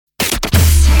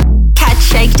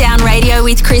ShakeDown Radio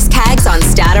with Chris Caggs on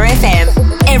Starter FM.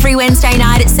 Every Wednesday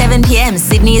night at 7 p.m.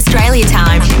 Sydney, Australia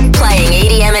time. Playing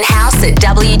EDM and house at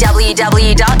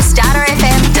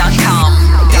www.starterfm.com.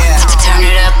 Turn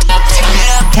it up, turn it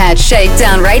up. Catch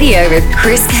ShakeDown Radio with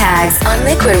Chris Caggs on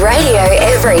Liquid Radio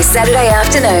every Saturday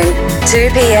afternoon,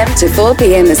 2 p.m. to 4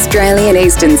 p.m. Australian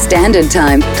Eastern Standard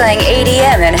Time, playing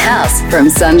EDM and house from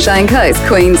Sunshine Coast,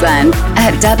 Queensland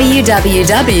at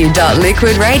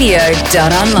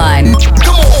www.liquidradio.online.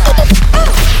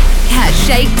 Catch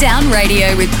Shakedown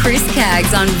Radio with Chris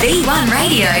Caggs on V1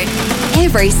 Radio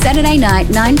every Saturday night,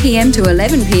 9 p.m. to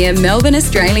 11 p.m. Melbourne,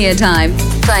 Australia time,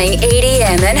 playing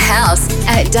EDM and house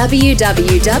at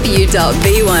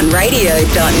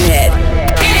www.v1radio.net.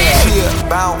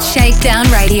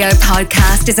 Shakedown Radio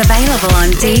podcast is available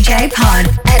on DJ Pod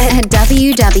at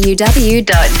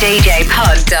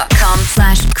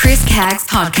www.djpod.com/Chris Caggs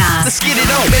podcast. Let's get it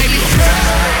on, baby.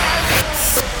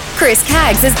 Chris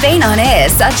Caggs has been on air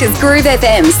such as Groove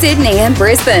FM, Sydney and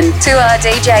Brisbane, 2R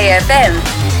DJ FM,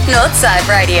 Northside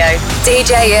Radio,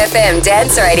 DJ FM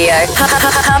Dance Radio,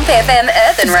 Hump FM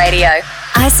Earthen Radio,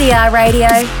 ICR Radio,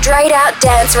 Drayed Out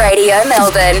Dance Radio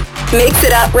Melbourne, Mix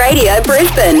It Up Radio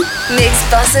Brisbane, Mixed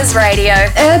Bosses Radio,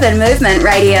 Urban Movement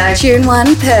Radio, Tune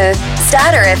 1 Perth,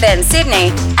 Starter FM Sydney,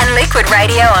 and Liquid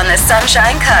Radio on the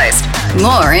Sunshine Coast.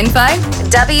 More info,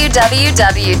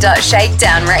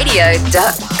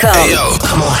 www.shakedownradio.com. Hey, yo,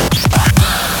 come on.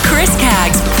 Chris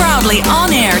Caggs, proudly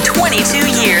on air 22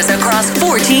 years across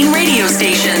 14 radio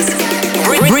stations.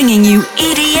 Bringing you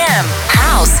EDM,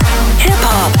 house,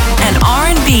 hip-hop, and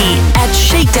R&B at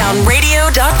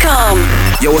shakedownradio.com.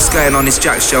 Yo, what's going on? It's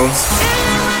Jack Jones.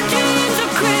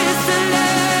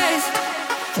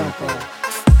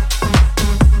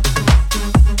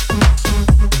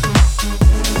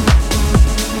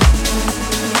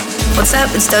 What's up?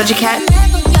 It's Doja Cat.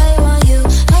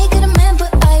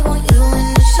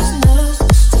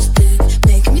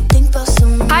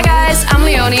 Hi guys, I'm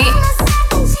Leonie.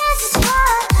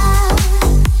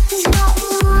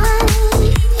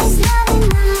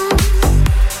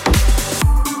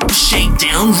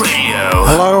 Shakedown Radio.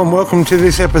 Hello and welcome to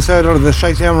this episode of the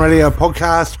Shakedown Radio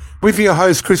podcast with your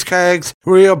host Chris Caggs.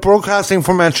 We are broadcasting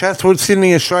from our Chatswood,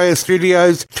 Sydney, Australia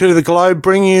studios to the globe,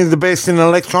 bringing you the best in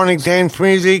electronic dance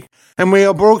music. And we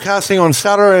are broadcasting on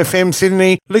Starter FM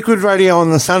Sydney, Liquid Radio on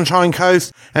the Sunshine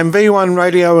Coast, and V1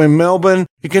 Radio in Melbourne.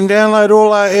 You can download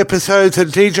all our episodes at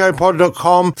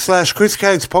djpod.com/Chris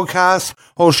Caggs podcast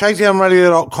or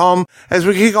shakedownradio.com as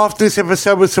we kick off this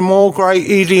episode with some more great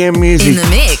EDM music. In the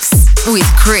mix with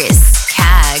Chris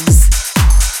Caggs.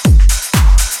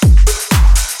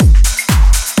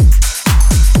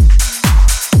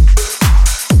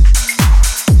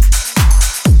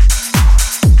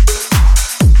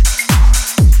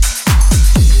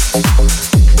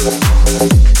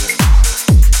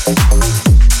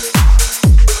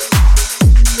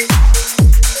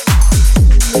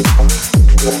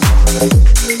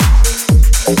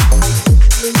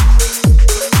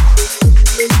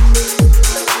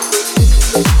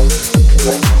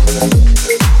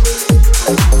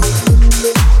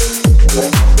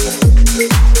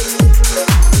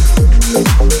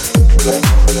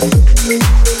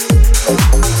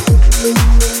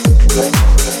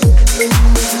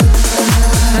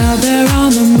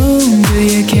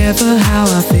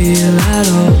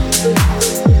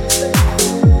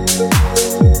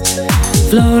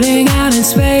 Floating out in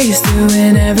space,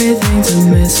 doing everything to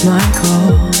miss my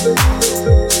call.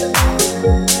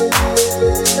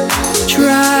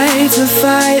 Try to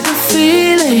fight the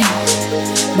feeling,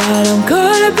 but I'm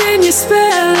caught up in your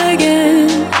spell again.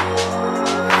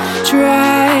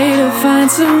 Try to find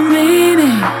some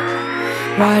meaning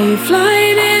while you're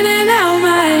flying in and out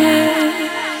my head.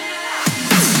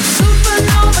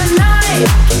 Supernova night,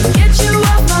 can't get you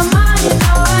off my mind.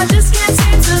 No, I just can't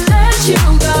seem to let you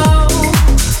go.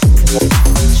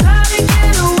 Try to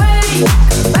get away,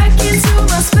 come back into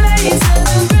my space, and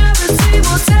then gravity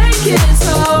will take its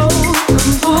toll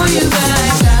and pull you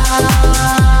back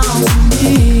down to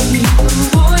me, and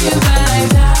pull you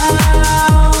back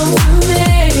down to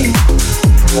me.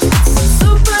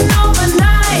 Supernova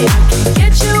night, I can't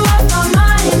get you off my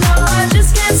mind. No, I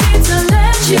just can't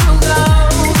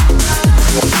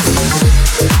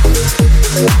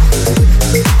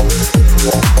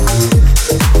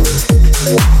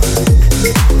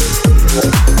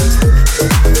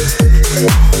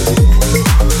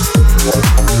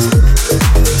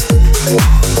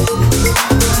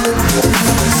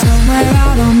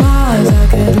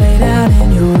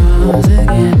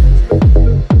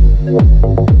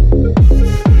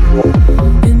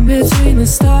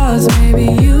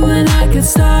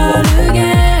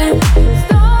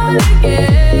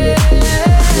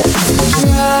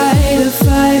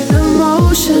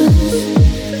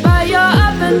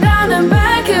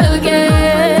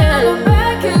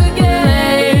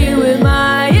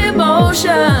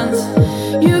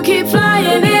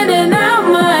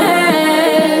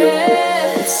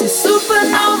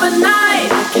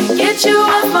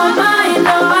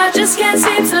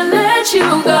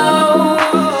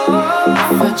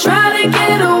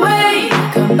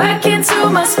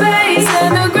my space,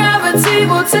 and the gravity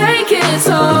will take its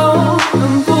toll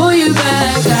and pull you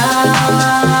back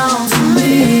down to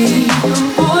me,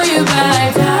 and pull you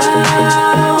back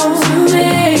down to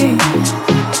me.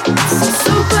 So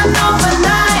supernova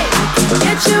night,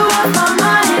 get you off my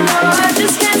mind. Oh, I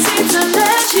just can't seem to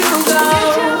let you go.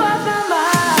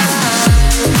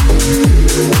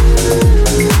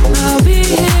 I'll be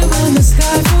here when the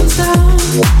sky falls down.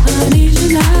 I need you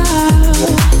now.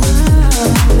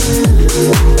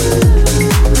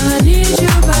 I need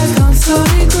you back on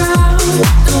solid ground.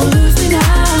 Don't lose me now.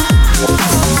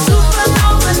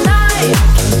 Supernova night,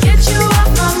 get you off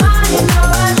my mind. No,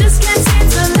 I just can't seem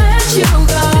to let you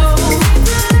go.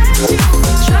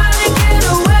 Try to get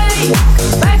away,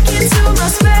 back into my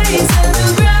space, and the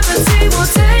gravity will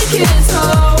take its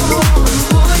toll.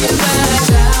 Pull you back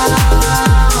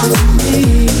down to me.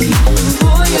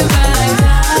 Pull you back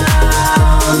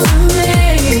down to me.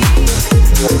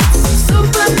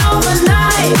 Supernova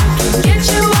night, get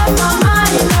you off my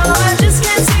mind. No, I just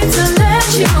can't seem to let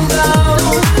you go.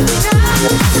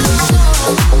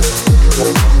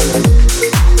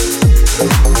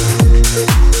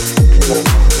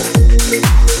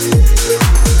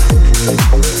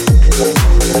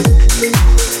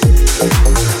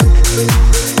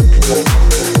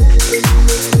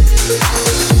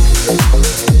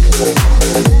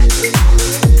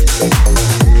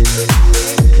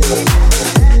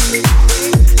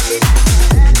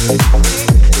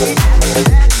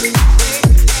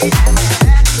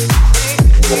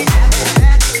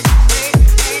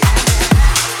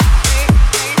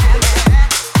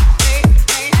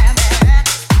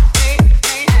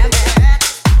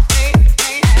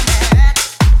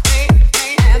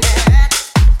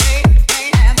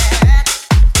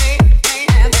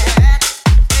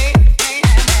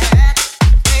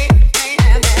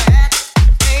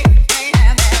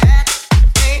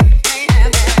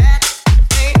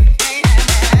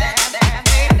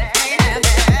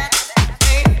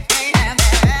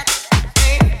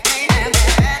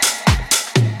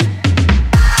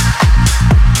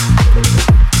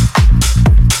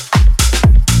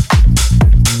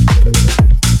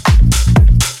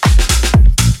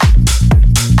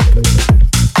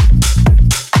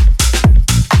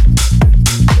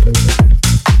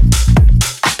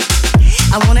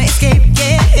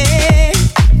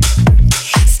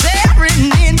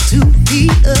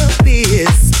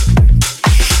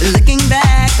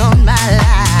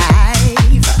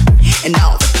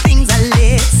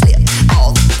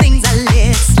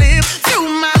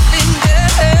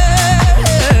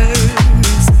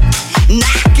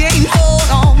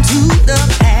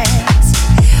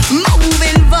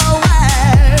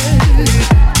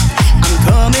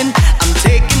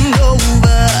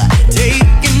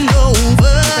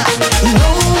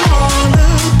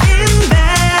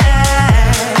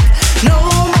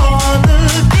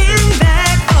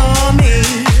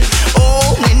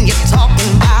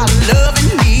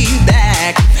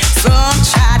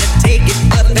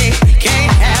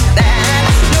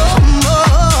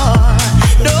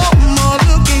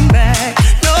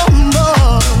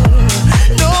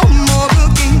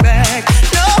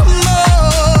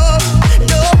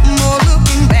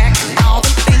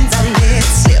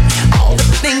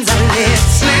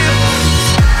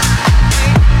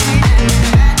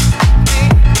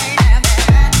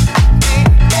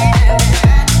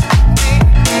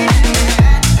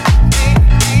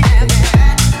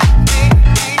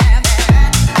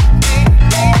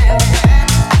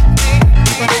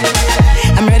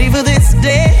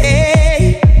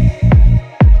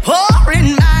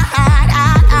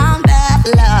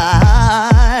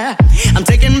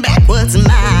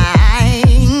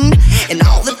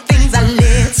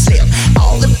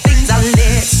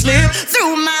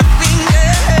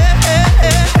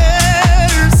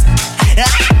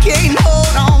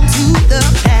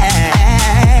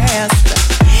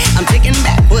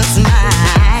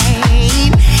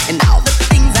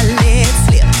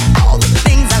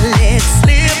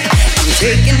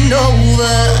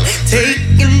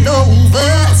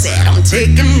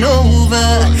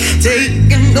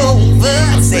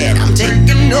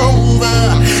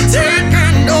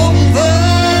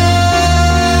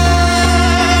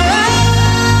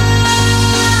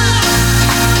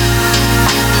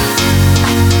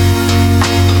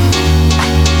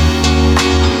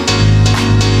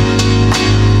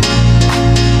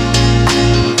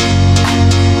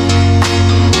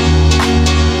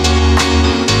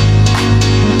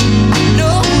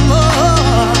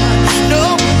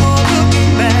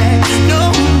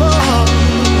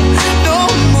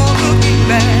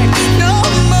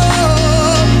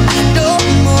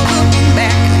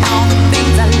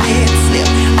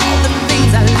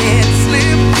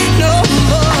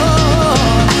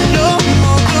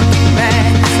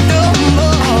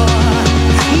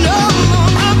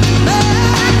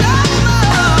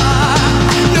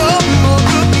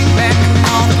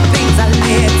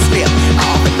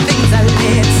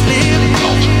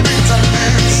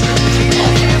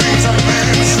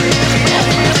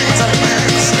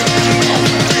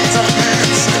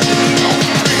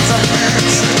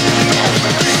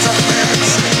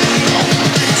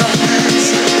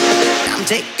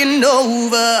 taking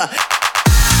over.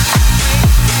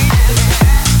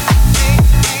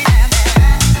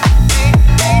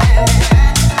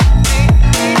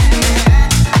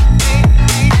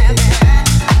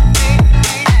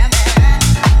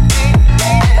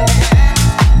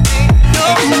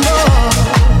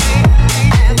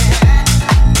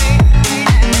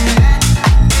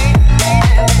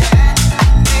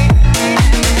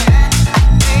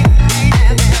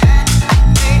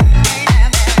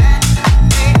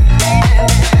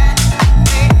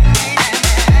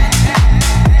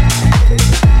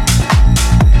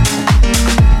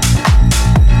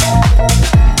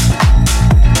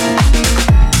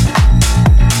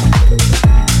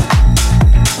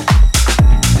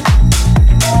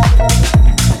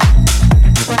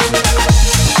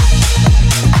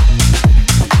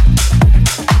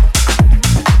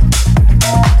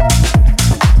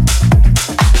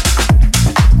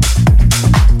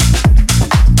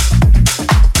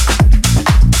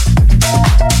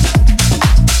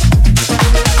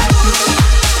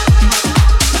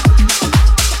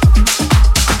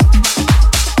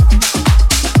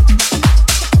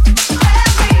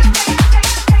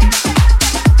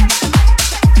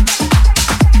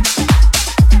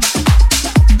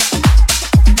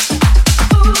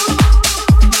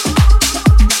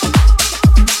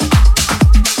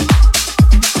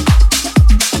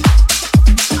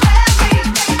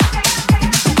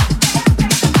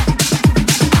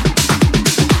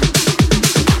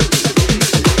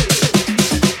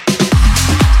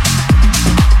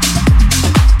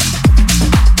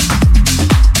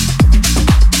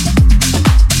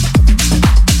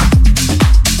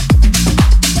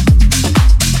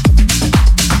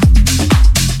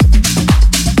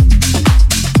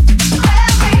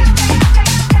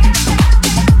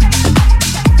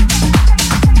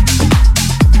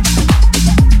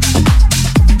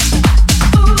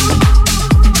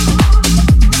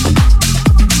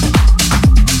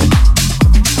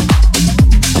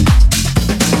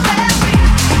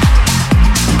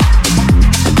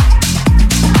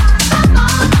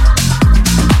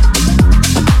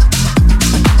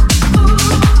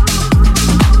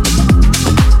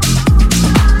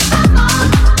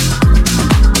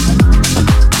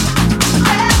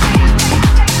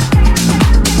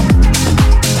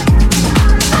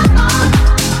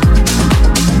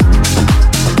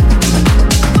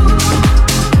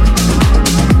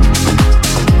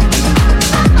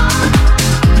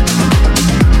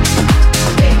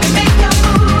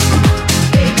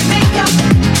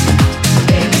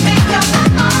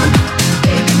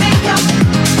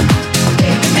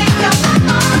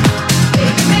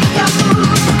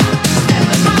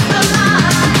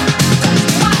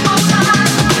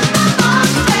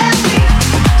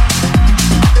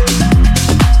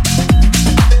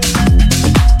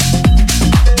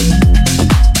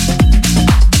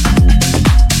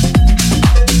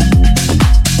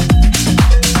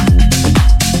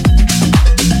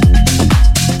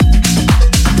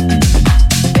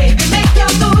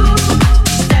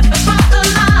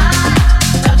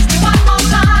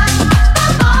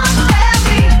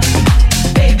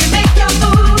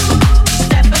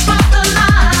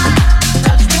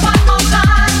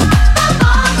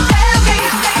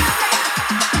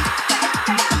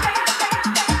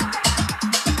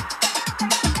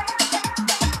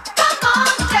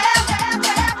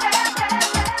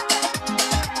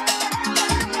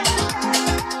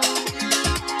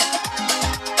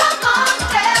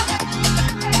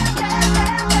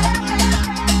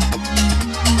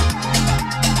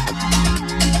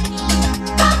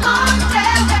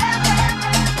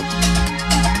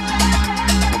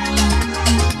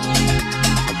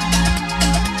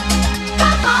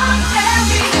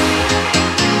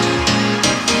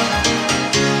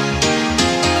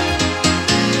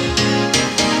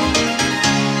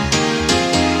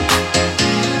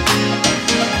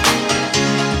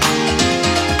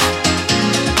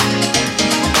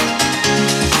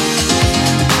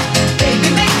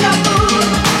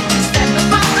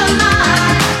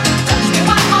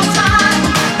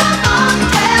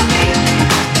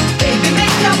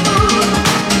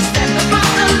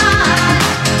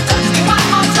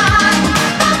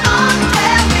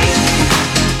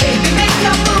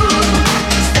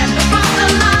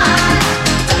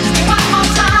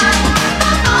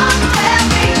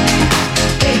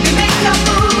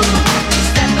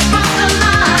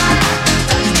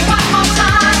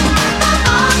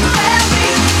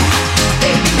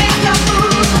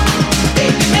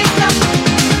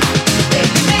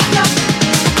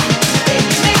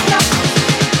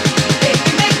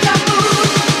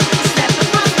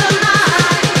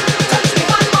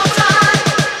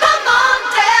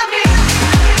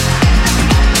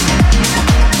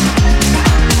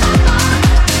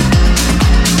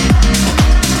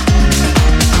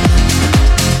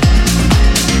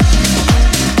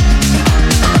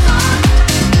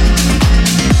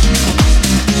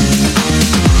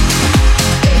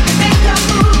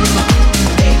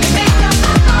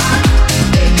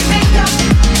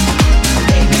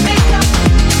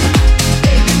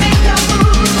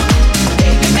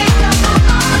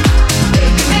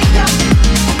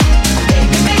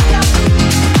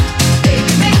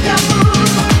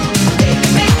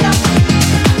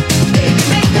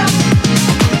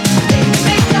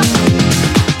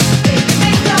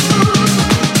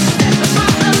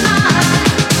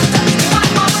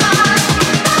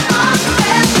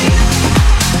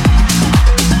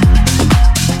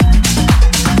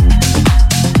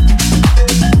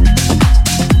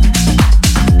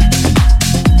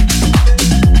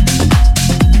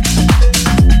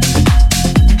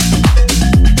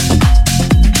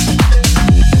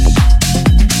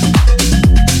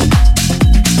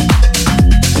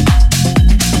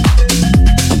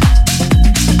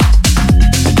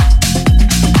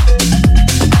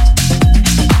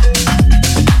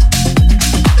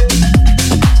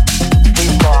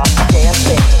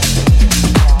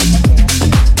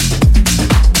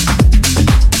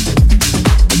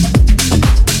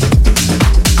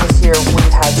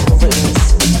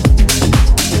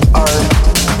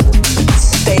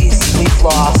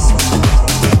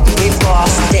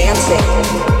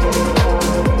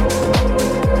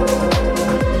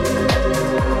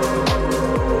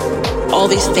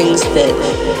 these things that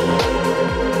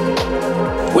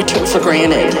we took for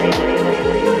granted.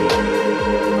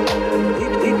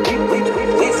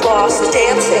 We've lost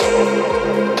dancing.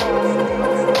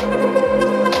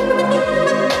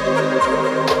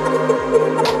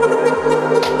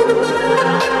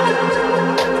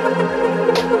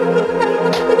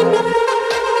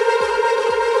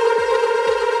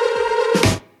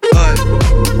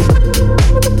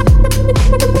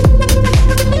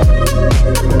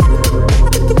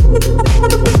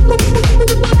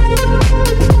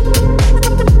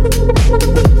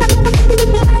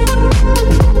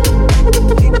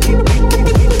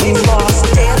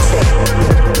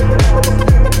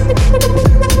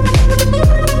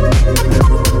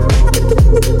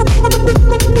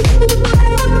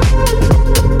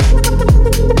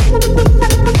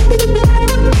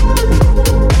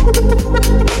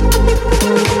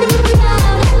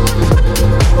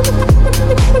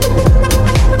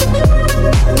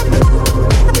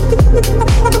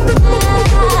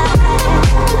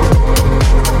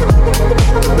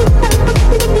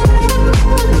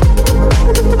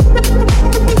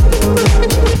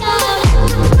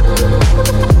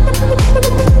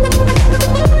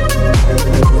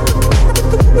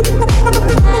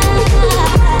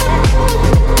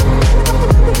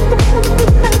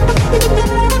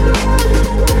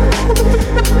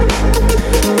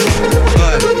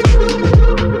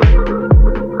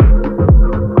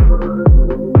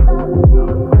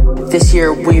 This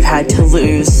year we've had to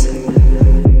lose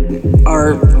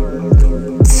our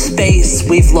space.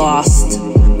 We've lost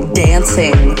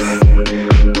dancing.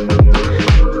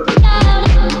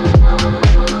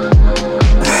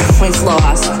 We've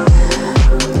lost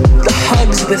the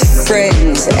hugs with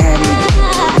friends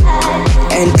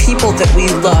and people that we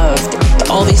loved.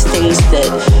 All these things that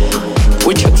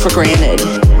we took for granted.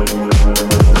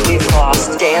 We've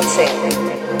lost dancing.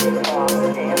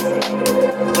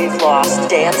 We've lost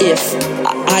dancing. If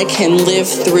I can live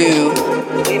through,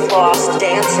 we've lost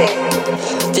dancing.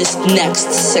 This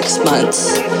next 6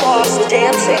 months, we've lost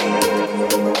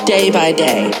dancing. Day by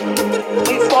day,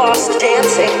 we've lost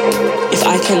dancing. If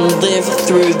I can live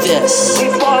through this,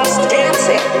 we've lost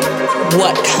dancing.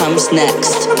 What comes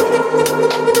next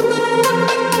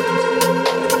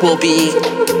will be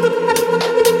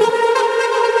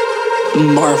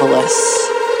marvelous.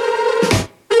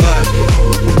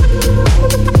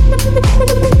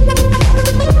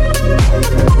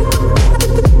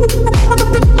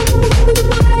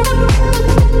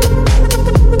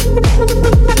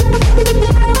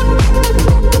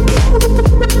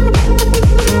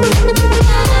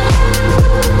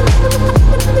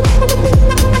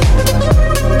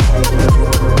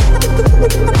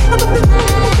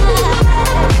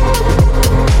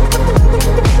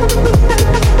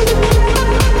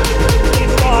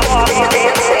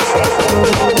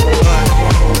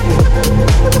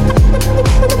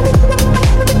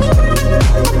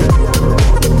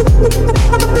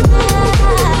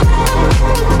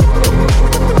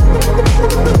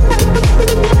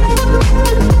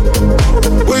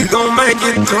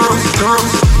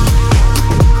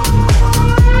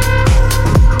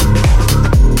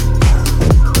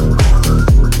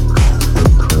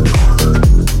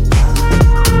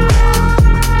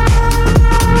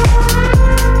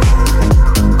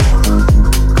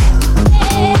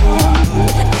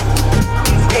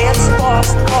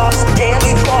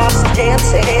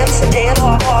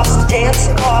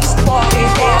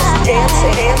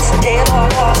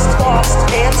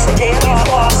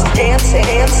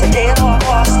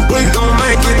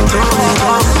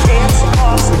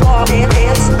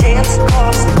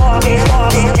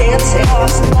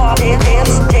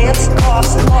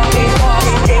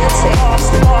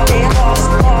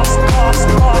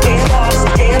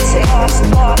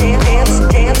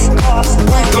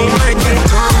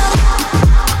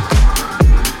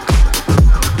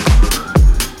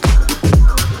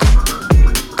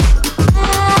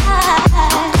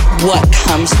 What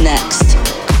comes next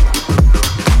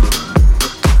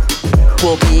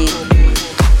will be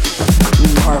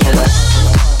marvelous.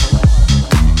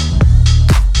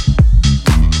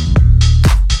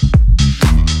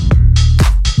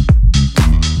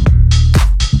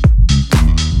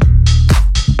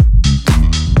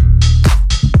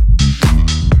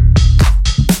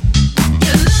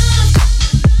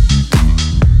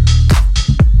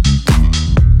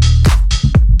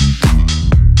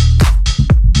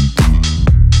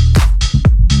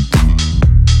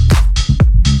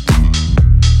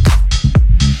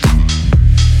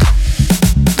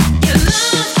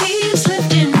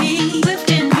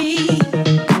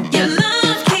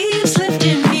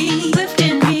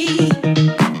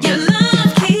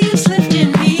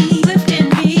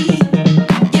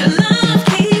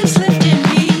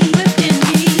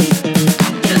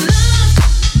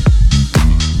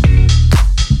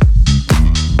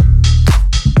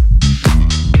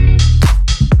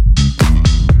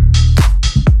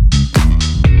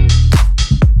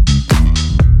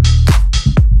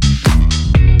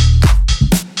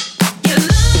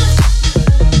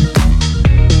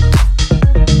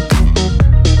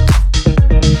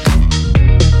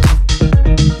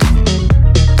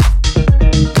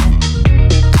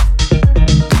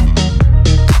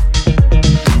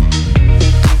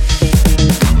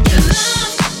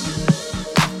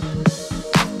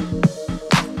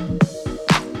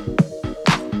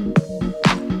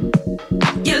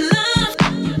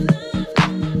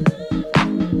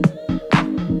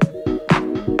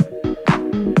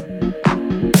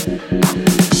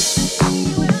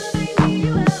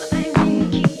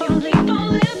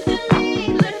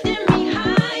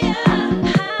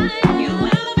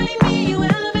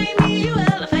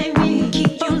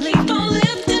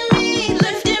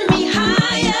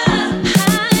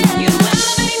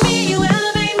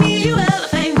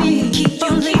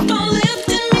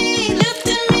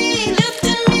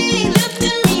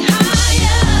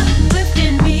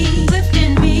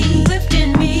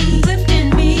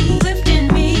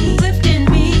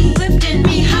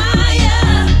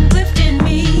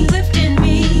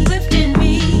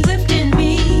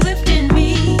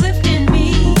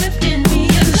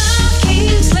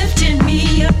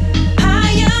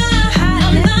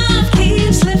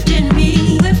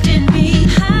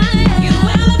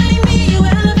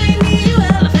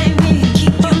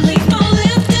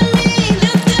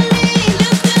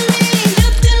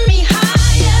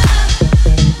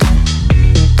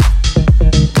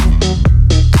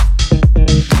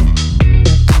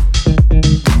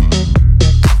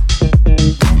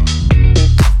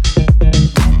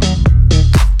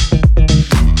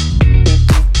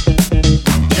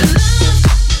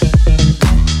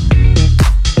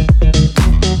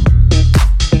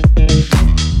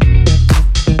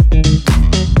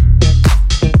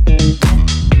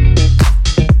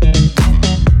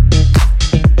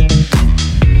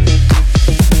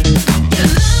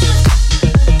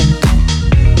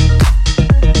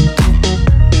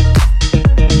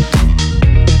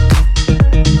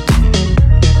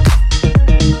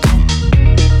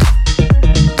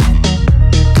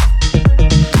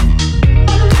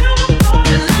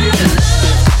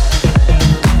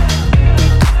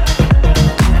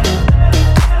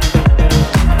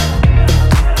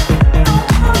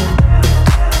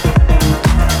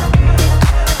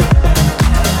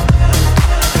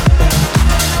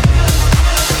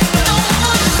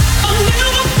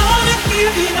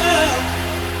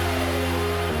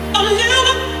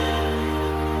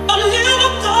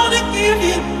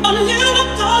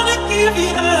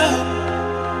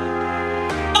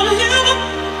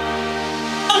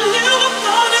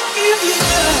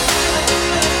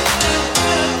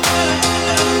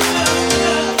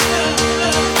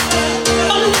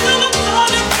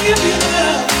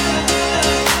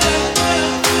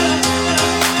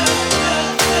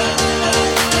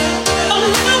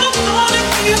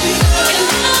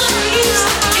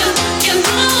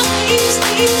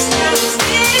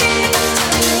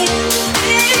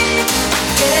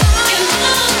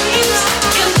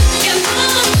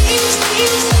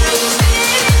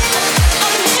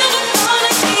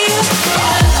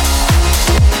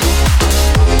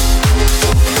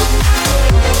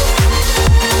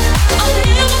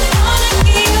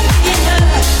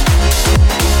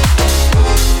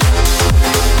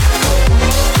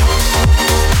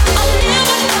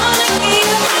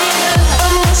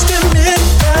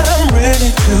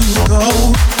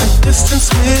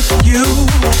 with you,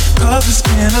 'cause it's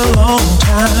been a long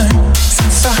time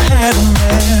since I had a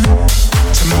man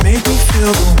to make me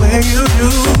feel the way you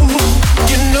do.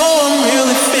 You know I'm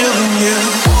really feeling you.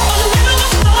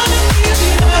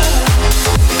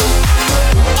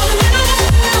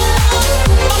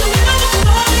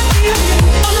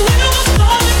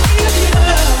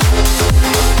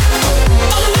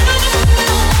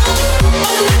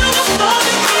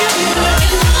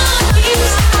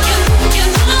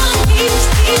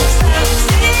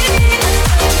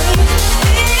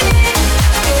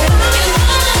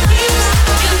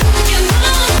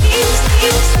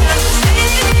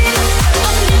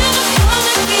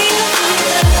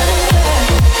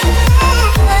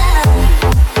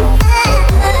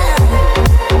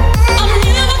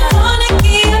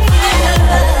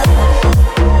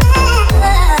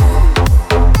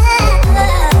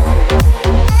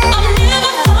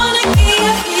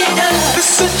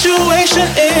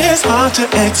 To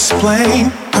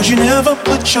explain, 'cause you never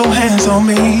put your hands on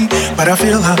me, but I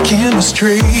feel our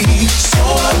chemistry, so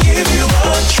I'll give you a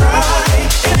try,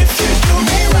 and if you do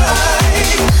me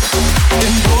right,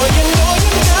 then boy, you know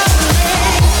you got me.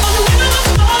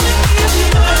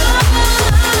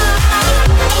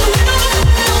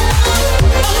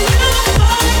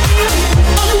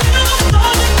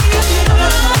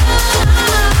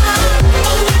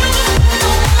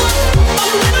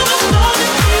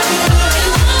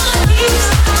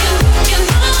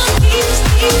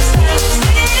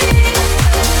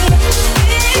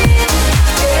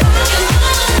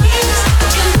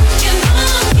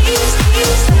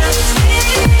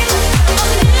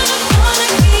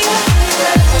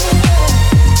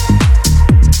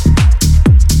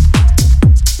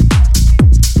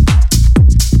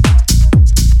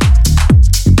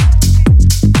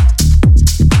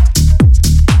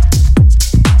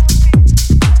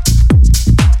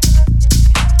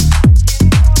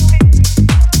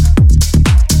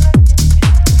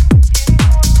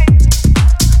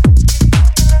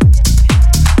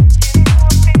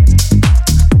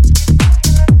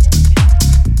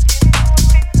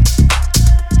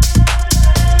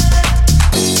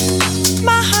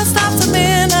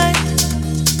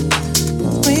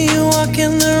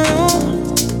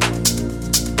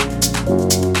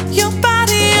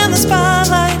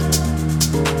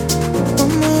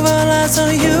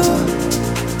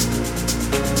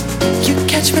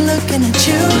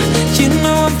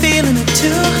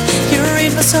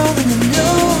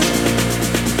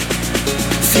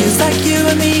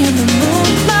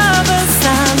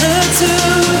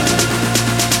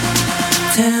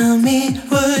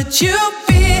 You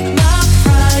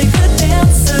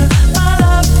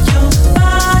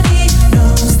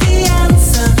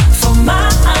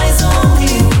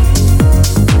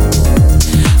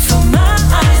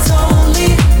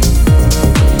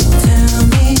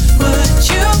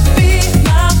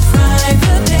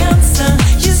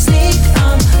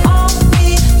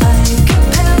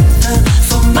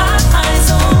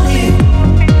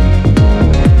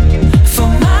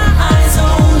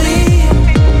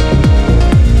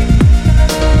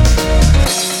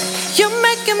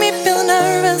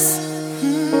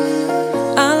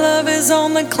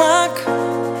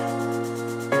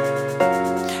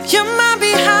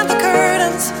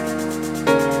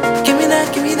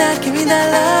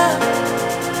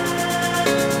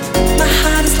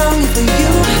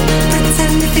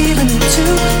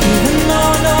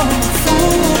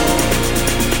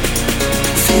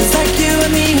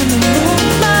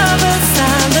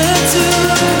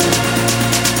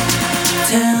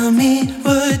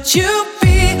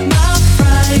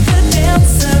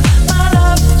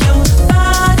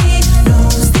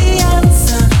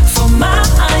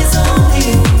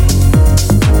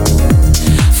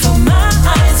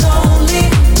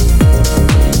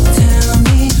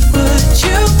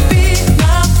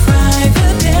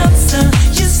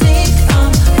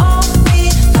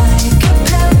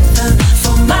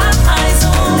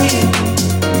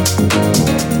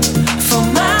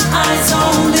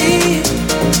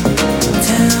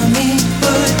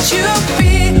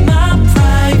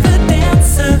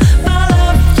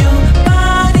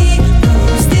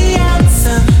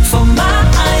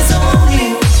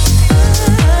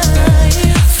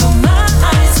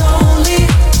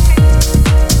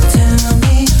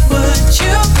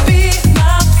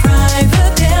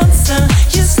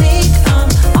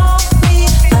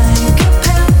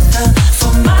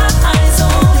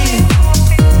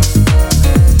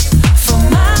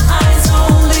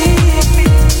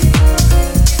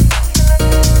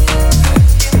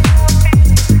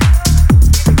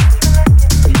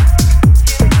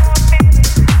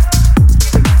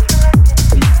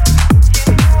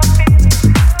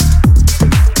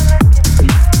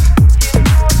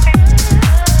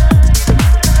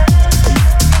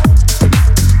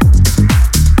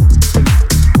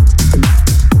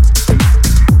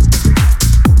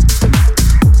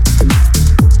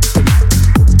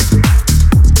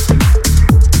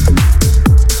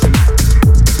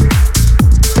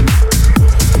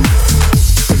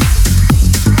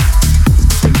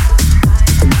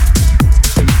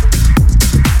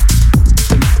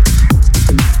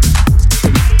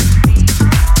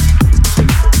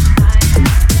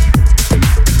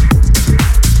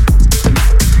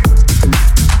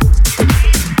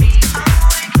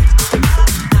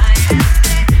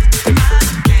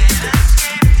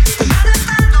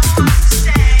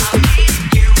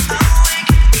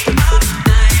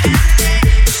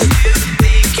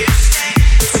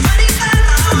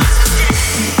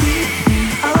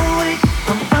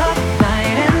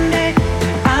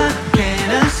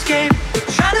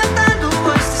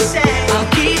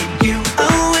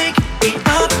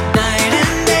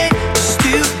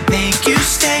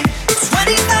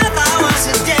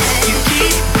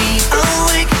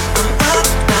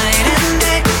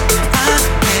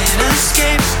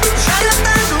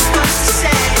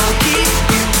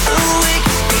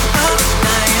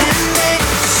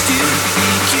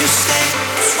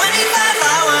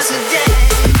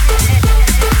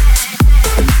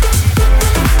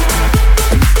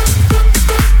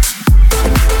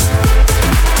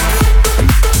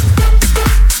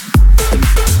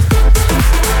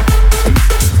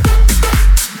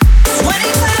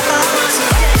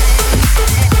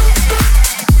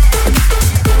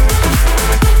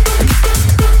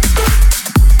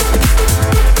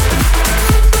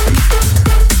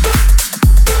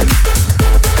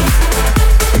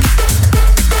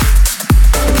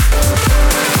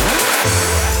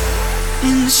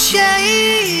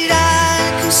afraid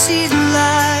I can see the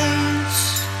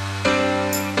lights.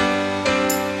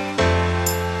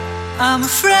 I'm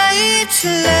afraid to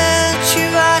let you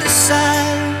out of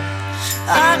sight,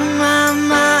 out of my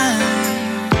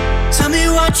mind. Tell me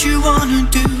what you wanna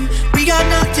do. We got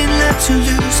nothing left to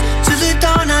lose. Till the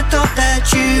dawn I thought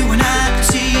that you and I could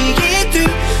see it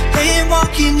through. Ain't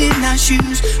walking in our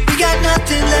shoes. We got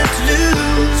nothing left to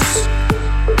lose.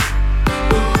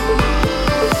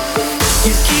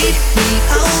 You keep me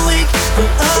awake, I'm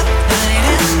up night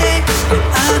and day, but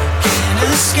I can't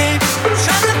escape.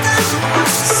 Trying to find the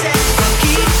words to say. I'll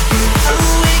keep you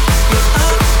awake, you're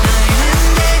up night and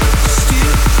day, just to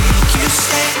make you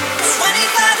stay.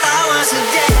 25 hours a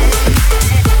day.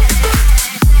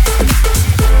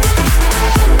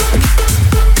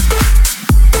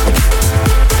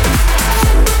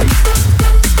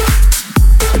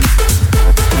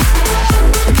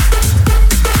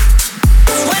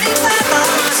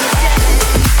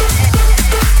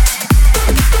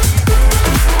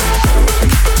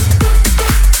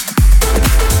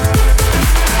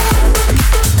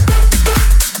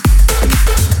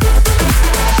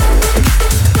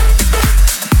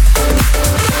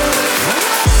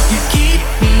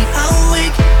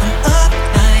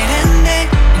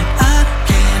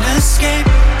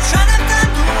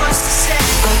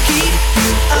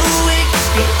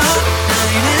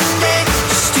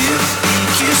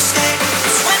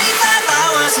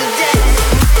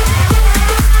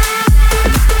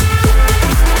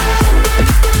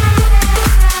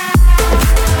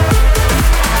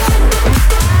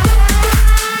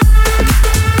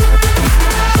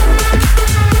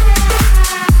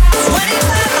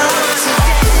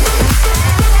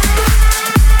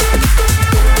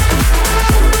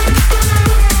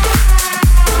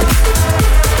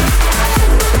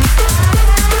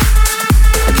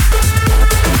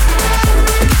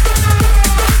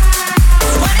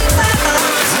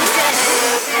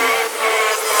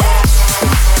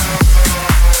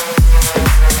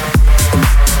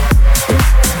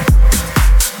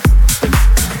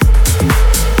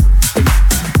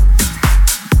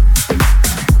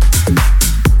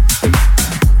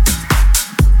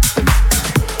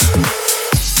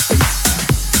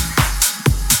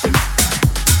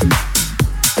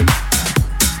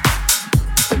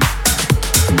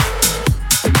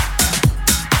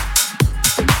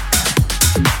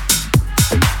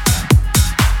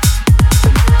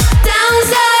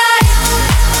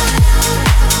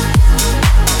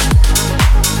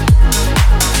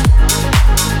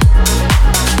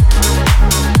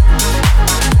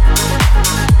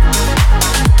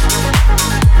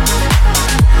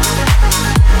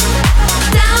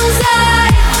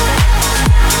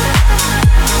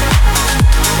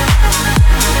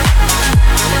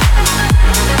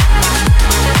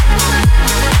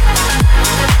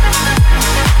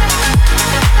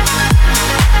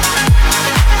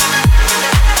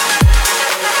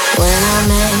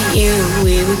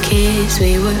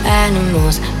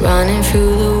 Running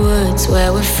through the woods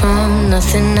where we're from,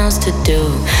 nothing else to do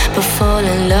but fall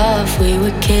in love. We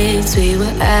were kids, we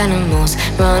were animals,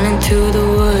 running through the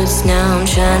woods. Now I'm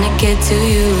trying to get to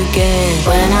you again.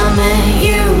 When I met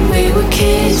you, we were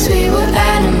kids, we were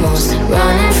animals,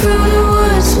 running through the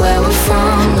woods where we're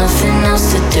from, nothing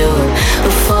else to do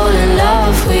but fall in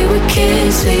love. We were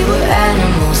kids, we were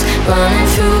animals, running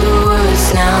through the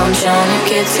woods. Now I'm trying to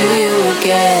get to you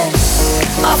again.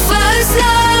 Our first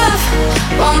love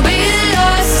won't be the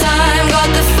last time. Got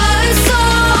the first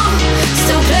song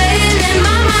still playing in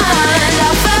my mind.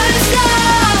 Our first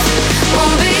love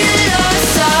won't be the last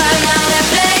time. Now they're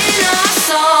playing our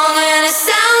song and it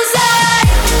sounds like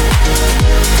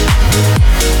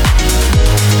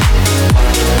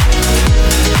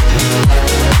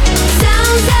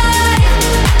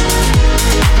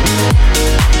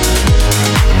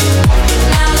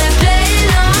now they're playing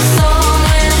our song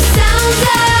and it sounds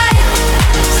like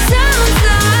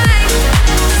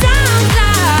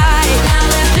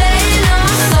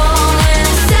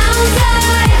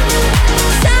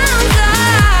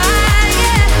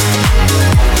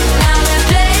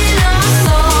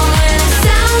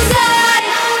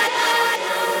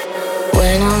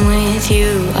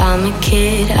I'm a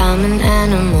kid, I'm an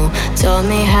animal. Taught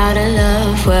me how to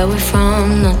love, where we're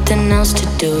from, nothing else to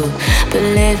do but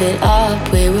live it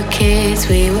up. We were kids,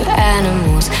 we were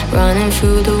animals, running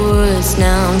through the woods.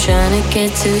 Now I'm trying to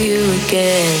get to you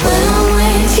again. When I'm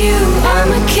with you,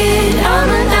 I'm a kid, I'm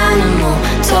an animal.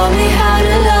 Taught me how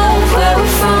to love, where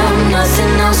we're from,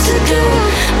 nothing else to do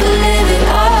but live it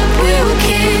up. We were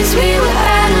kids, we were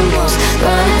animals,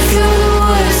 running through the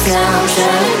woods. Now I'm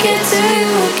trying to get to you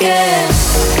again.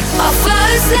 Our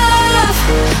first love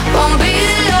won't be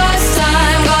the last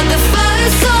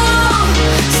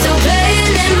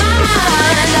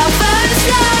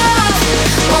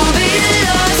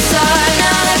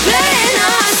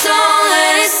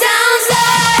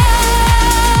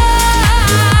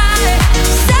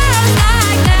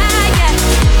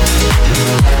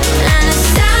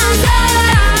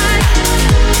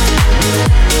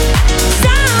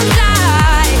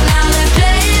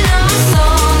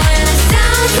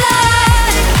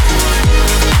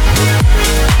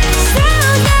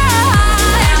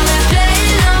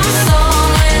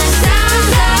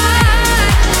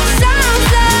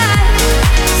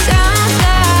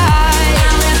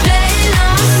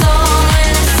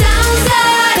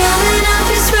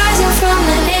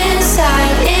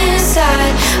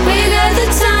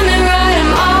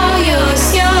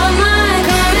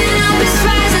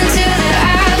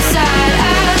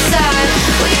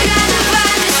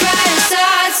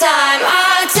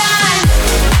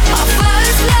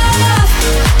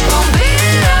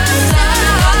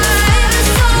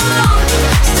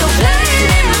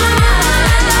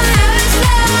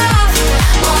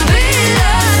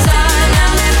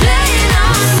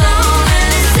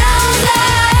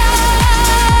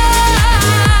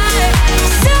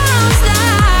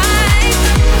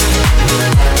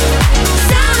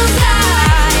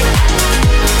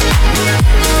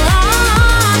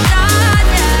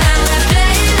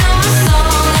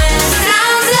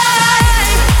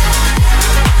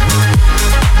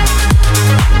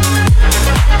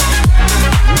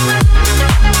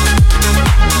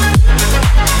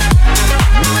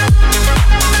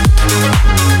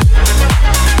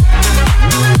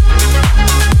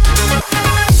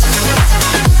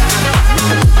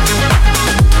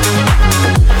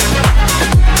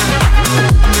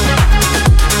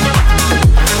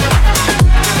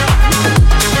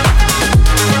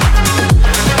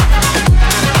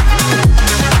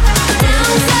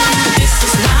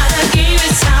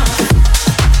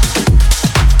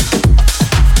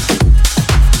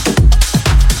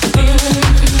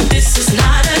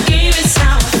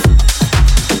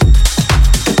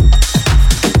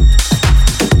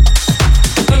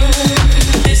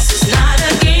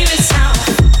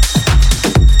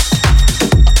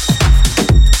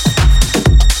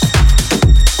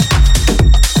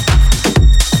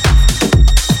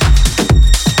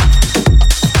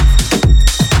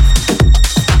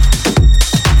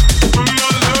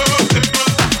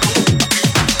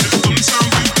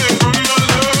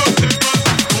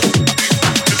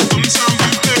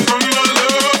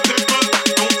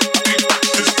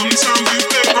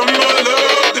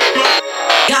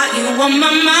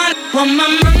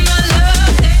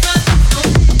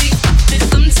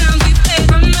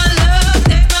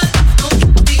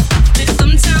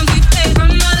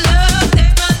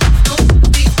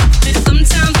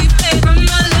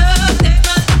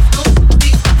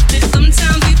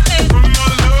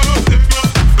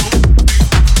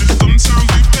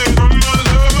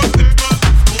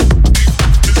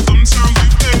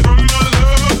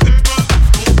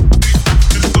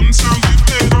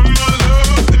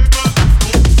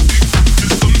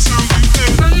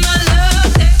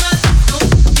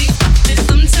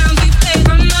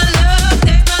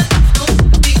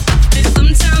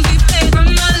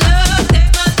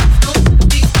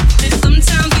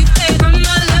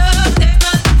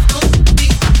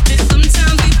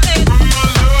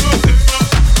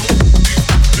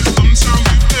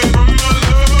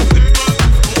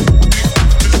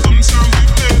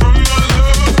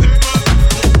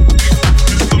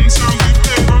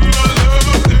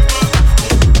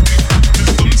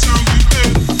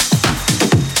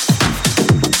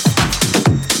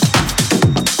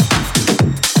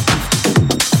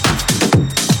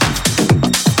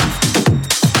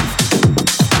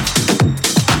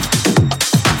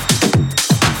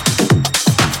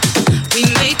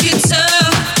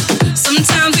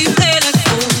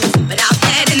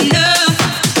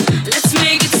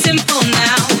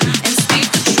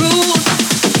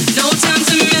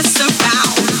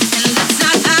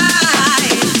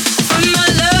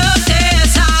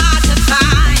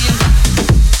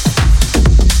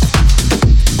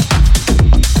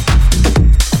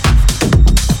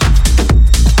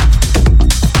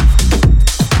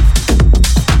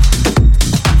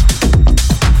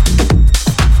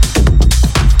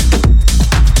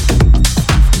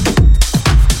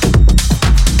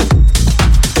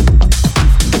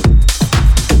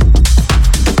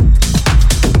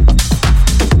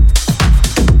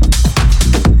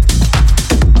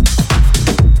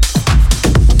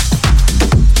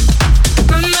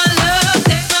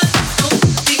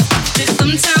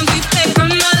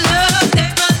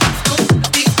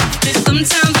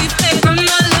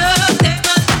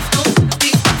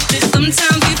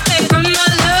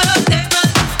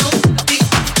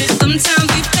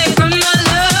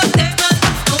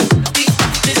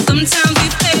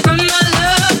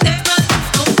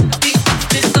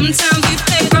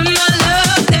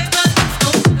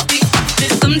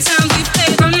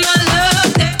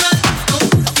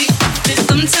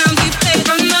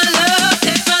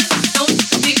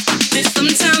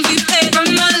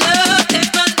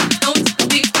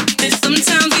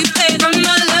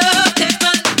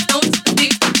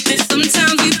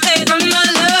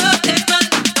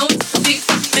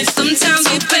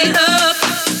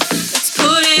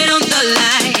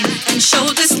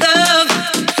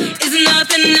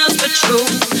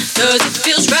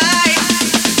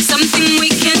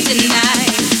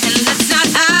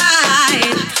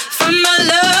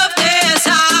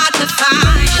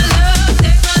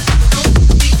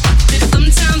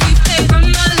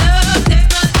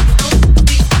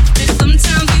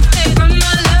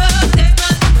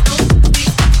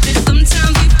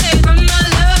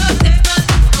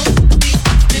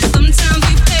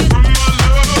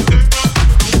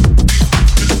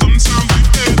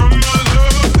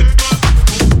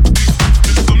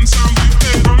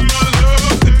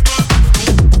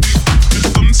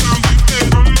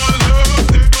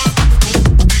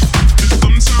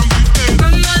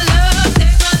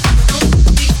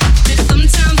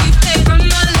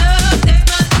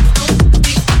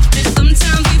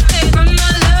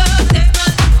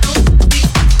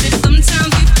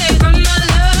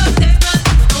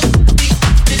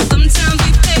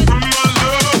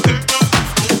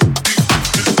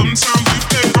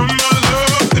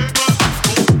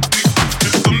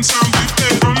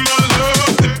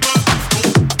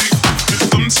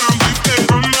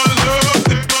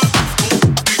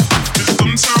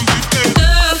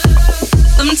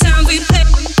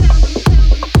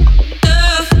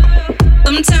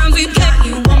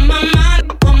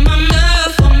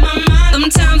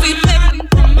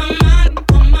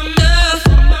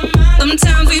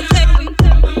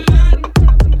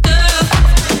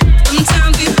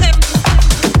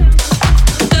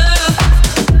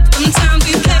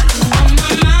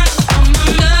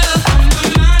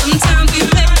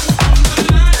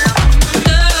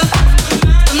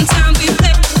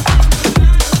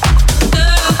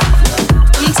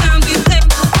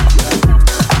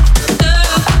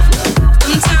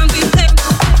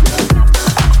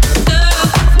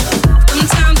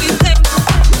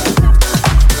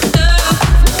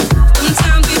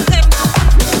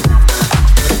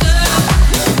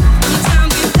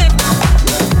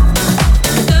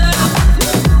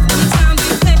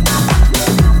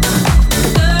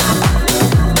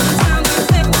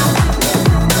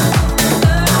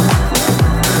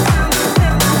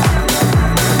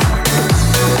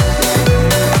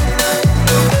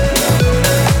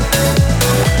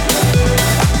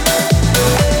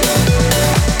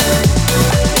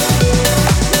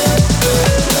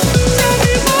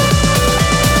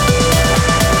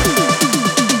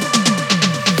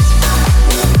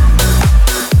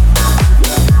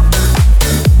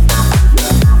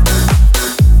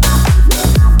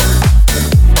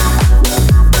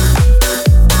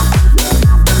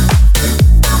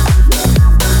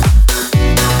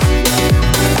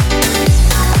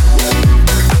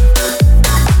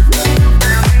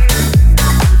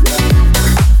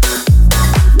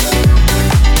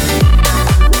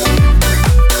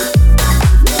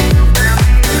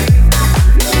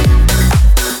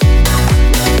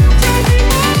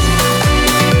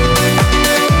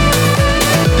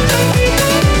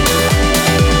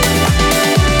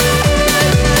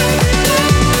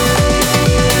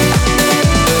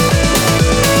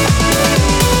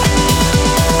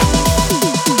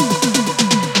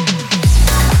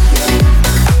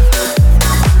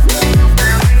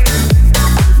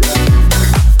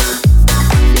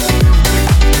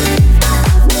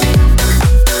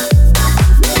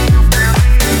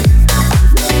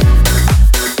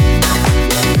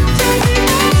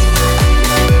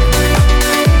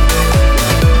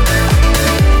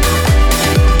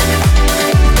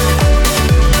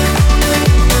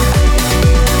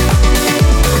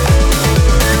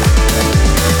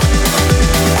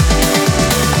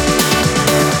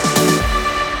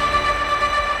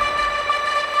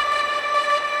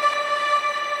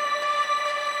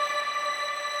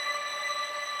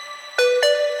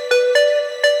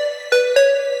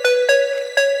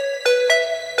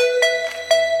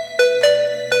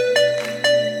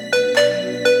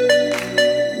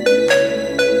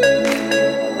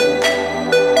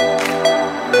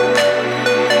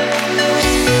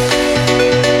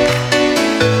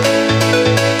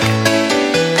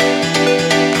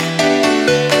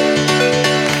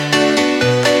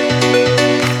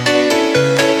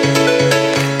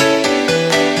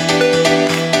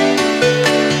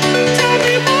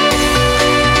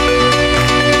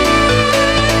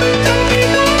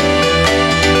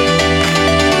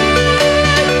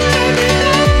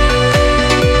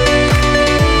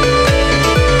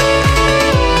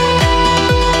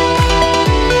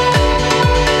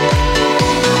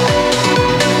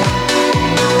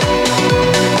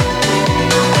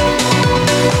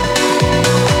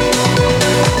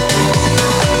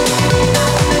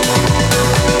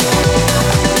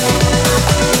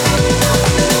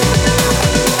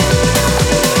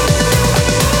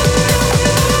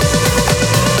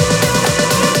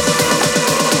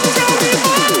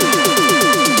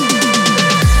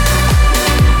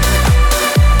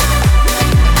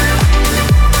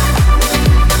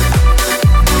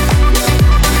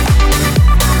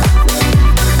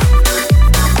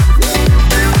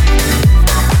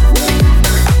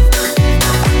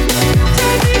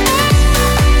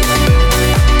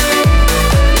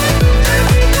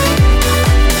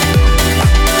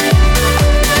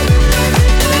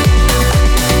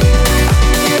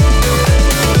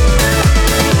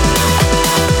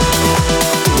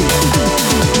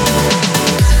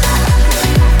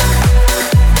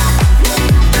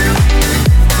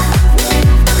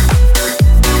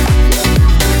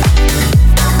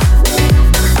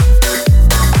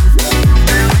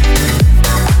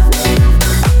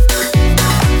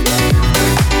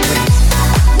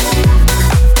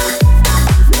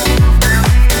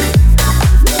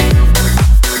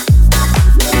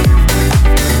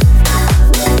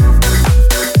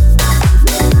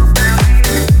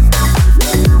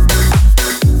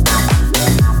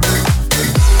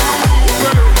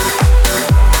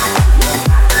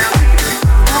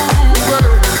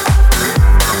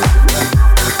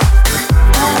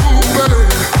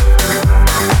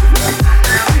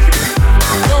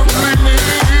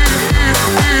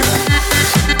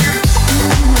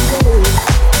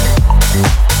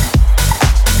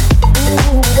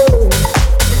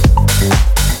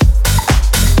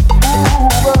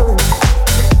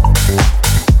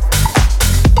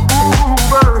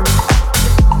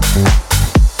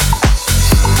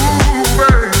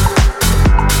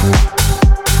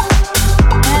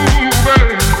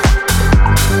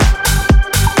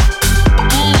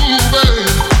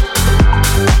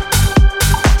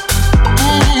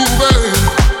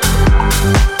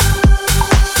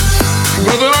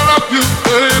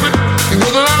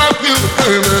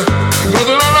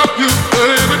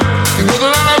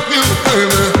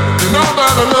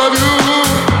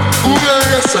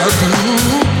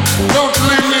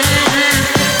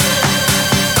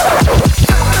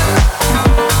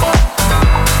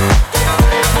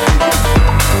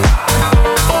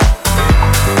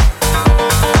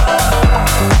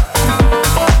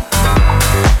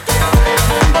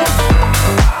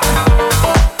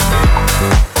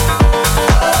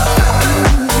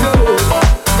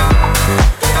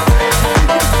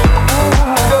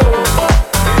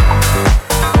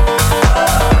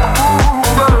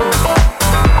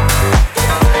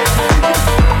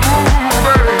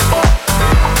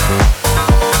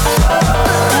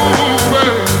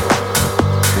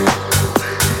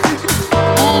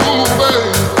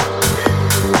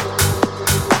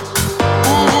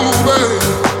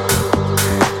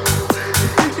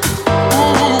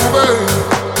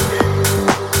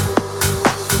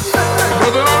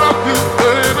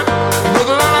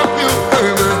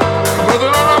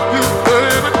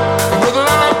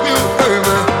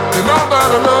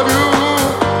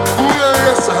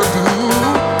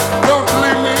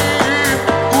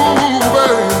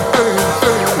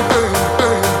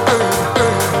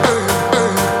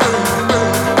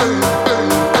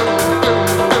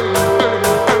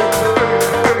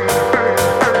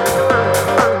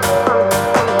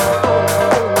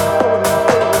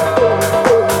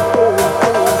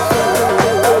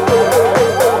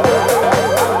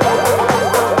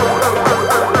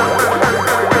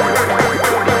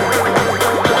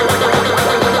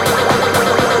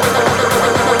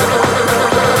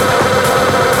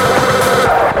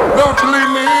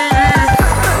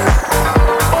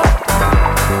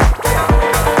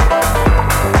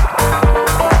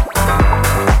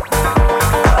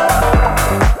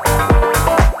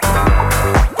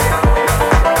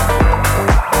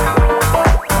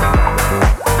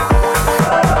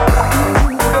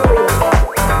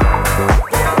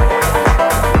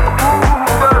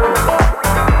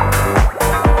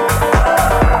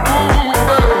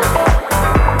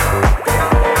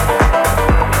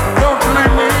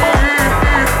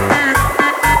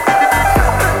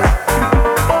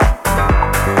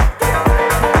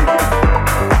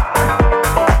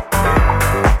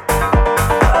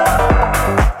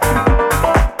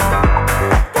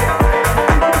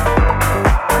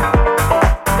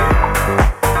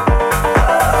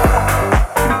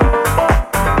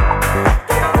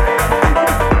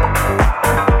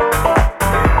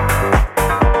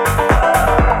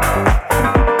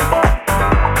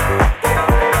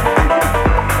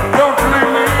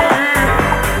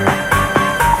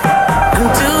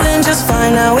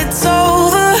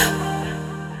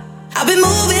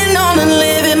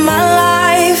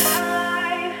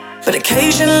but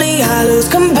occasionally I lose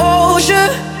composure,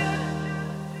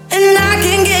 and I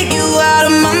can get you out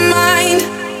of my mind.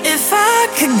 If I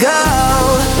could go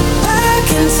back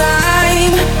in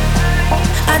time,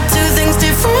 I'd do things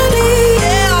differently,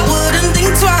 yeah, I wouldn't think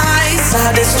twice.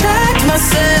 I distract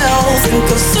myself, think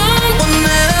of someone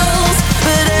else,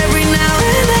 but every now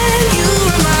and then you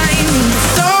remind me.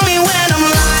 It's only when I'm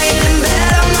lying in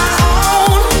bed on my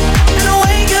own, and I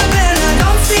wake up and I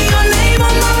don't see your name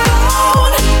on my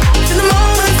phone. To the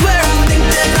moments where I think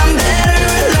that I'm better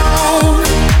alone.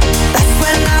 That's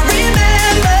when I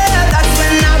remember, that's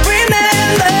when I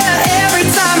remember. Every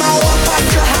time I walk past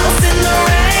your house in the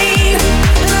rain,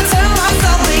 and I tell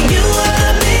myself that you were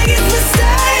the biggest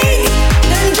mistake.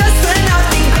 And just when I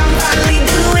think I'm finally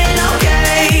doing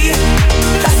okay,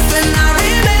 that's when I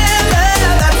remember,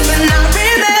 that's when I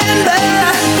remember.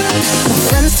 My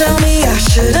friends tell me I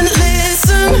shouldn't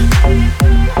listen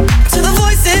to the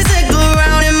voices that go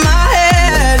round in my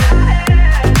head,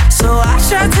 so I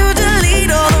try to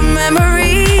delete all the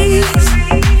memories,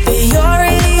 but you're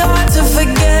really hard to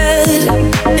forget.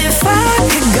 If I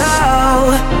could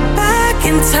go back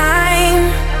in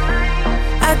time,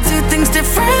 I'd do things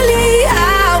differently,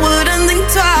 I wouldn't think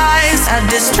twice. I'd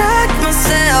distract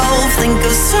myself, think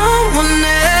of someone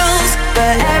else,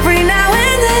 but every now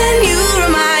and then you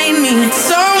remind me.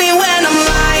 It's only when I'm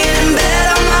lying in bed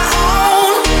on my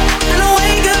own, and I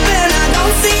wake up and I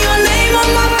don't see your name on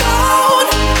my phone.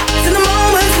 To the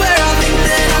moments where I think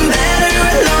that I'm better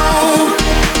alone.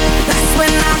 That's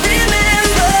when I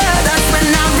remember, that's when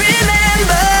I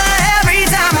remember. Every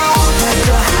time I walk past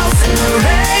your house in the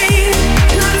rain,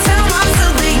 and I tell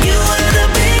myself that you were the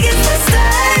biggest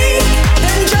mistake.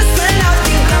 And just when I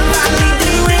think I'm finally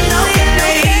doing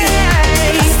okay,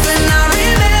 that's when I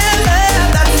remember,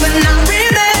 that's when I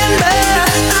remember.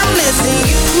 I'm missing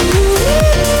you.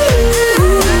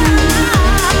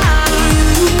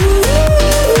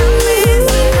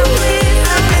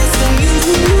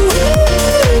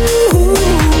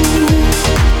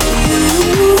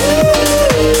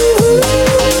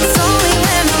 It's only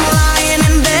when I'm lying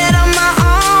in bed on my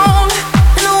own,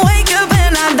 and I wake up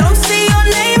and I don't see your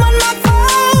name on my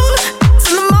phone. It's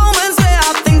in the moments where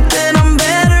I think that I'm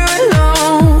better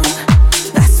alone.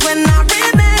 That's when I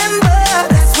remember,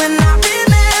 that's when I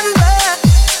remember.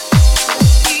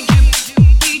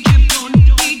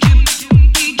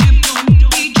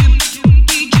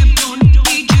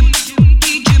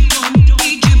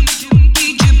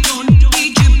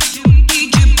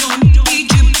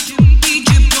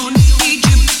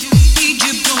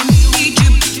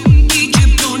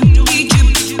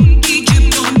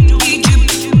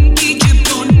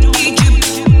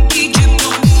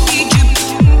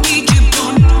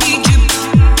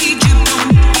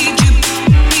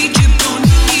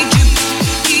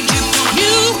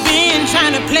 You've been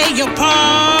trying to play your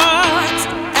part.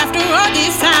 After all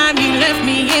this time, you left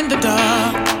me in the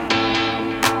dark.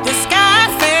 The sky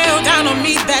fell down on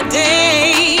me that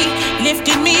day,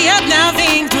 lifted me up. Now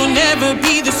things will never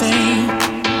be the same.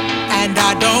 And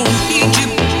I don't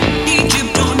Egypt,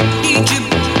 Egypt on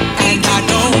Egypt, and I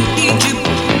don't Egypt,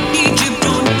 Egypt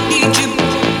on Egypt,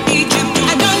 Egypt.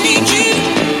 I don't need you,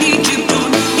 Egypt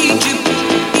on Egypt,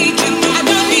 Egypt. I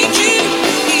don't need you,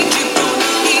 Egypt on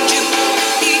Egypt,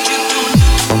 Egypt on.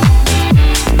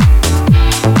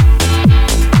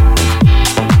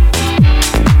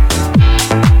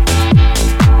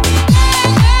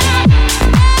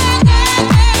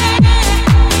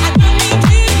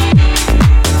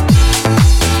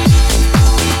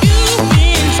 You've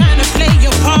been trying to play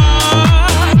your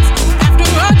part. After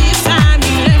all this time,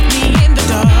 you left me in the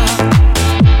dark.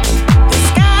 The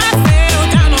sky fell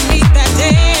down on me that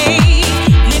day,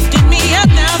 lifted me up.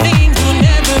 Now things will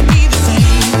never be the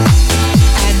same.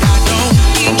 And I don't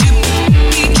Egypt,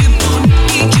 Egypt on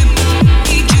Egypt,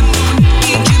 Egypt on Egypt, Egypt on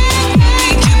Egypt,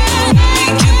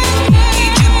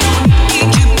 Egypt on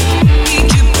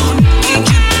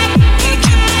Egypt, Egypt on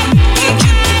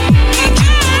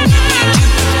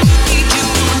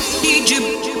Egypt,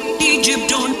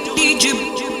 Egypt on Egypt,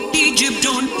 Egypt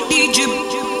on Egypt,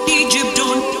 Egypt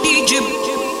on Egypt,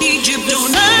 Egypt on.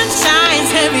 The sun shines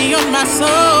heavy on my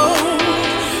soul,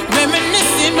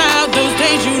 reminiscing about those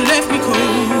days you left me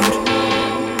cold.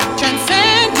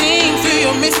 Transcending through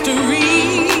your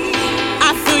mystery,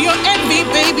 I feel your envy,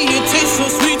 baby, it tastes so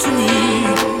sweet to me.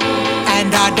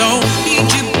 And I don't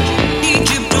Egypt,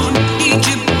 Egypt on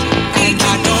Egypt, and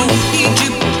I don't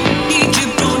Egypt,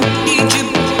 Egypt on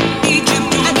Egypt, Egypt.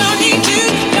 I don't need you,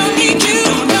 don't need you,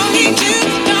 don't need you,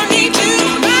 don't need you.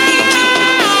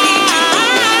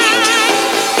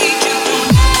 Egypt on.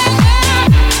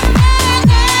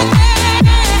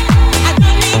 I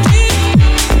don't need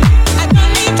you.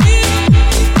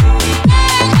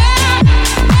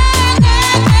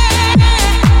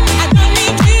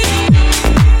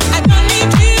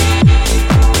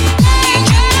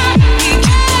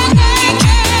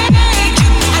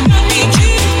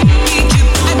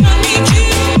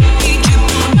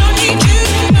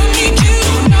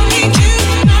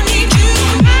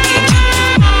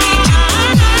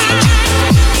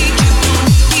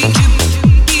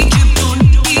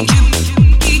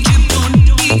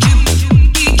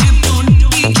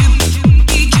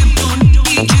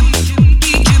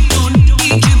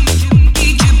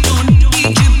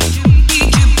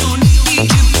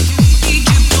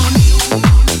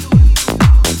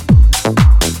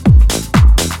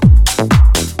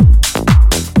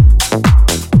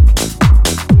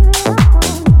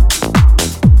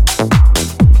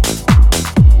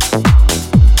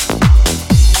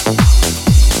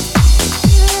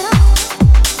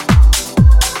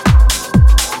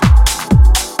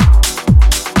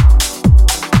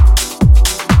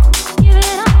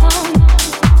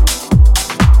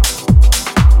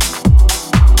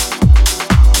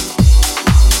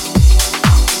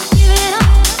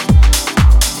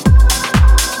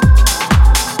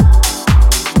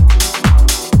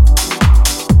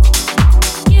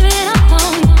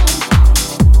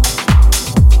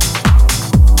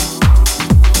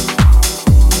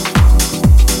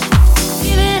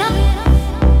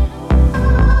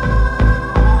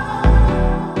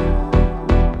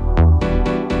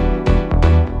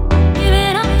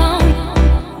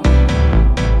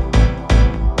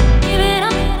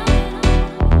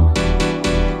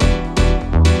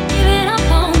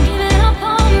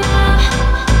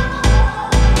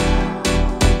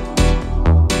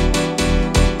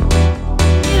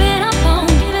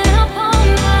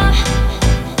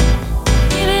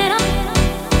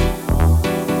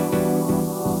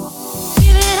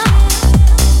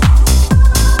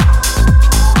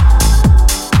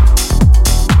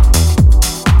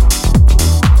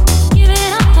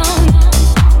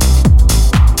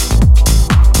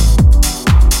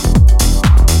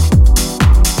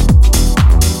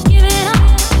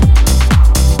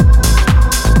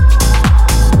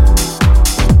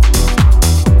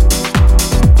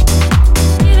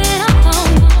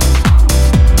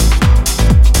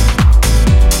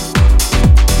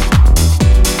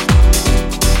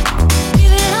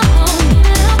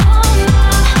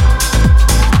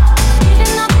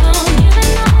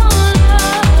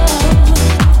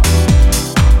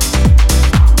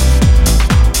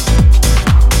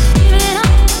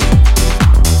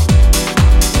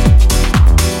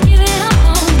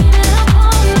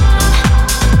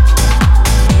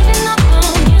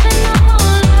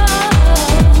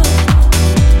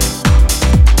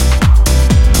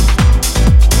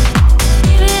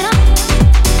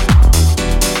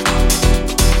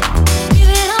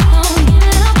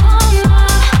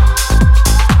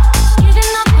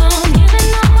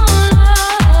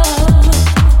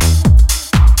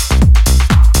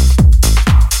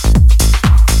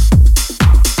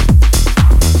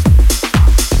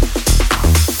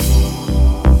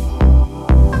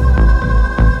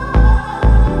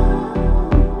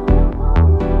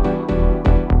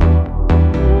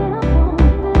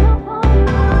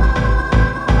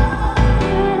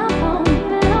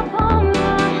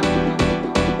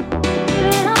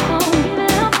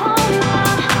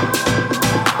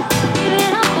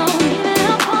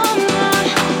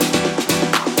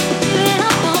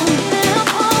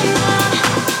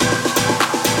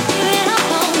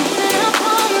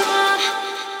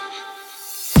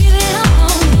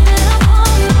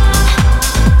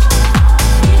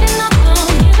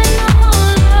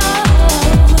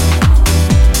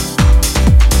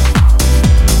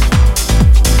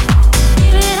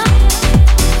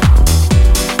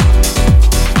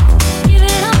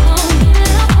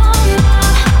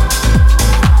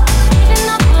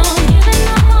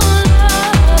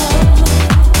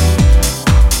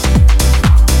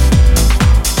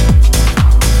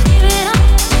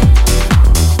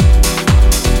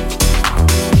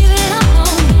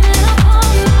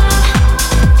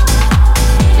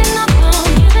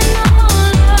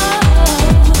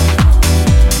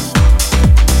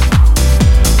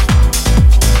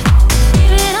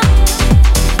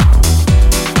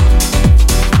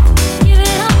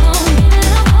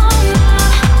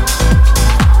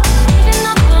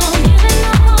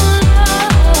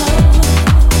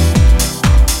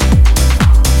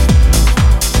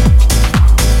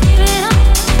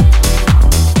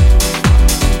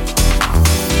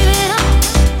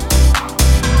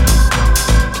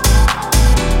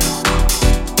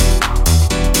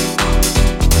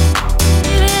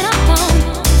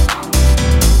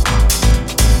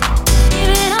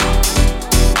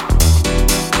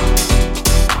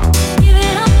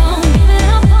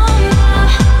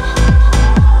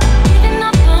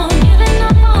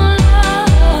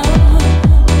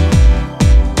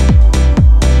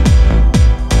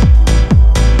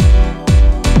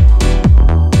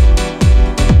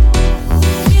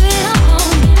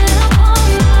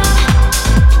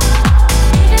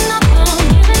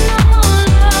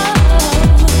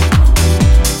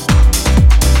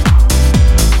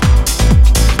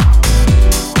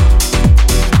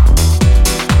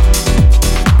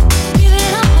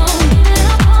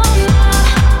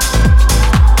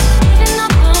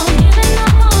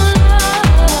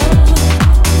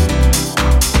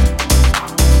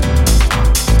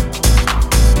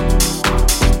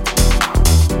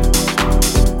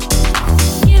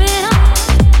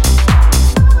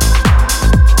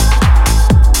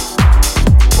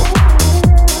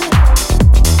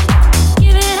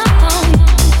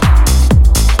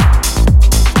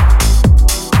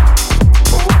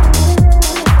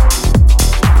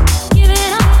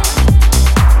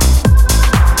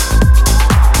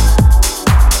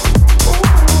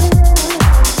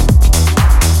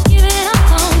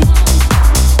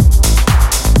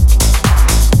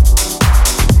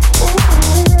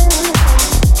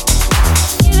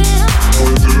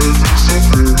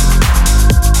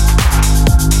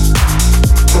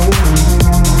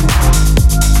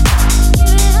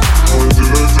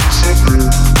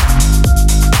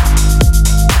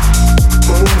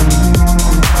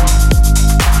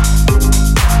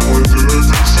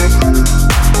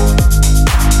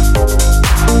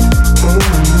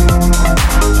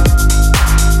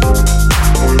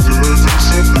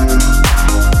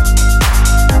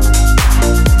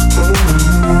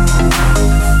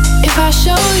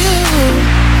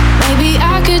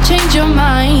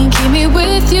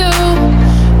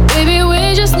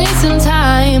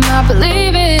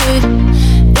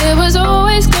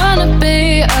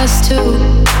 us two.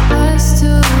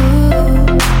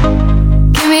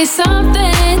 Give me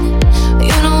something,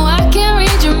 you know I can't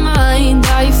read your mind.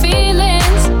 All your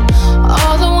feelings,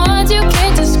 all the ones you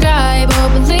can't describe. Oh,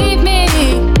 believe me,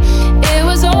 it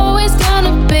was always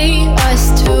gonna be us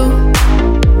two.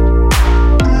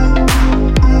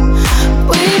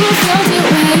 We both felt it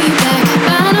way back.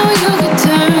 I know you could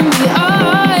turn me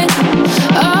on.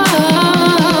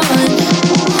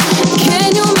 Can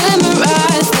you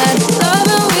memorize that love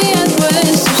we had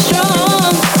was so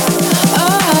strong?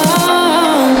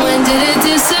 When did it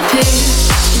disappear?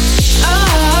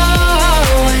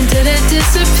 When did it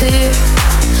disappear?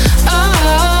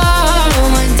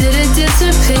 When did it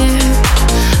disappear?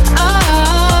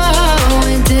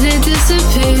 When did it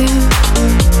disappear?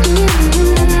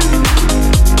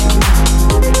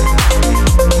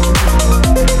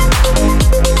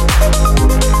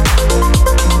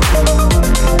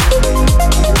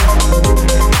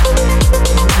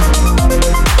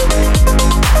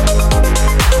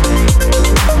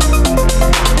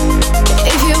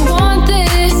 If you want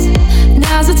this,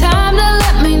 now's the time to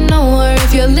let me know. Or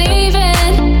if you're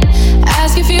leaving,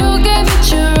 ask if you gave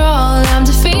it your all. I'm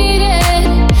defeated,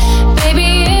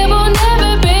 baby, it will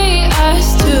never be us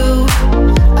two.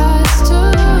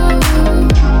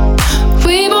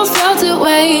 We both felt it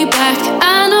way back.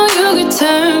 I know you could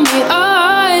turn me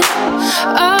on.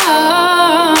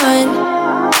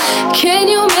 Can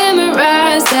you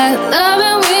memorize that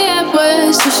loving we had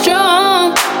was so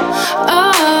strong?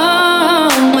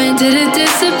 When did it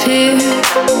disappear?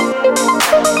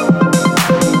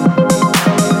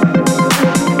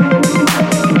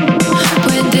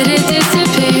 When did it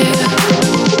disappear?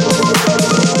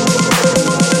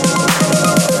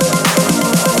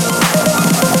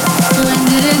 When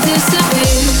did it disappear?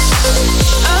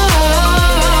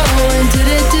 When did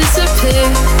it disappear?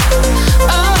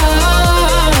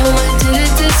 When did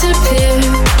it disappear?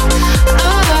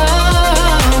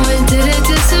 When did it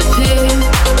disappear?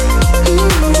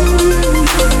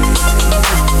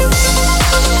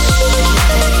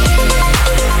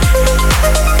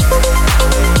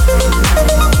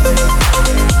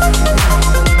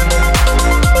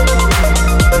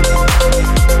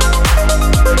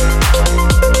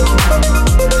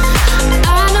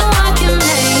 I know I can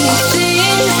make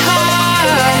things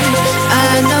hard.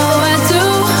 I know I do.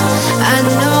 I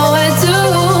know I do.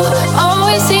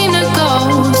 Always seem to go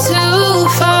too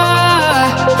far.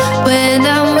 When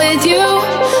I'm with you,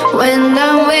 when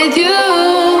I'm with you,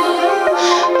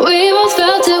 we both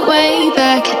felt it way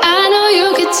back. I know you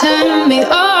could turn me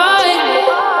on.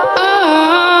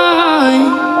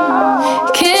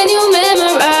 Can you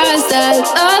memorize that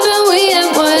loving we had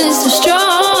was so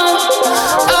strong?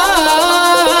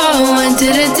 When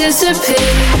did it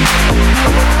disappear?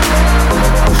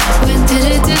 When did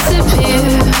it disappear?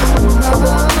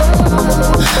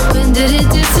 When did it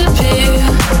disappear?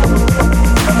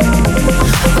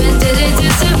 When did it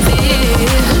disappear?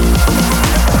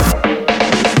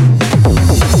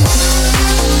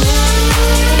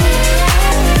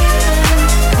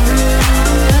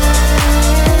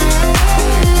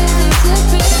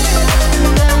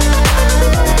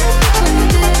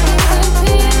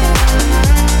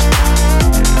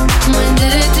 When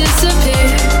did it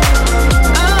disappear?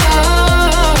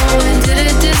 When did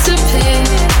it disappear?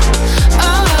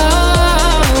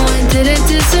 When did it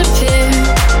disappear?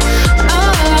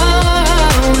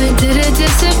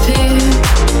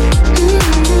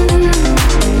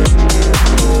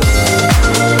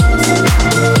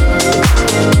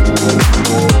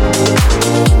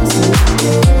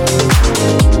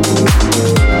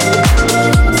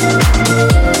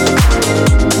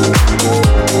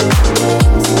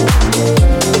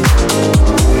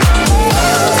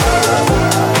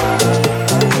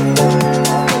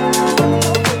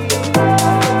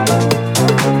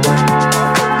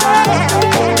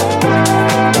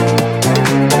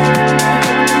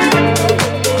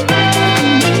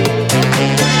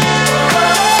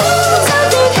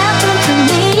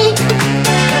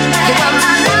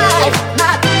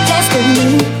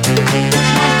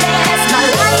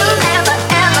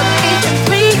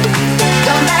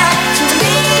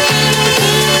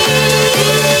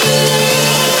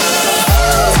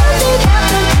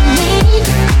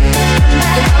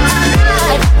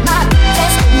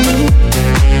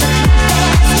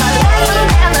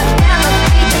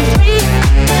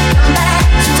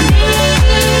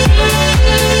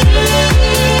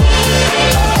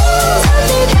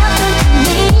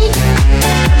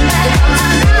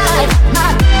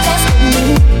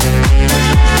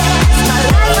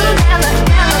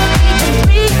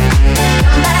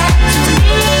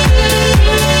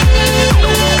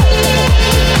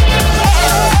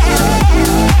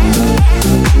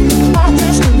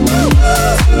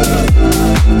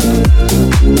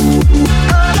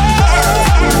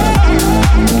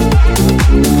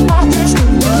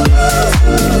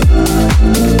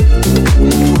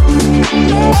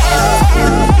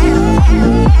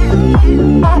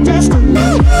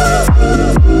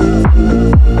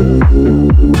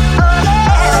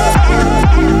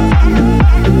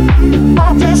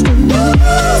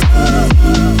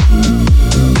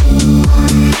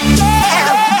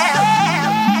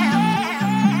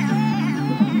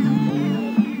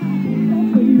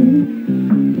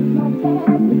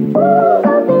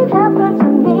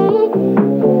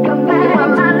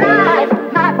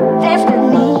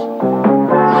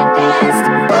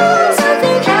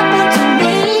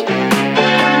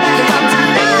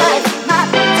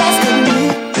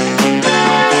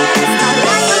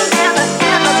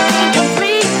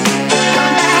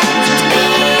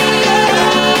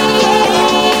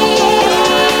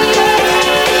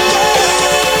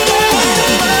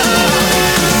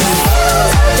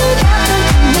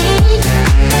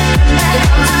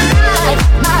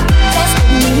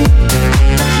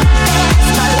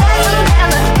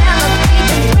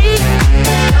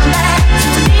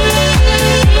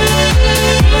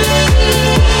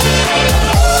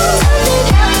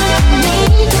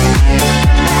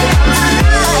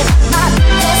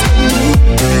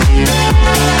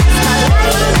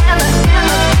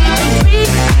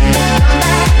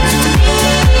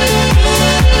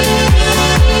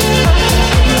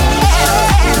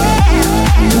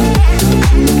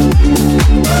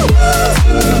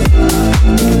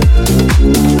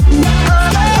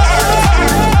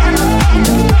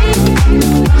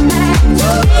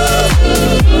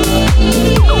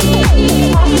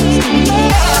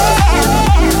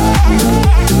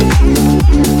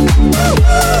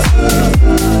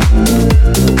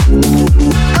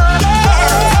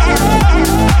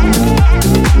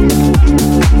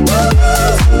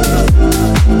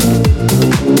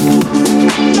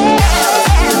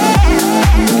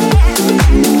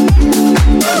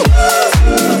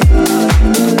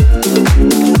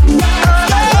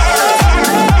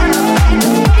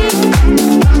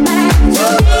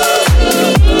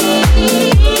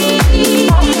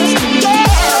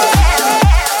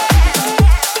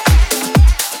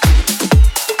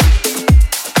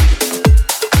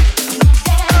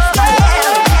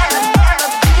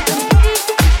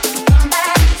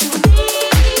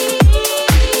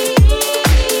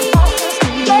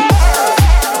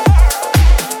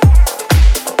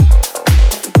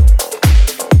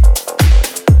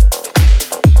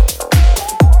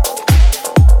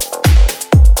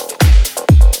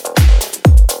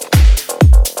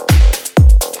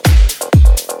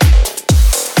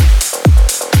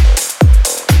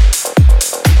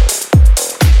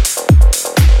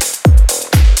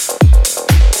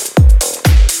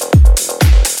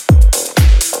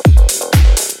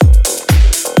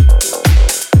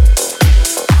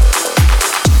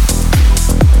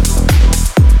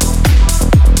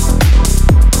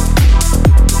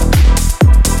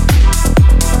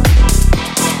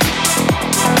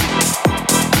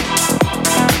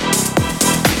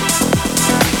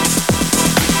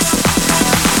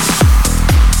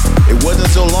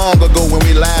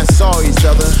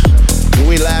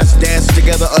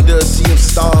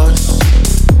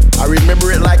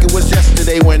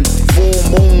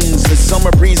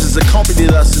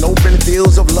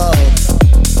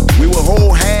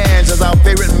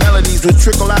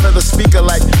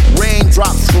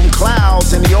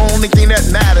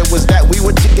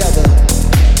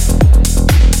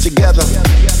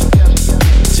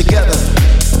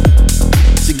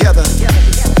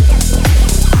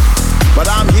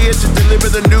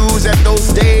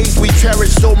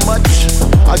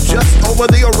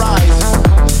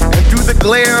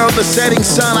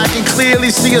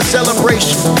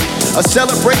 A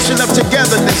celebration of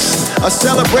togetherness, a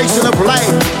celebration of life.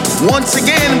 Once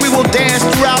again, we will dance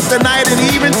throughout the night and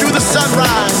even through the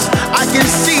sunrise. I can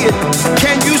see it.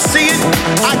 Can you see it?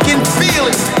 I can feel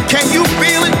it. Can you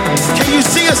feel it? Can you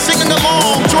see us singing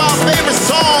along to our favorite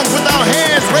songs with our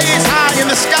hands raised high in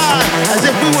the sky as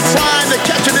if we were trying to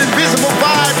catch an invisible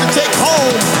vibe to take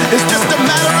home? It's just a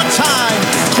matter of time.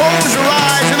 Close your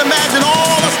eyes and imagine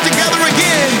all us together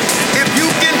again. If you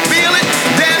can feel it,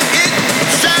 then it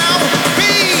shall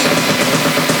be.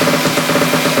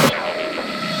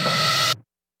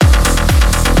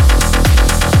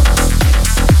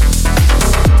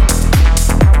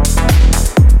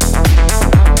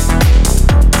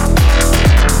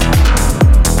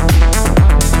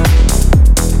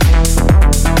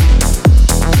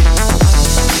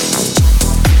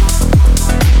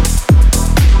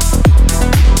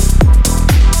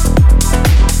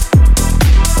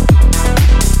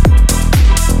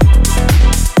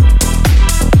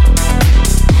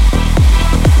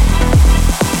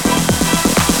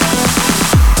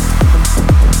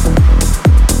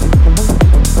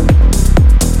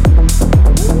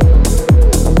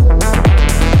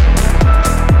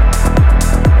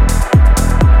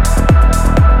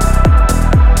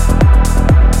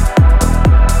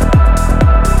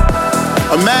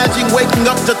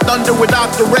 Thunder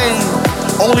without the rain,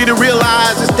 only to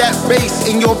realize it's that bass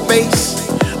in your face.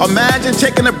 Imagine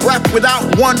taking a breath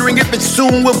without wondering if it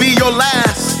soon will be your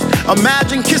last.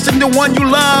 Imagine kissing the one you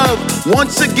love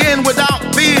once again without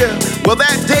fear. Well,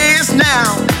 that day is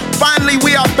now. Finally,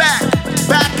 we are back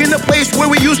in the place where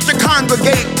we used to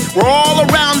congregate. Where all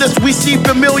around us we see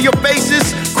familiar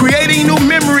faces, creating new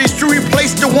memories to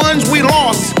replace the ones we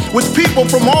lost. With people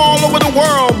from all over the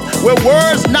world, where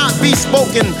words not be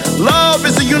spoken. Love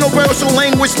is a universal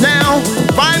language now.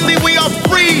 Finally, we are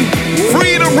free,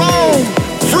 free to roam,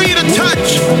 free to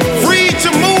touch, free to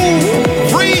move,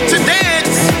 free to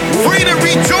dance, free to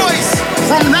rejoice.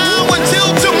 From now until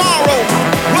tomorrow,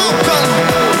 welcome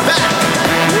back.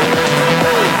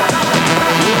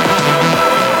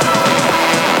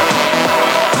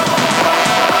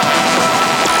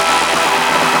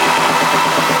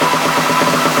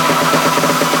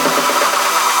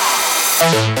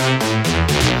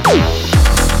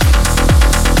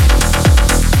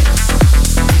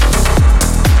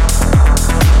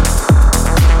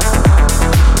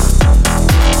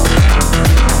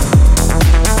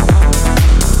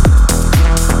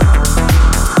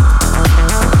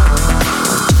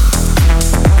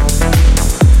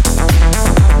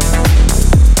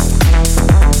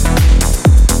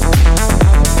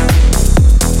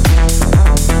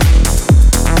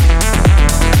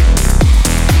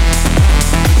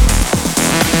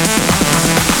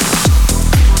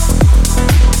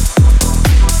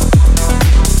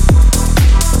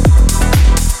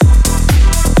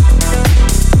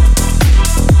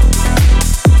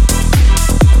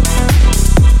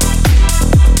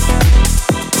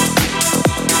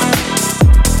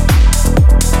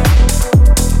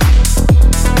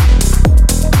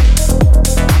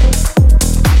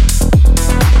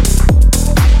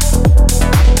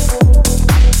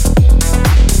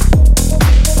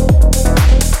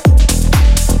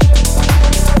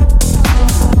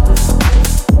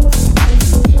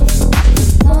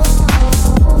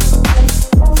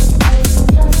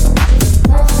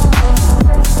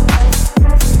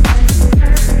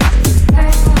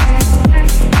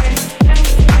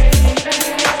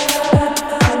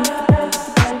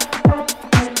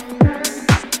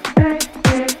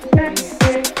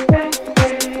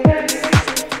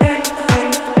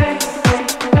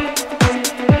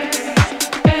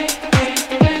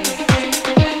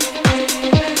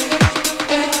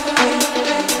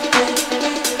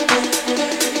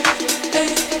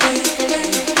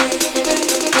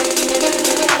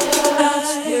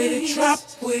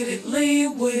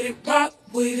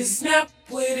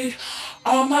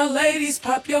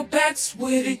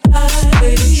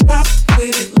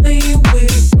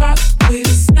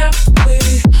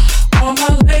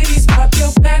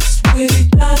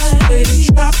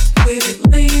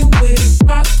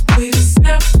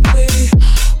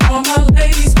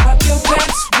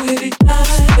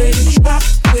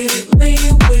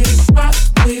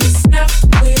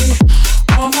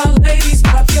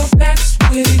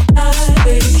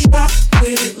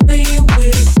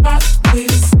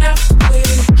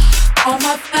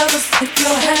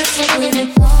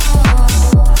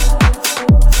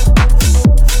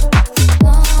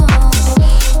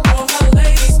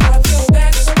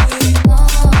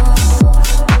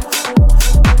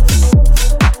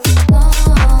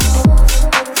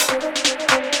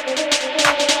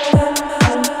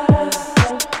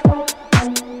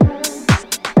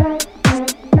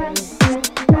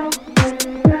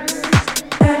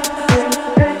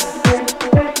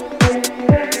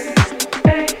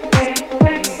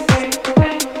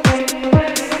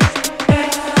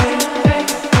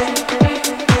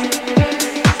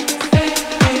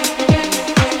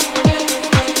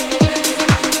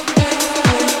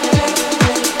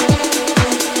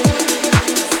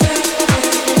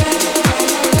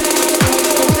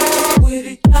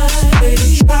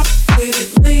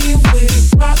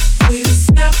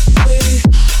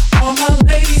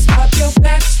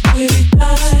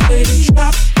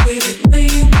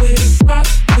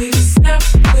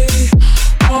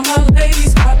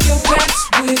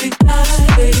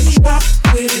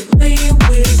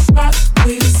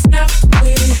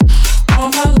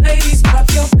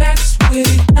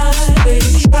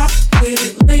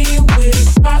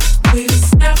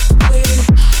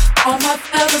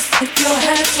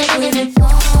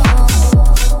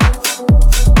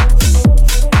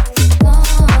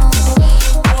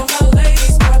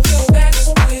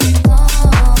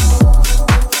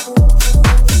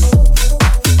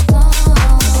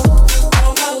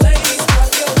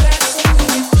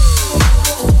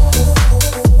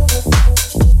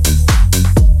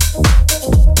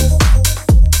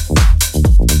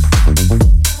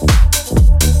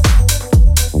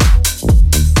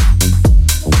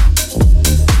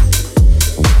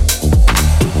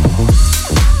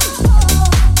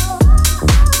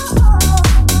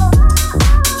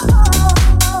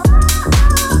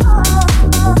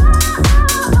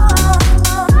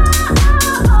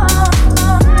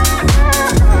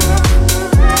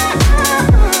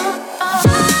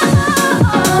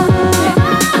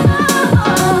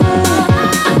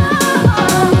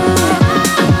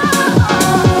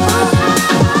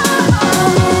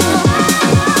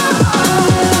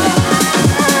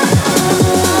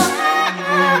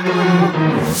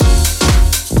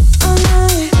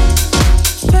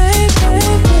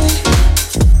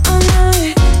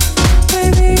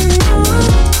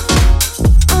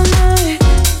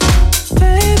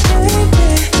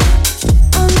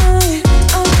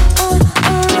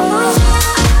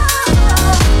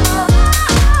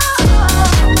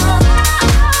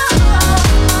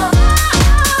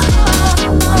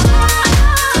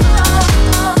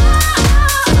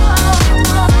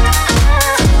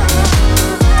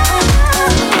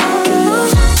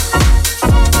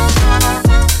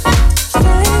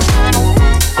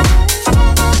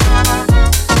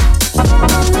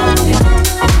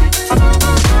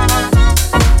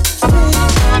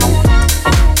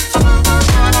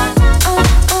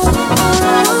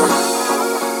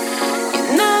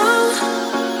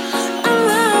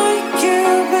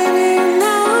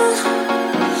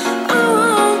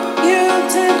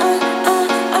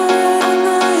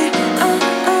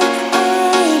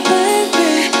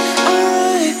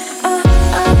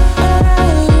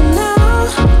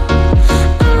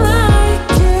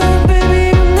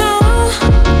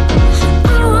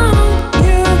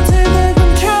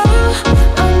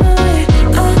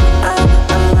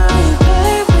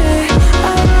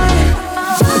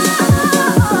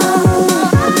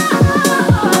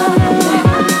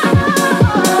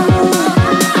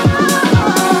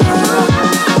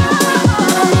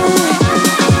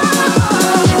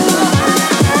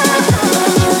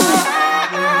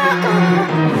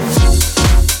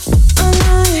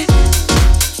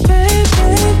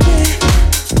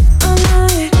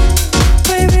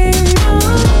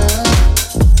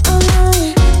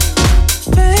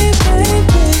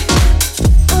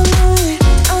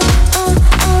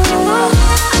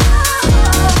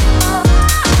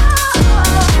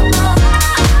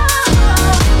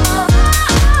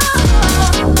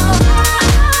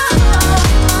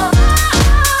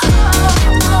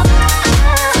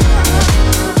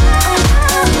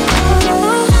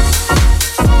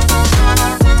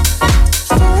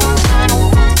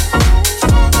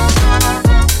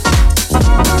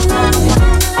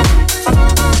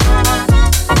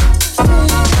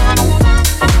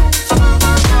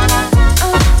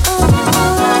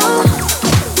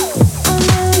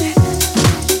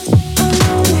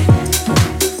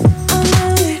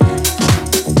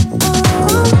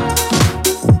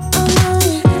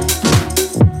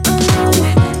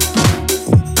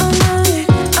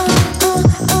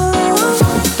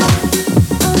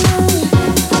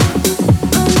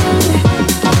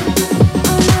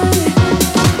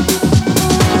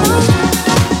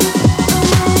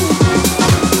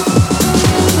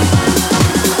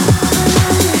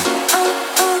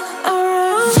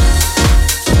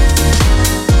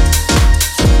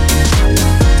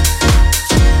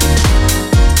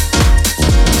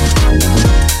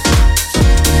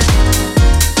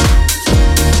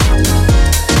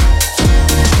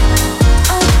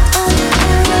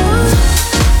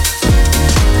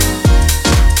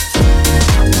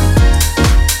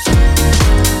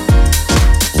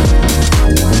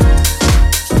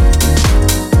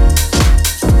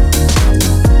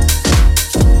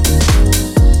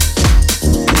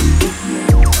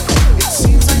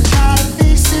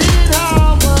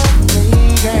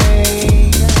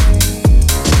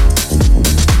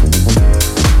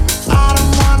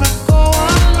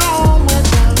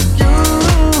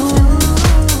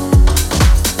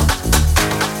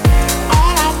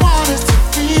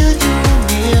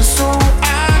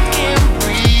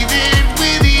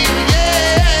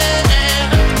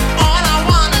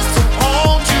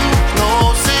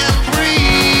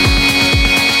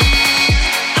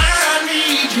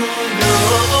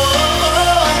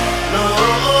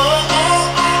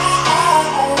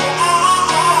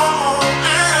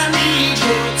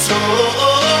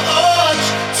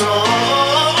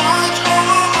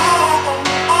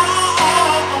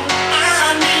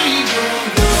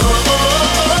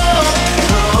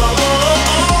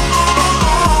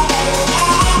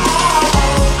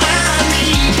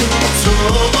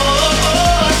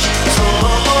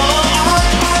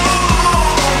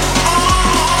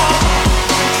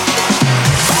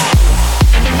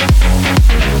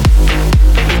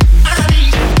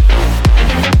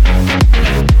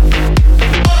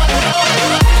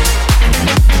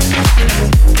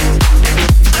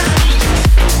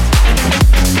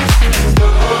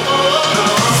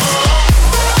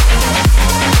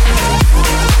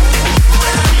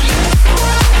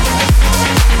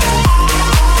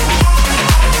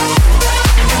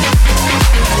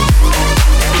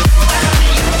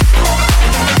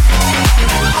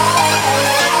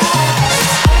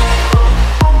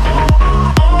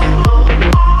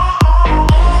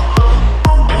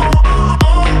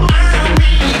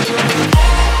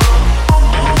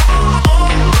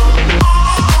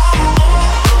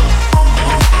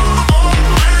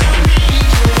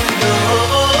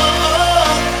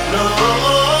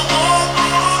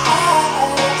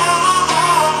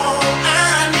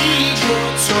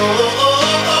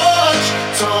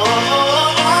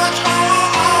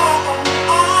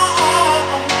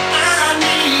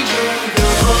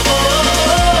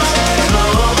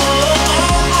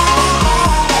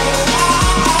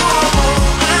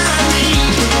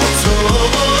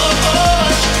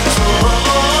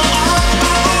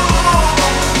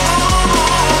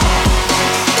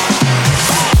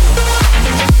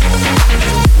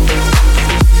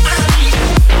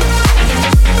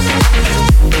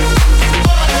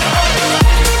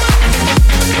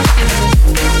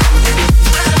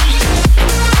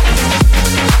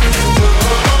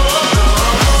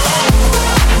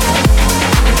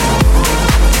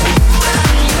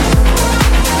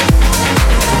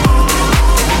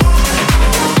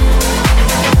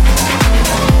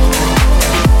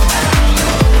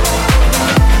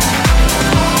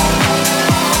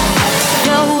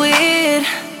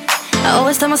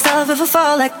 myself if I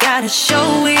fall, I gotta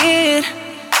show it.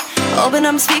 Open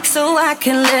up, speak so I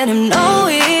can let him know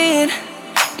it.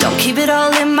 Don't keep it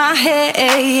all in my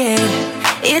head,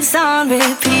 it's on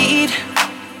repeat.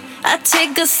 I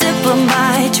take a sip of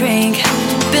my drink,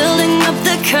 building up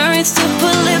the courage to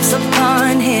put lips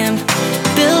upon him,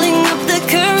 building up the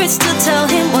courage to tell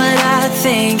him what I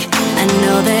think. I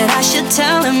know that I should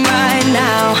tell him right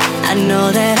now. I know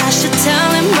that I should tell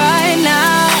him right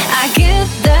now. I get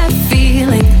that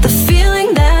feeling, the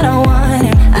feeling that I want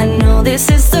him. I know this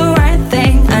is the right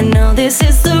thing. I know this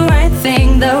is the right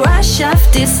thing. The rush of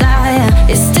desire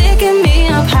is taking me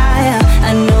up higher.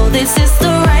 I know this is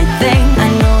the right thing. I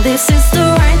know this is the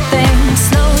right thing.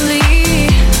 Slowly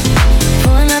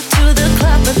pulling up to the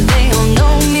club, but they don't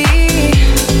know me.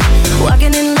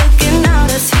 Walking and looking out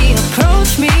as he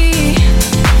approached me.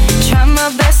 Try my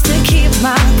best to keep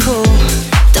my cool,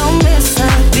 don't miss a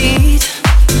beat.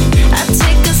 I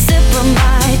take a sip of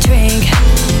my drink,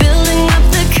 building up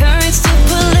the courage to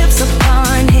put lips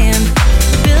upon him,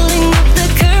 building up the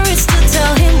courage to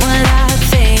tell him what I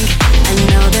think. I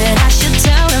know that I should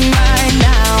tell him right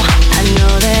now. I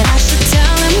know that I should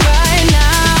tell him right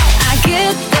now. I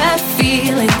get that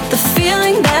feeling, the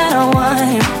feeling that I want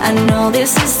him. I know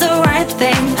this is the right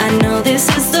thing. I know this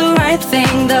is the right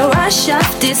thing. The rush of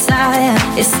desire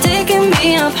is taking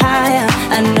me up higher.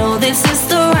 I know this is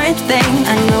the right thing.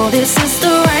 I know this is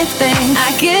the right thing.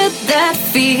 I get that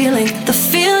feeling, the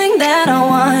feeling that I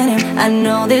want him. I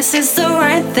know this is the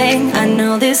right thing. I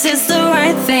know this is the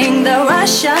right thing. The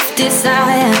rush of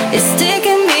desire is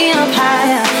taking me up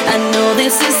higher. I know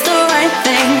this is the right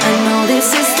thing. I know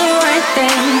this is the right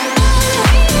thing.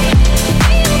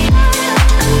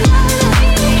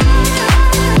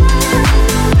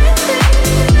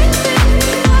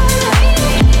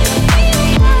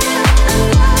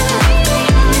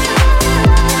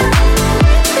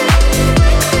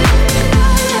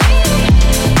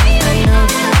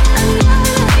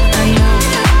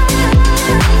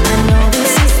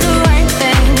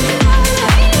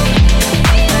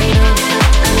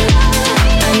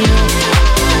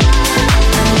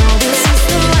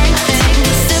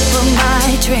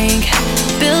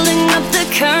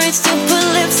 Courage to put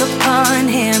lips upon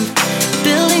him,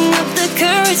 building up the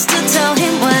courage to tell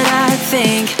him what I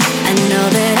think. I know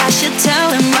that I should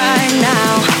tell him right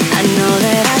now. I know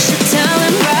that I should tell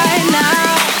him right now.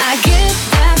 I get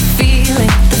that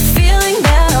feeling, the feeling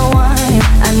that I want him.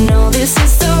 I know this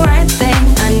is the right thing.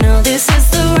 I know this is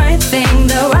the right thing.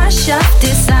 The rush of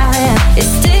desire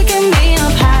is taking me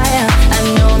up higher. I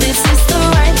know this is the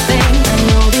right thing. I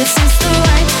know this is the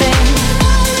right thing.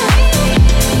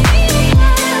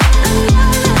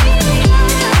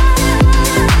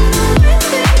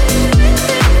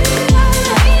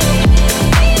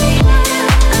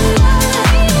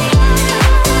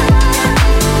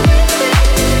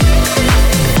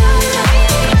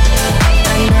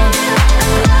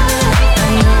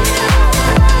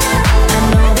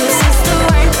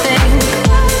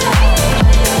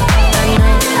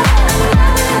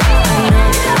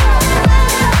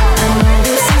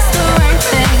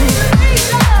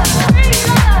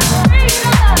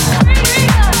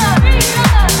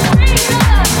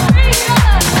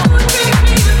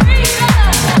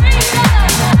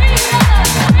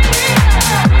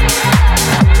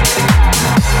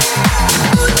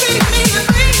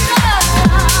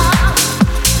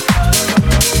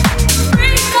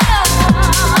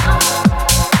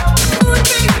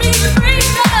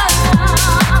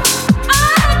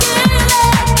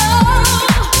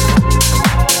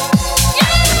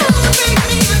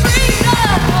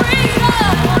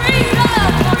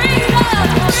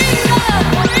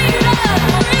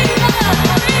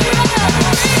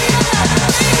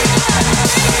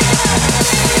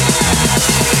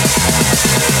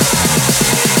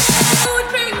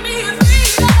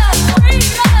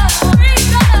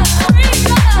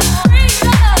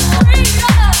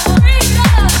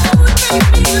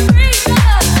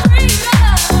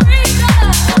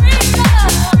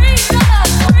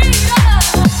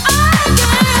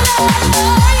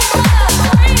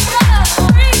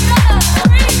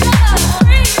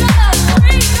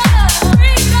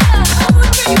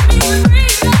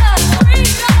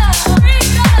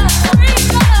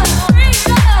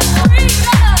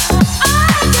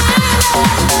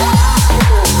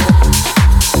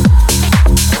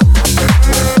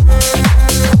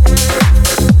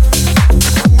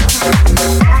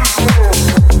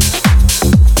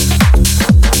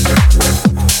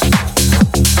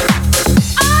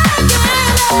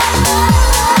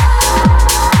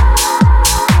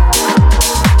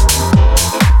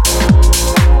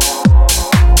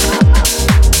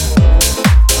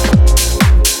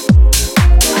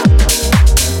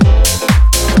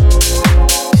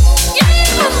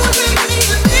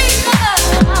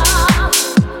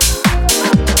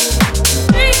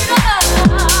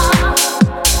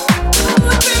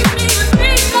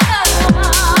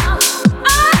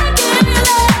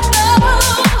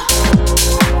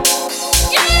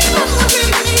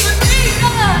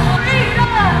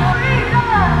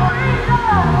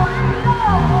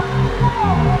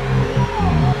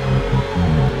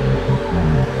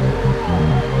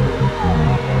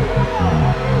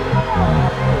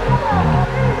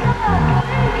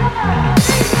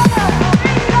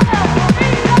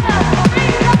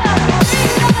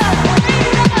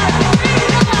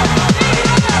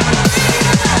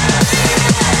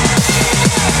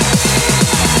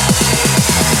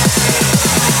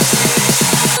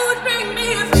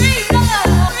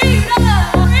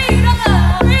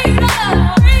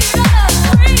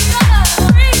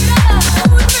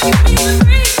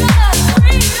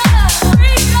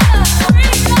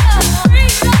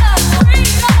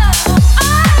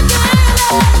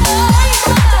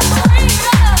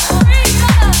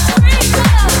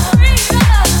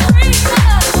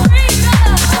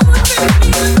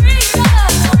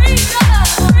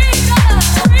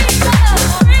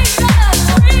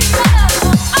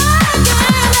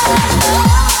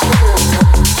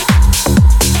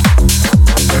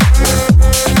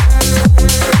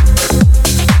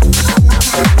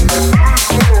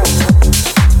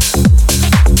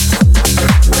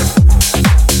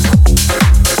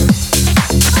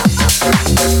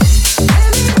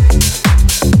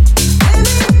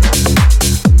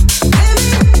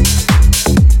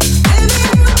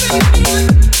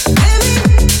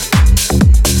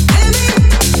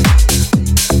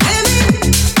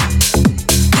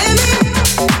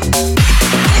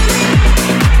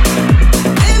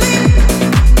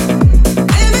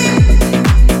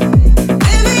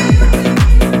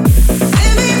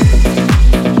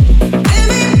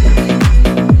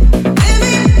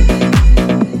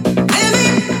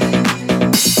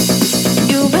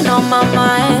 my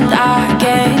mind, I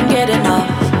can't get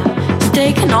enough. It's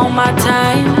taking all my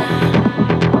time.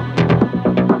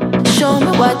 Show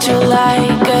me what you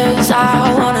like, 'cause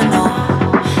I wanna know,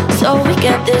 so we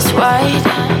get this right.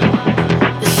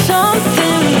 There's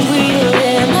something real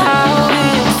in how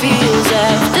it feels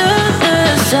after the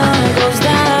sun goes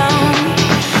down.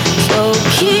 So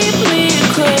keep me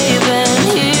craving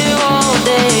here all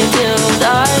day till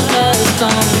darkness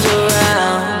comes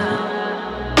around.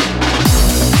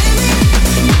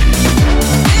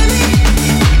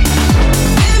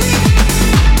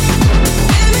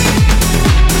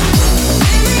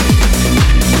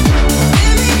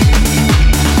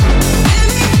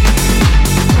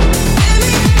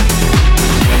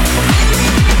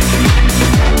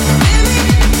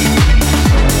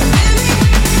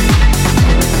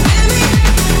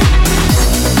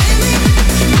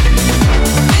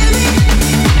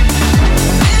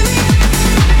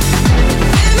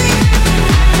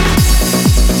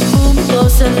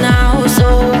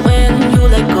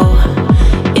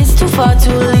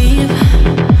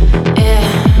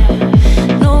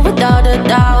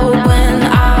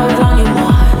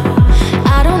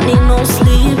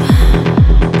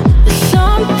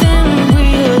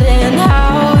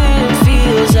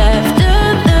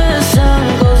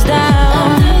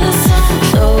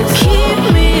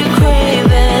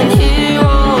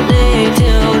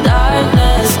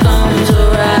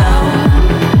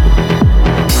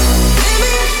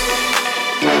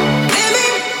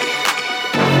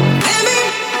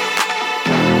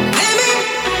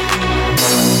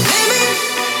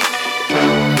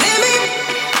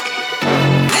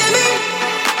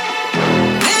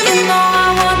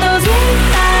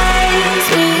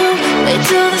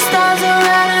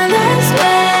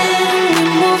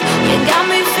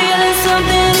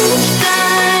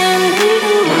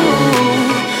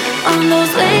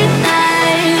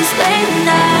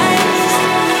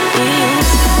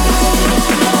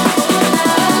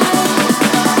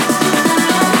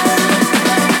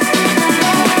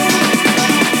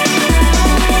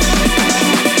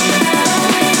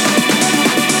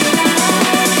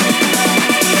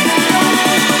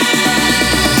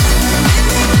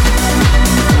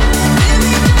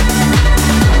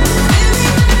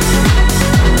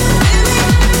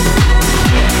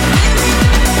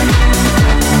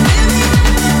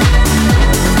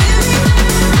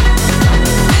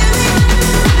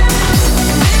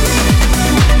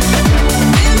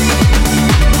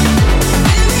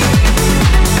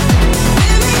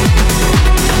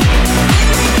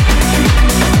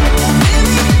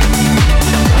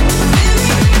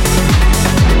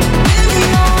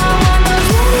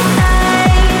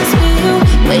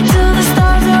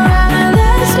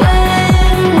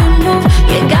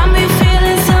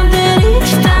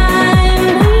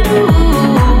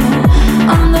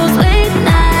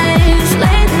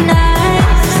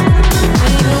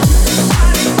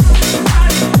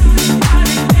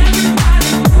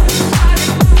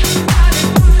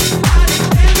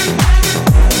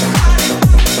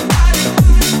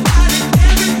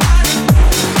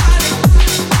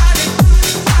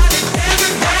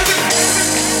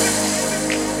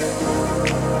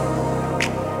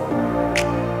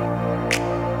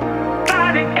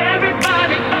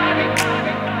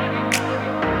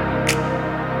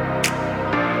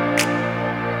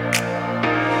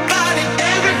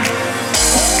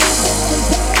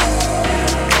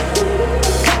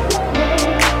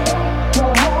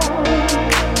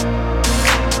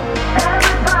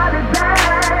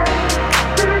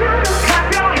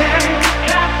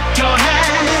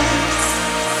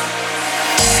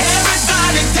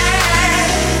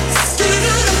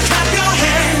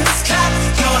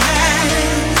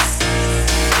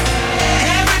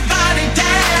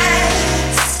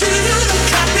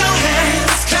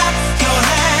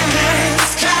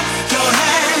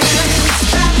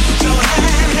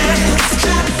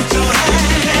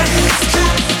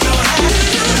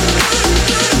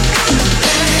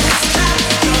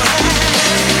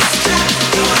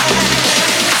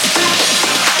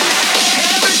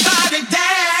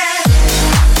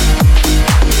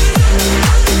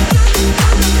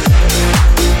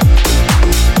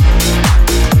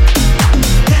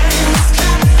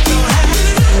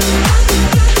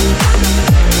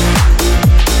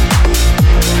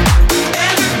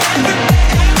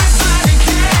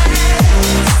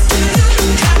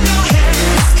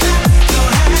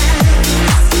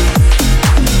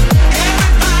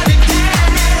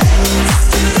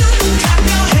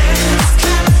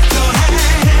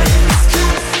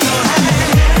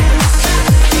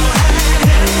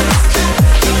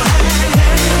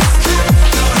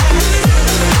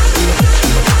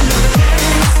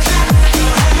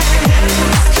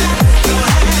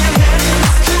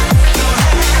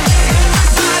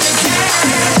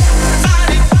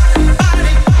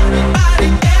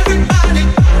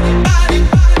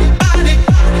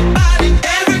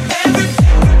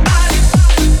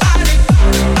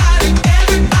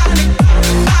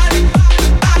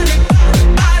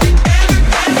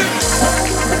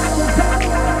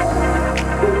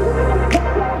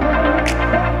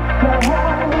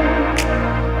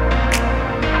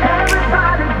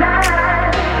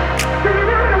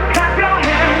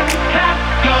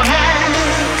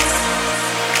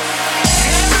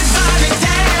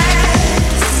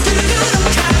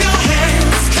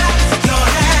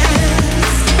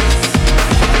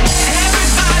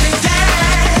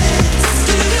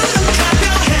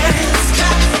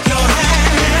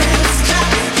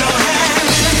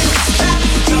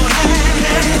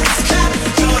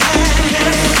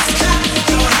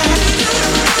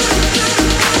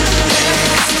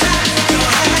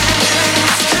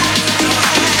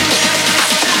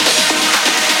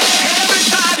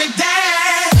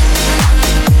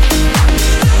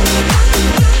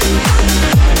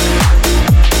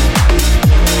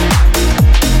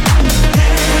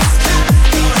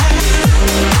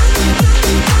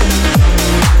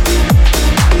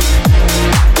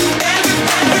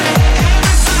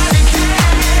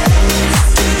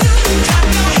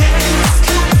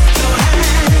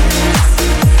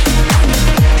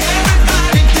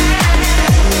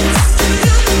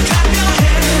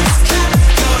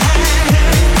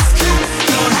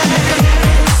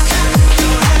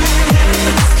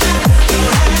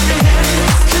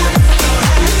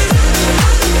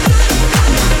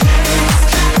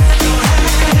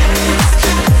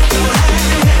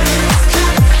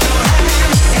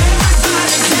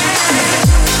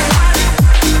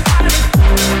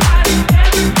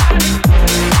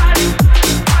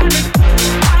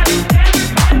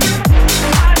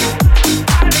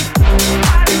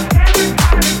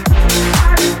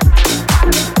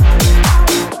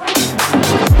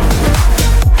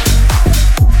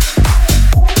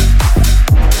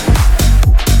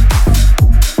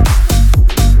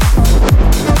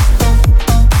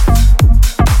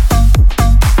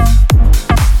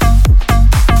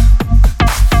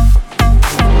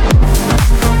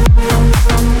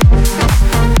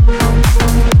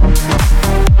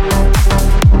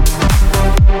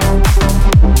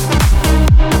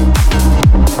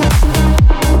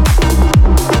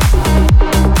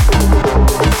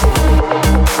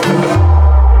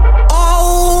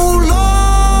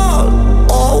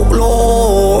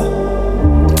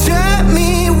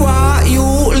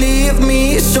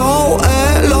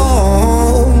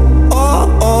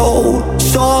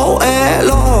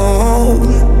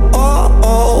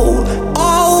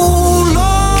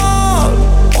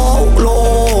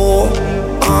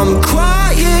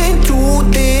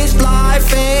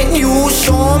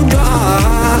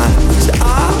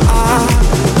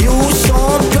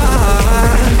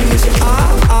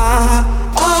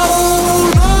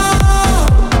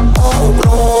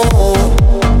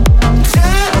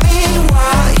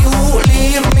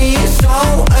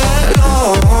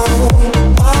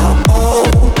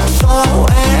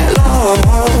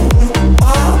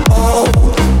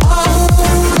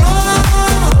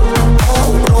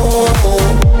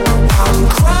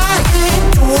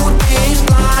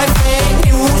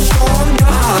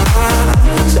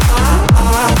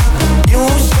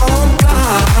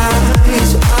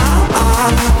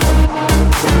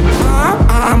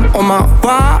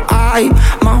 light.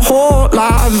 My whole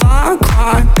life I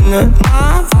cry in the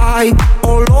night.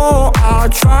 Oh Lord, I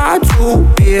try to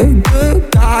be a good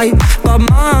guy, but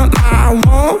my mind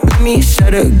won't let me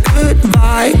set a good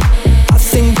vibe. I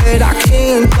think that I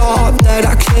can't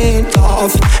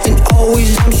love, and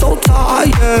always I'm so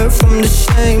tired from the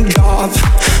same job.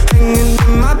 Hanging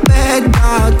in my bed,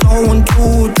 not going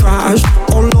to trust.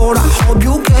 Oh Lord, I hope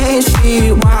you can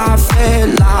see why I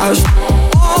felt lost.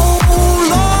 Oh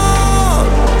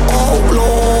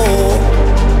Lord,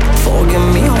 forgive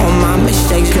me all my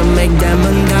mistakes, can make them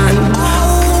undone.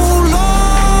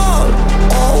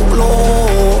 Oh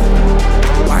Lord,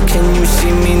 why can't you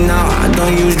see me now? I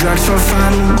don't use drugs for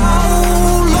fun. Oh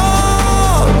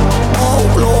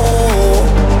Lord,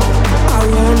 I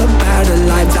want a better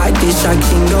life like this, I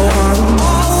can go on.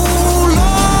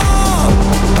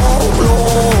 Oh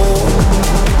Lord,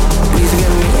 please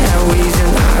give me a reason,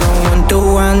 I don't want to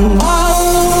run.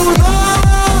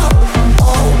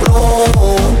 Oh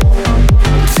Lord,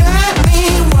 tell me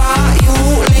why you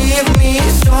leave me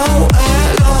so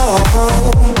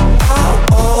alone.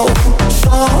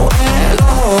 So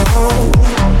alone.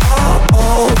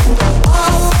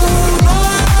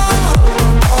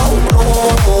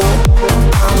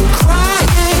 I'm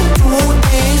crying through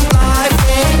this life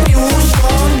and you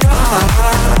so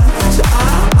nice.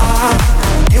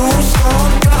 You so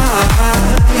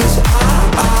nice.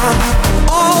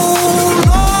 Oh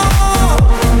Lord.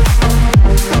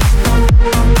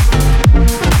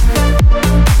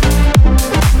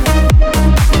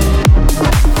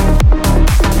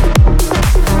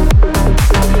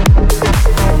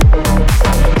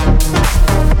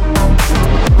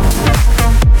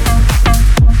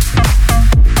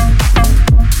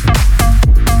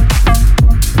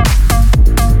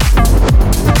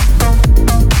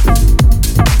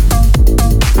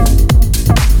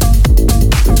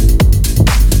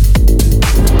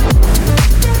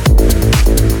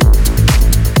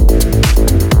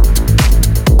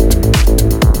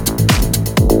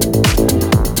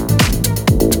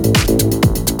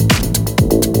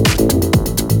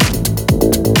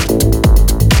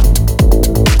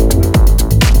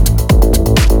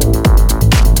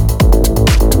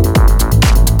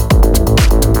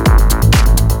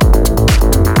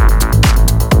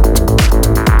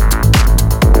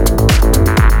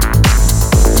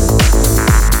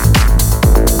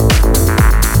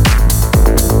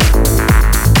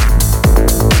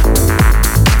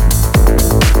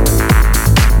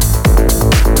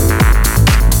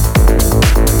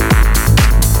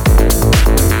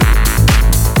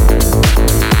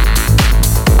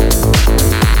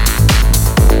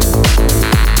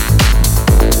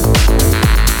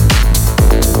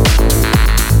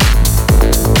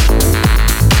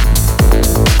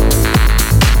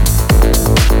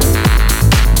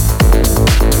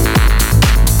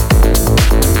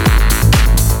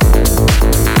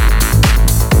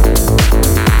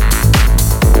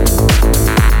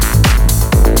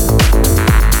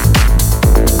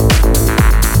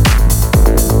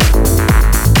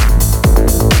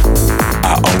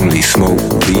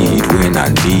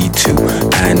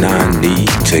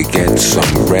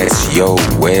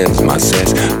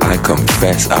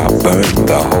 I burned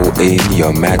the hole in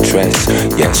your mattress.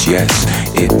 Yes,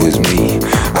 it was me.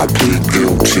 I plead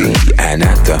guilty, and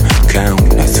at the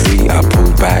count of 3, I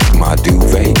pull back my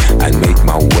duvet and make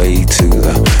my way to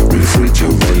the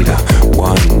refrigerator.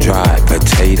 One dry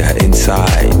potato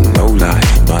inside, no lie,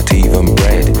 not even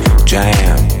bread.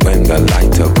 Jam when the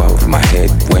light above my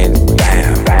head went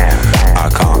bam. I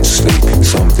can't sleep,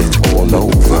 something's all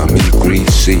over me,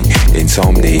 greasy.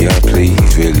 Insomnia,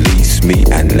 please release me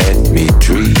and let me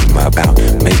dream about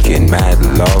making mad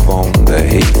love on the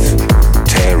heath,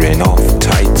 tearing off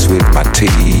tights with my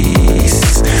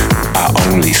teeth. I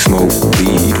only smoke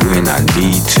weed when I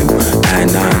need to, and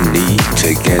I need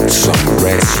to get some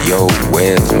rest. Yo,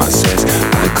 where's my cess?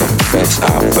 I confess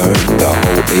I burned the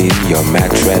hole in your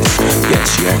mattress.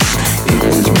 Yes, it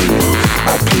was me.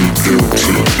 I plead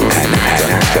guilty, and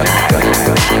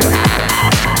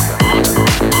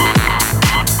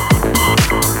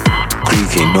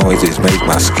creaky noises make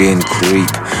my skin creep.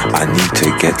 I need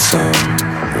to get some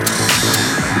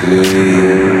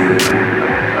sleep.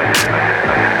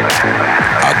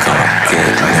 I can't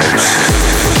get no sleep.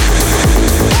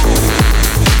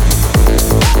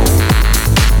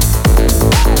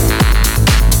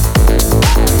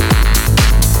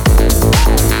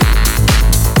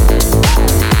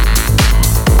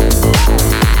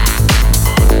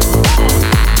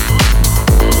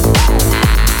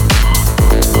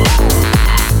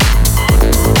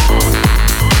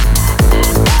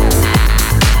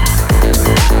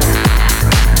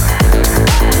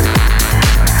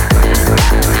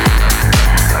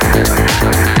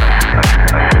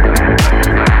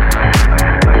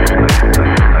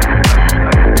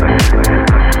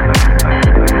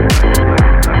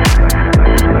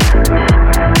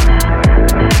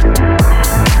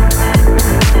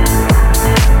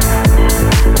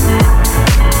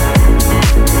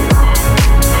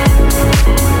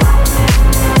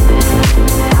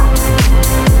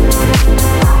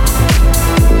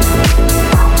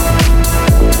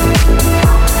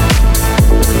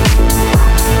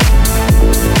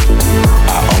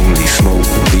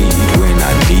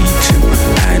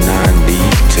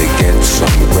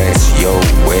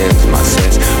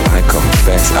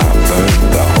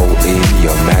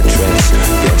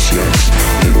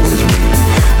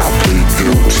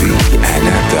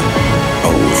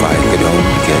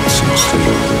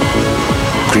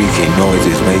 Making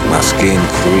noises make my skin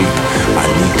creep. I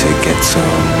need to get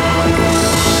some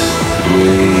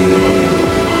sleep.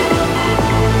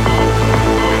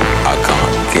 I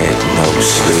can't get no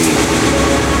sleep.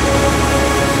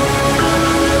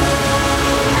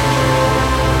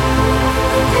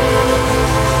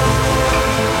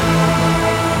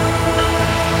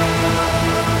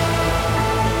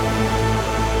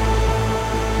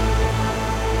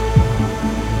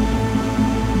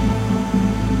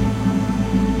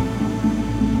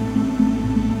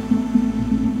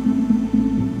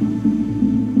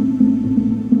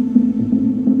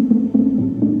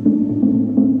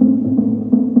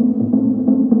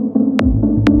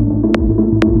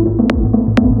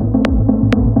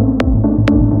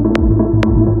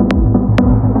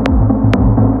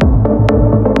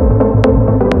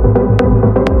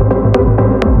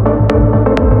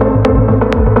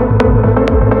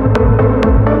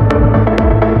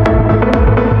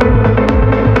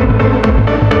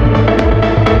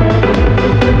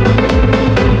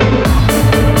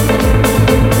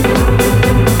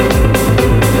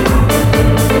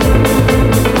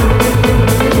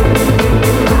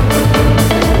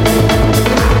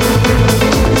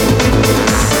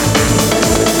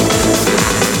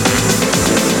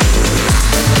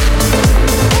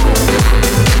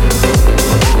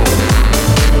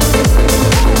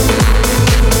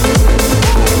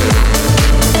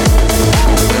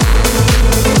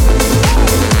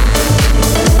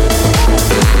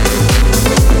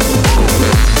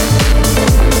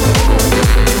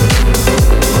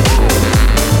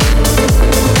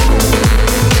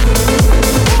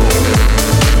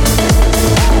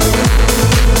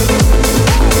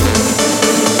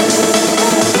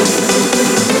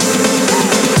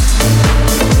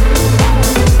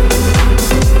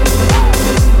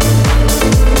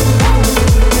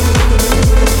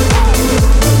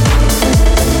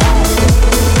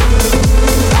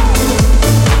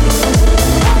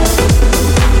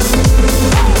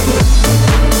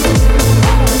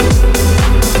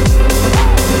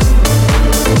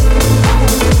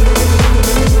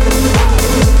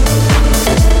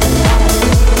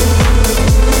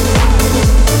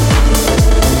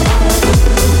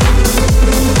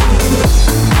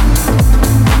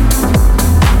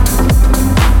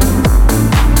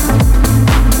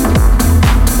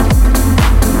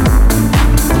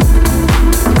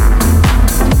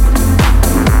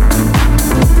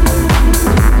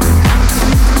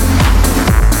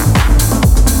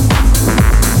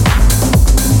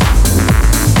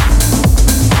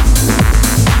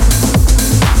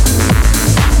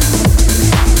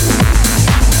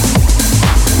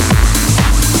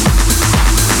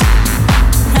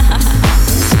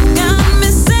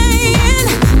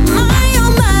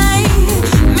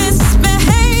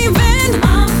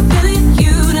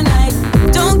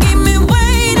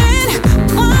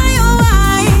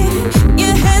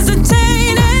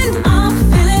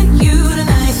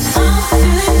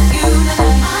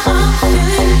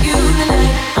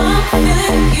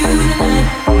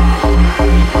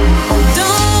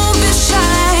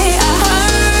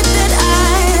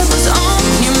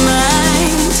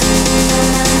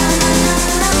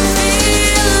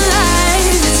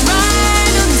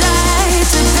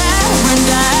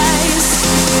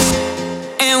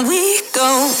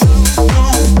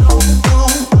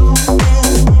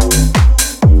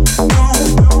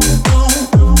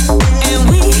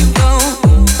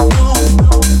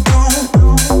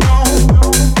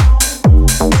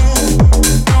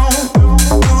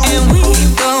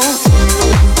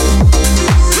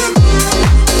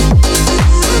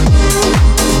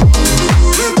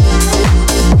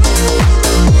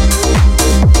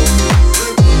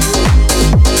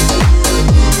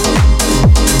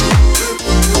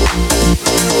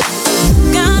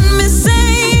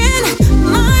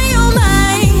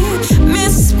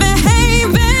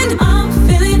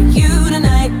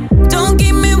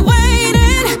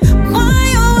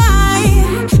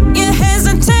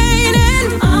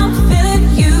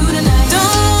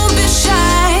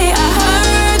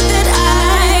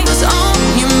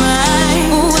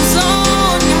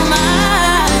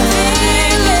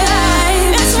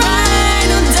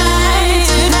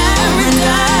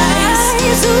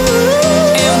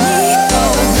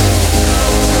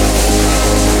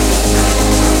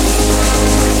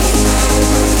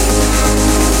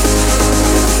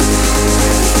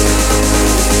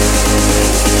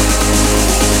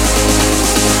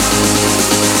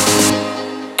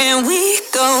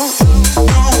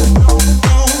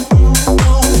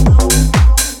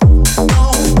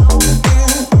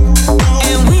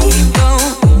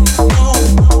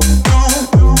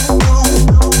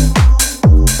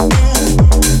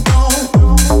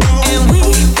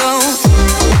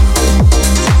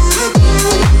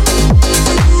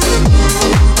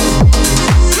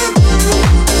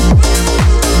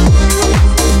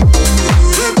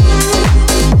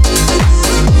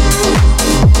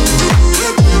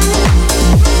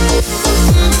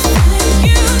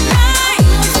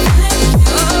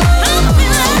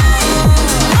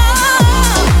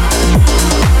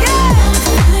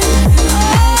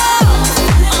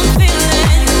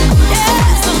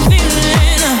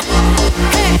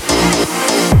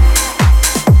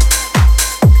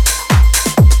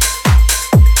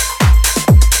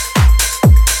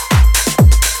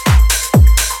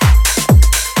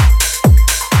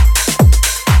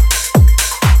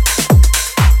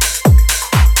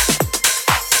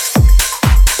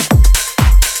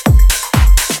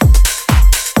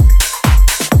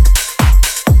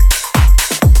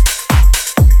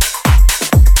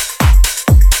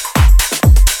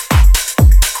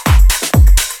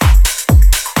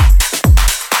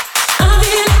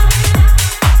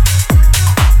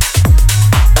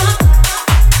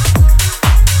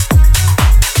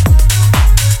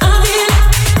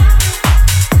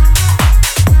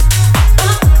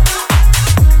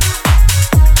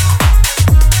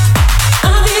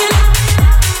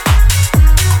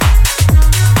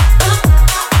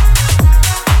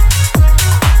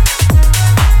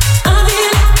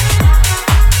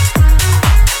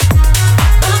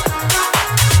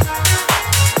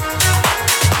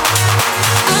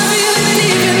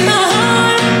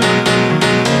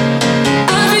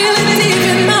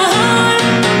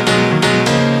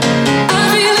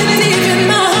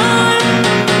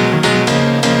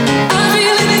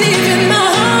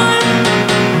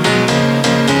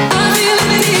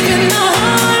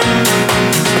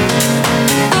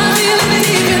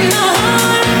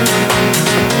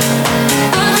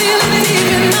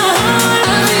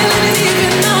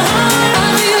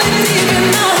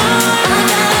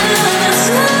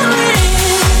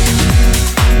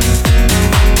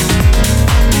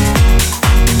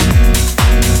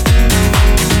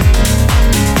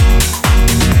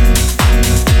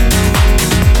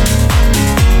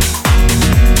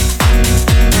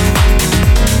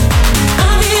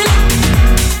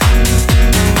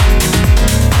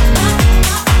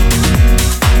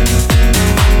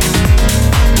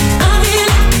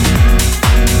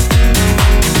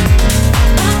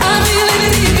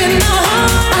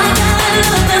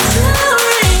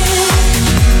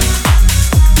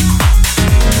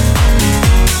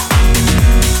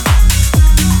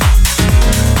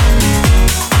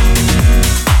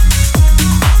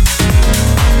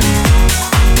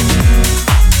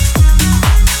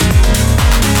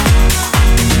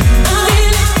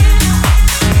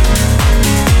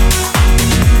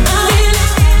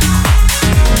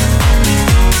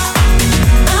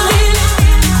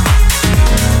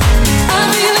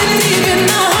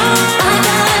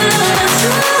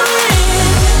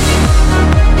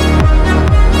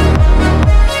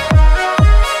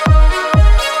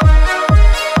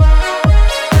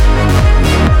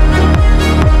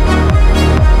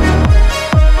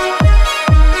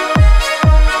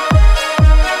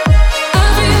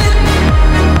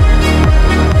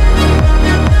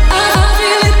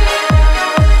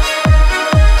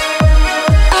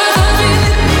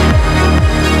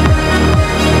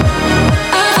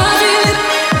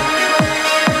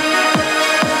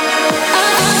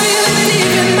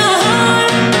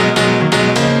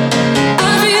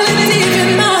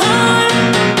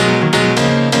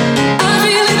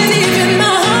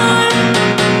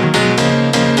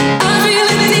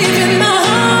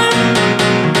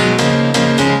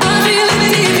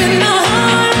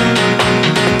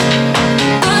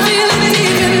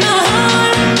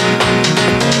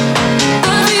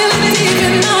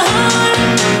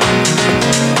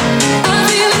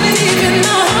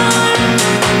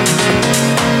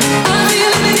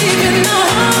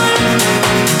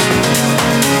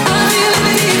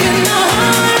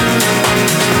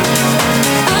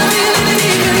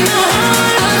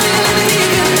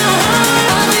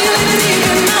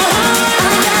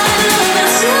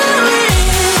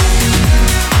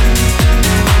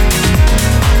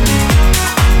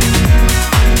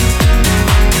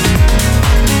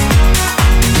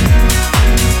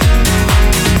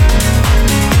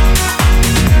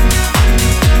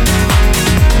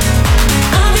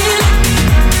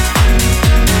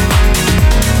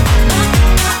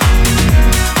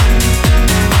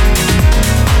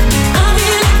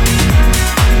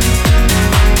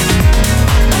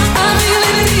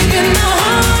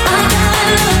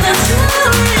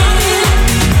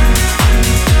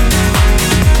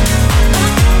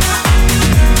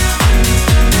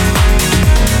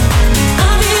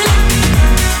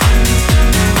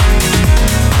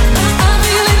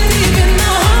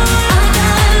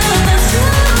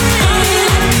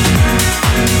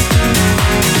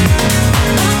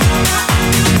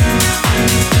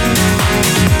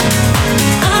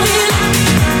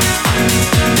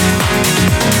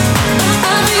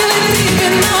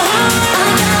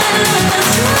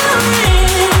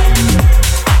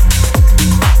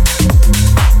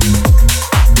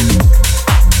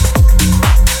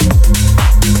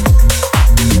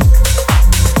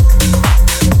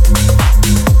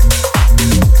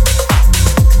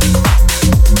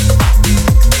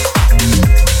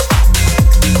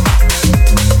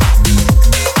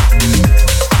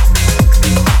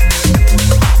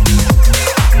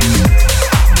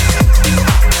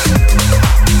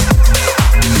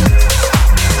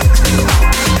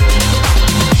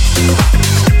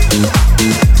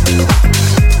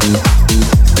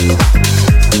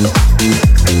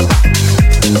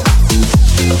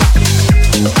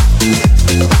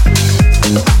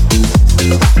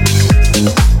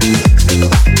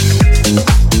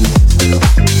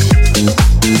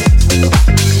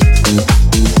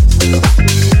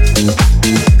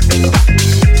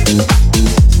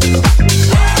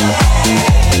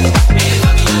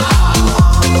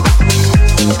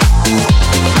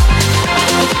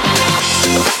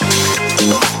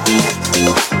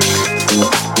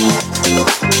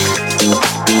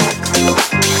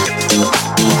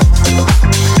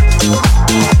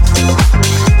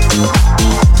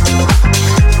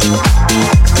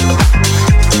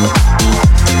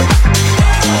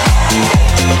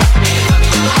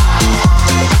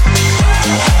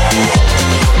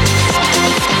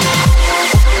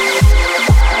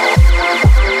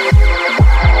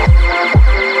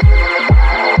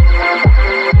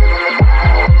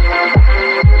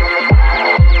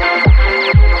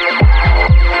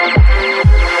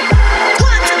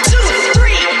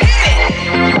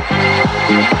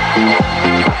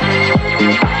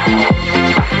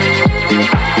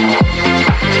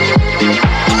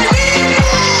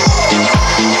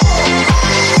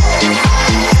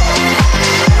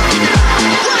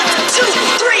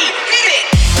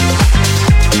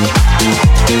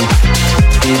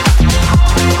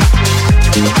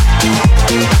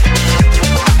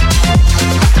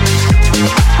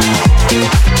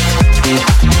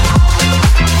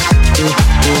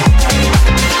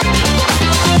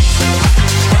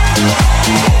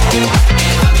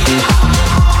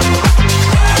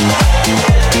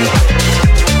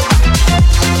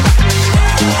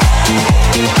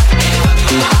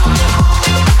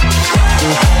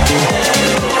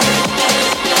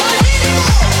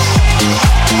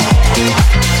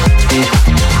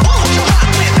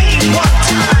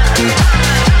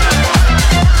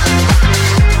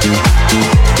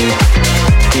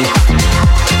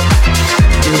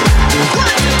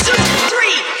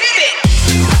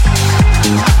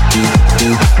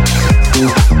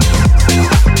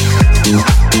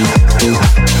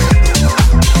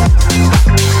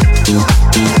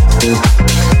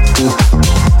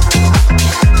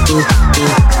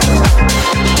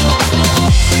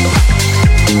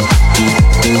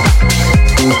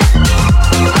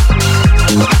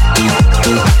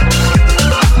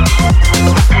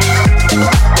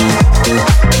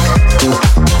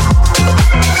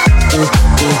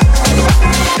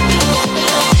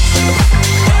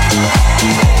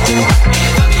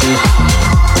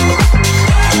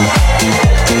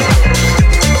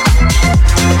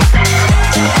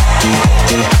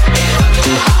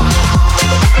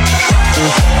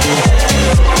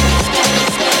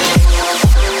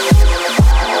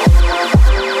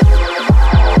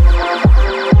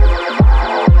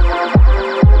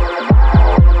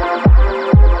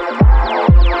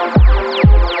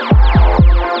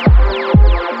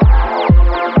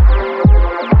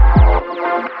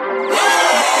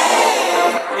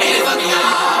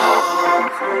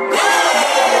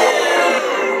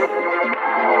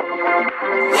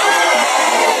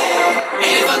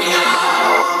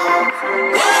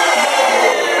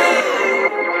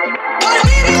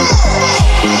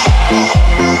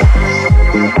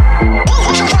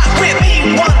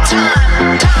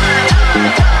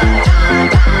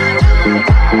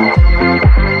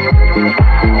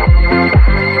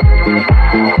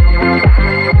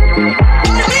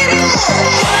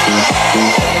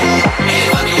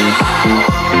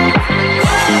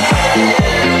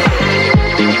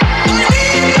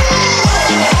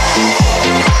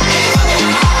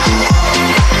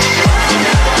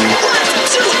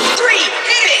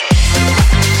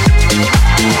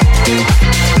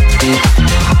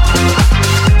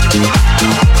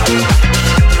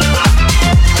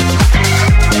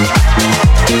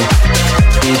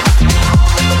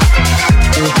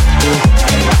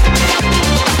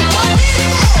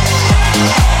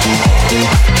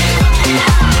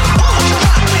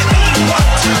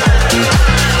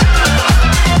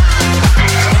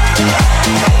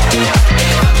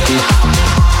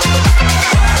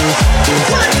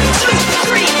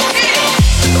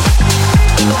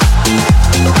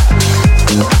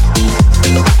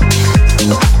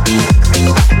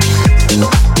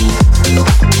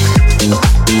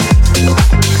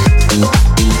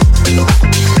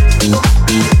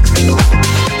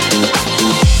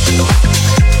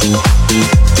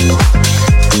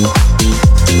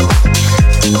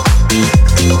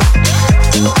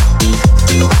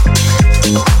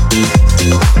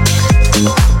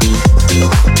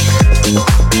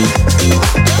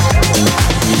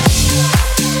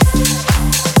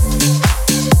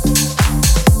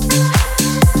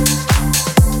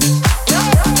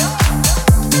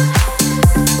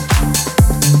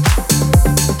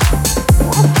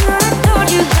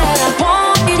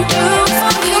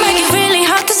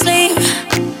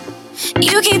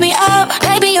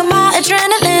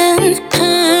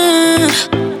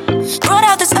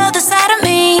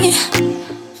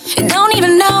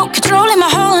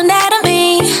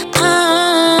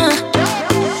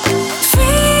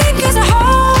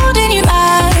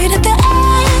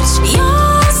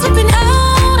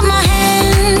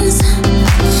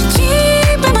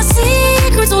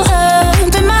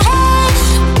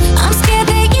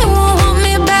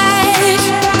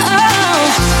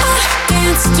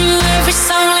 Every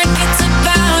song like it's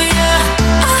about you.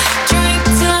 I drink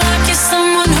till I kiss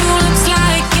someone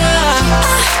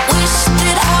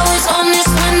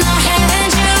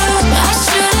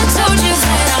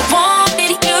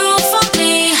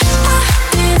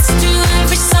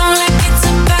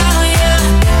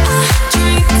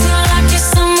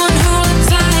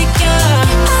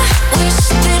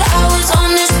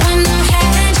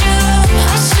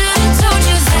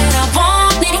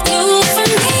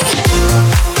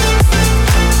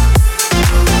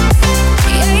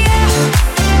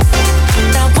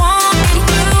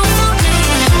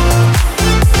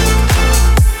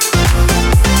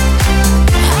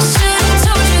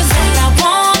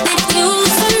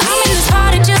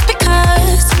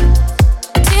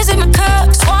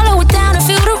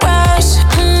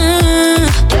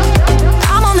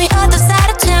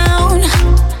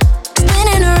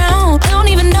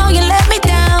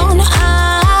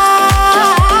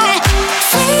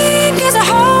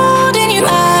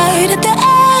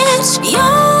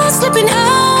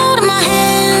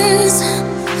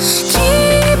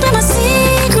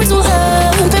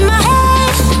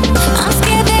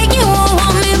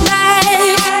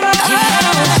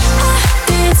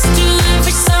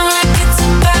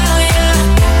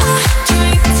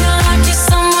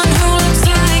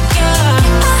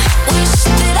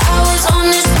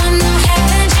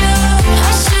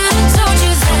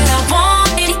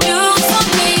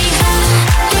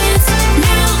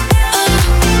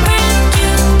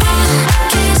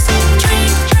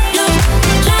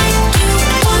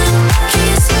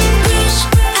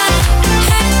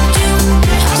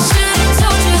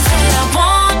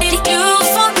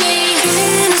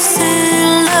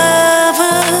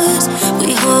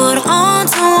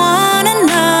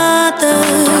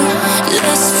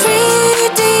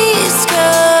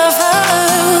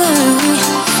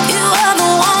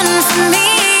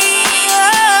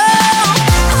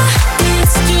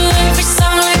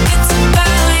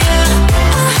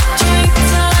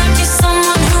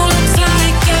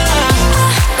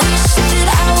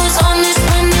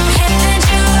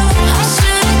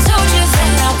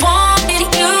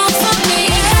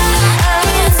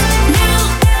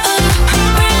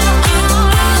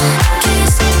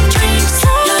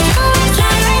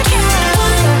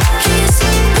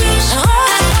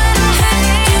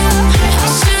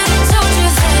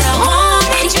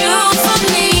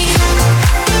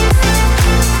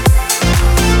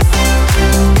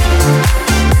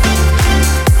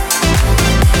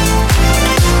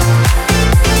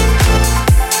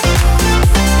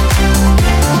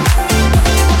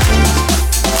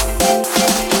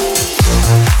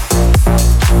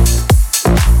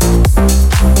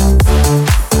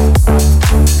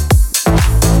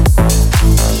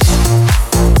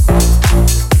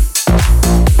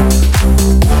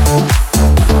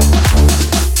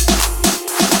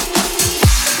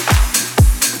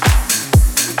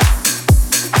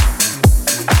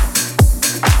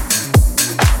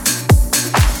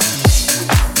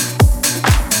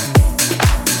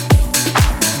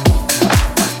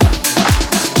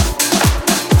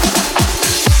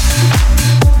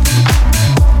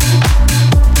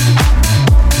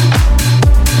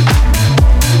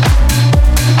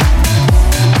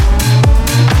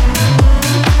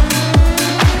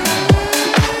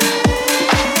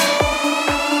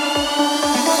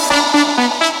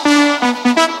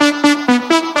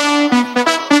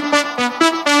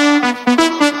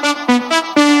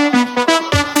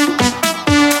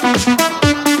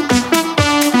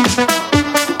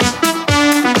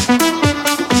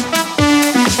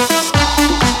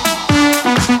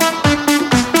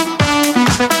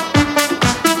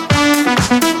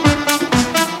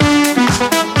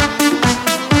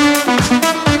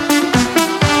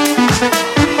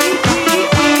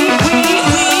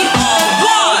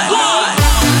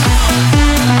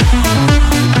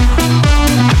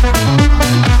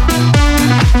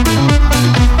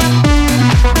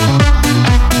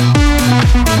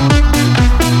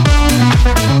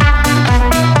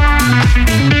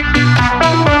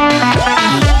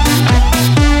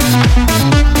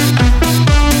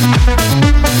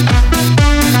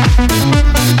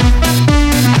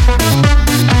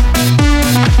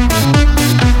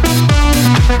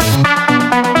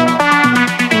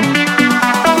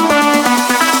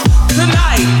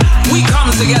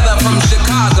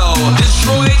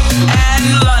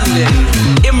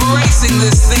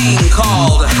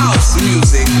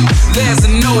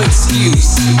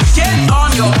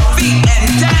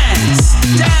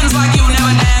Dance like you've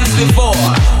never danced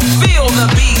before. Feel the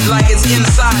beat like it's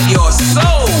inside your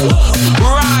soul.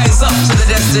 Rise up to the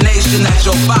destination that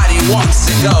your body wants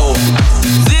to go.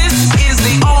 This is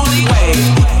the only way.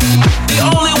 The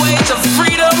only way to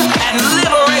freedom and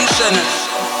liberation.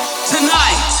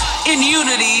 Tonight, in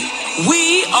unity,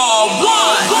 we are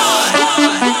one.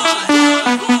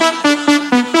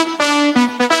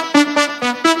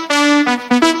 We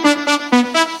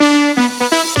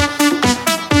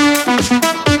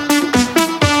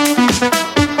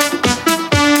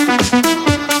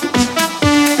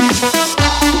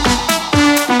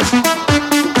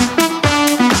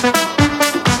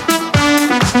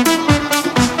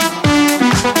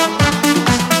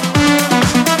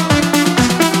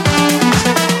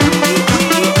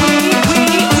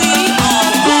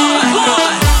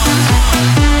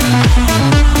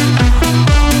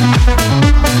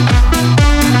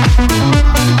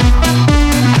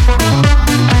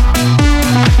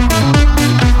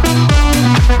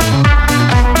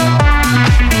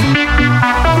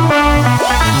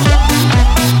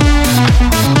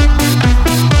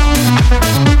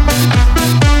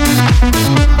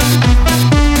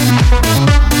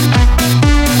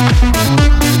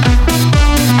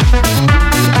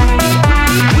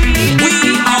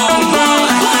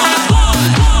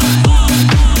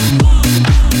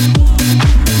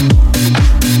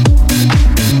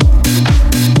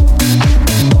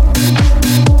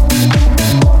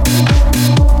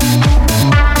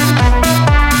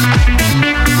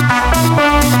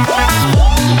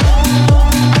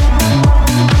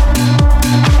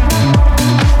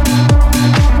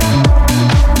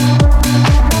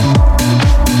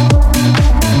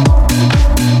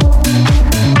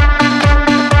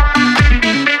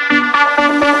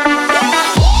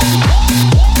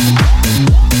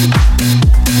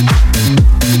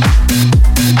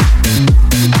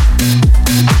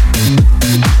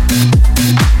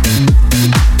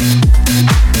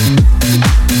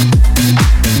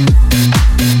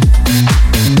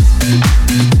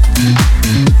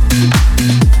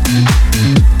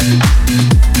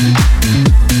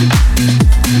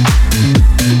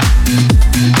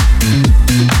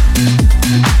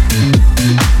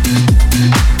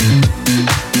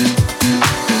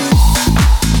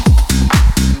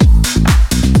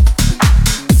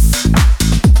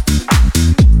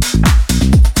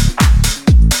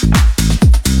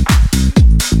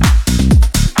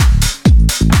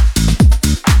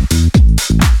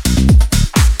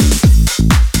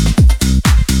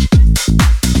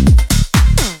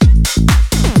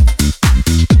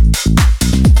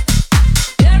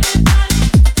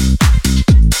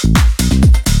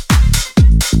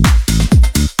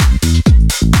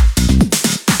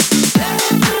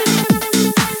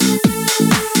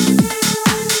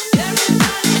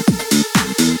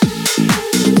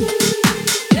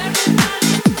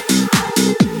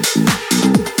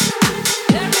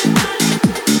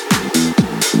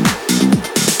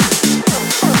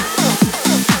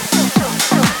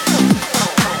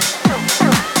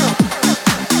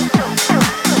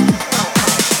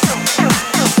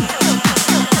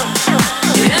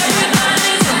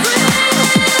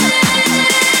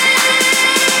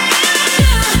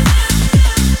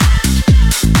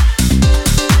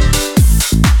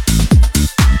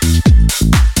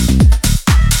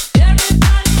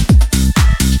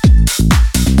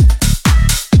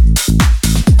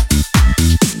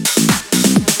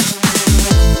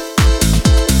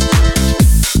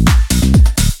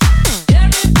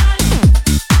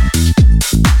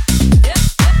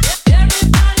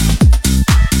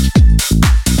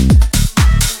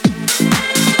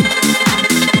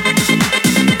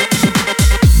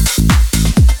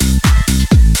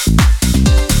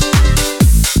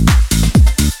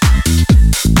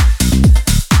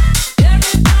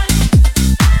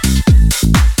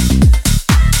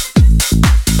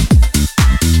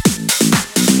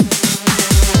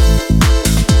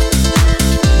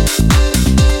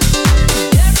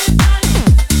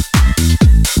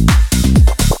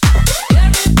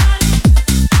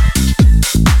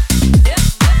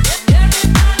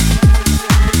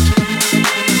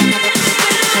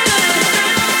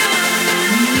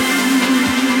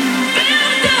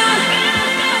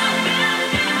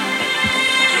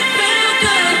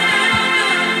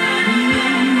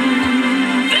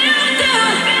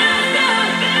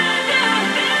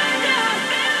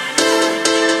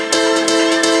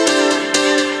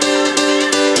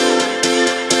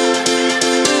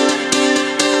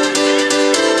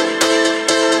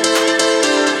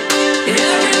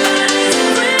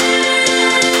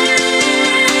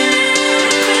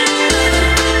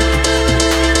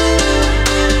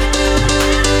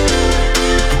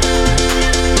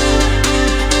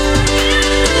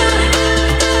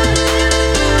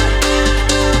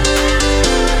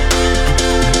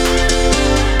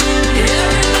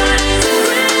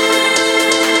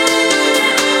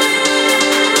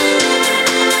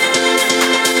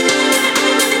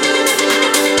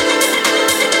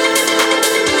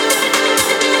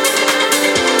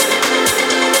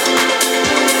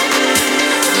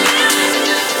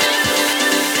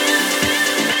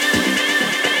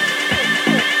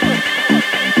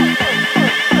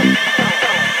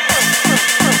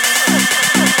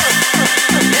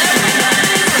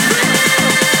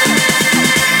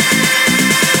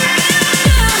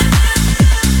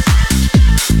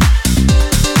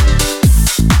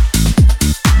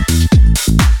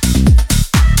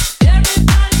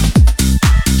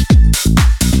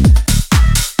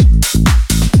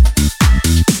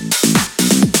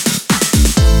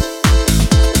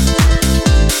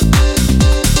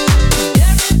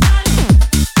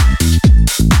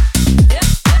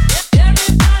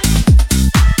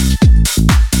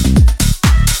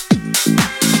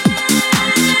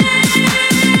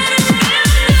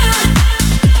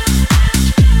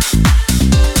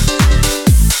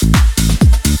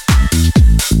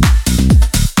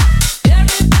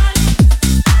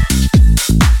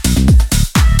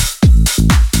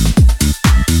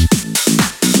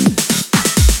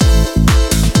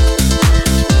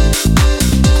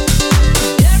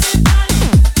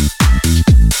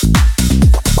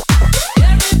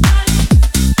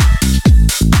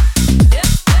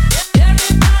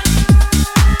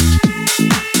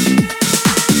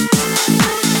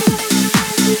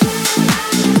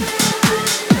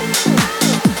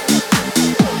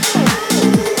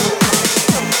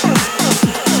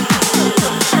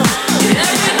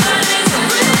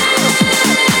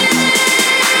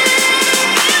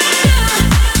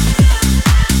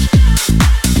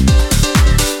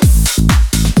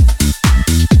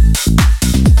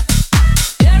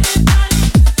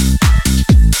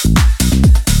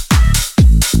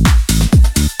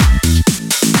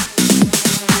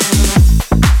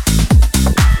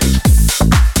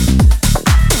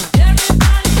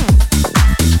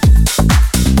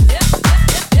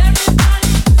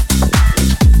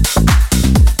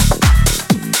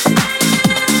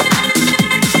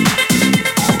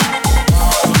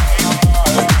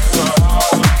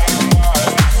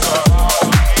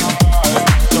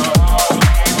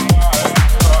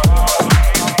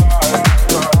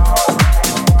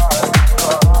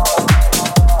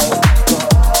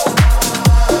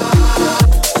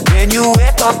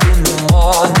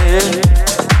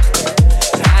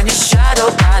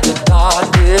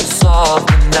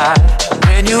side.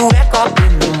 When you wake up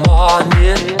in the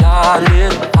morning,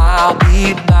 darling, I'll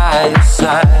be by your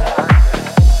side.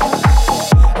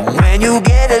 When you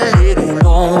get a little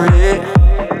lonely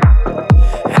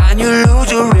and you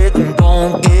lose your rhythm,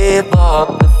 don't give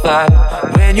up the fight.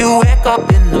 When you wake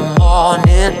up in the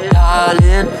morning,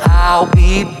 darling, I'll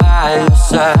be by your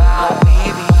side. I'll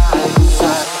be by your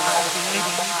side.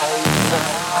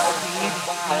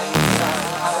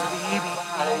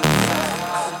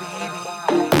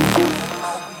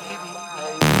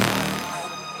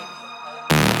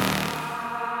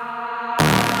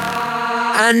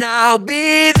 And I'll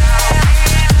be there.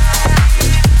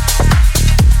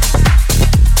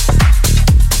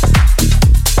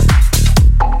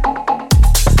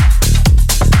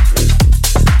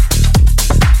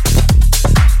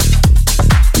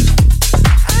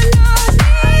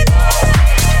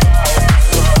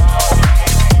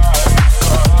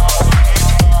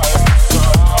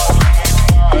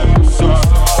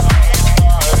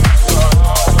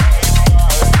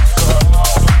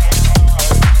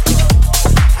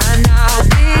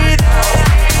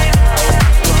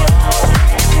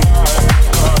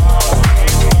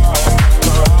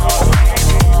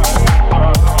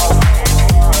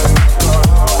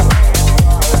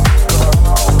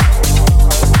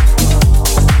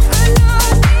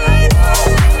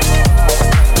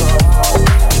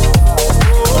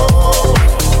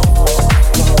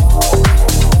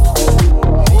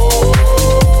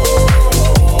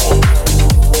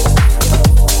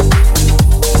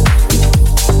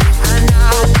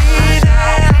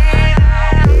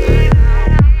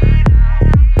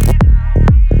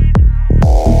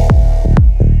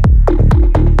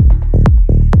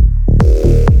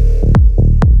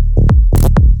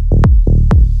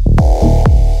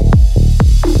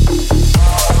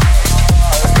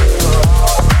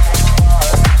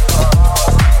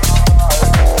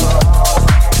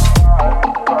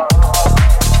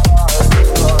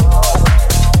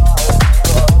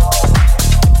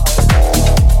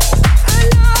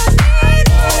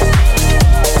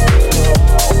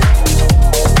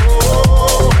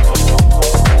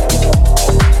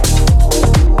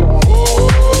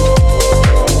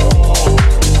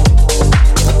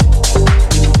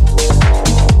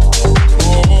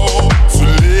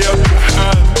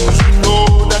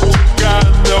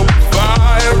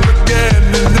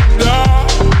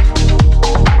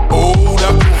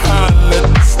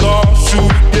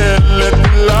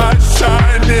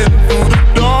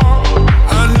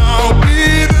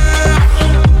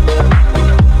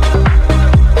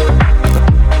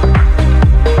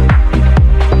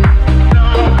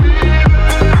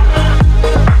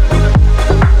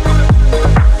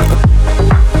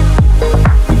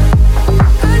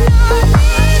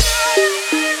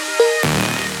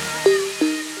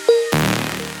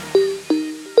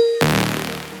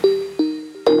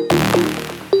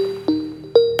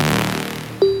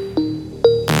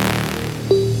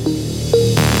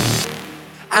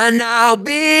 And I'll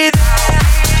be there.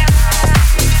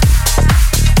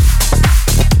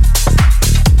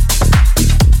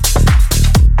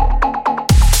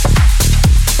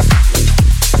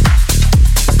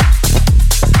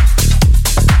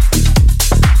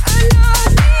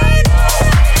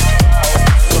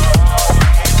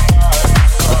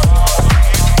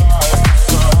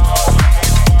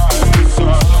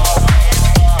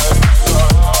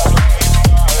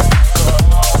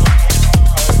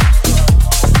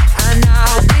 And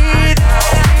I'll be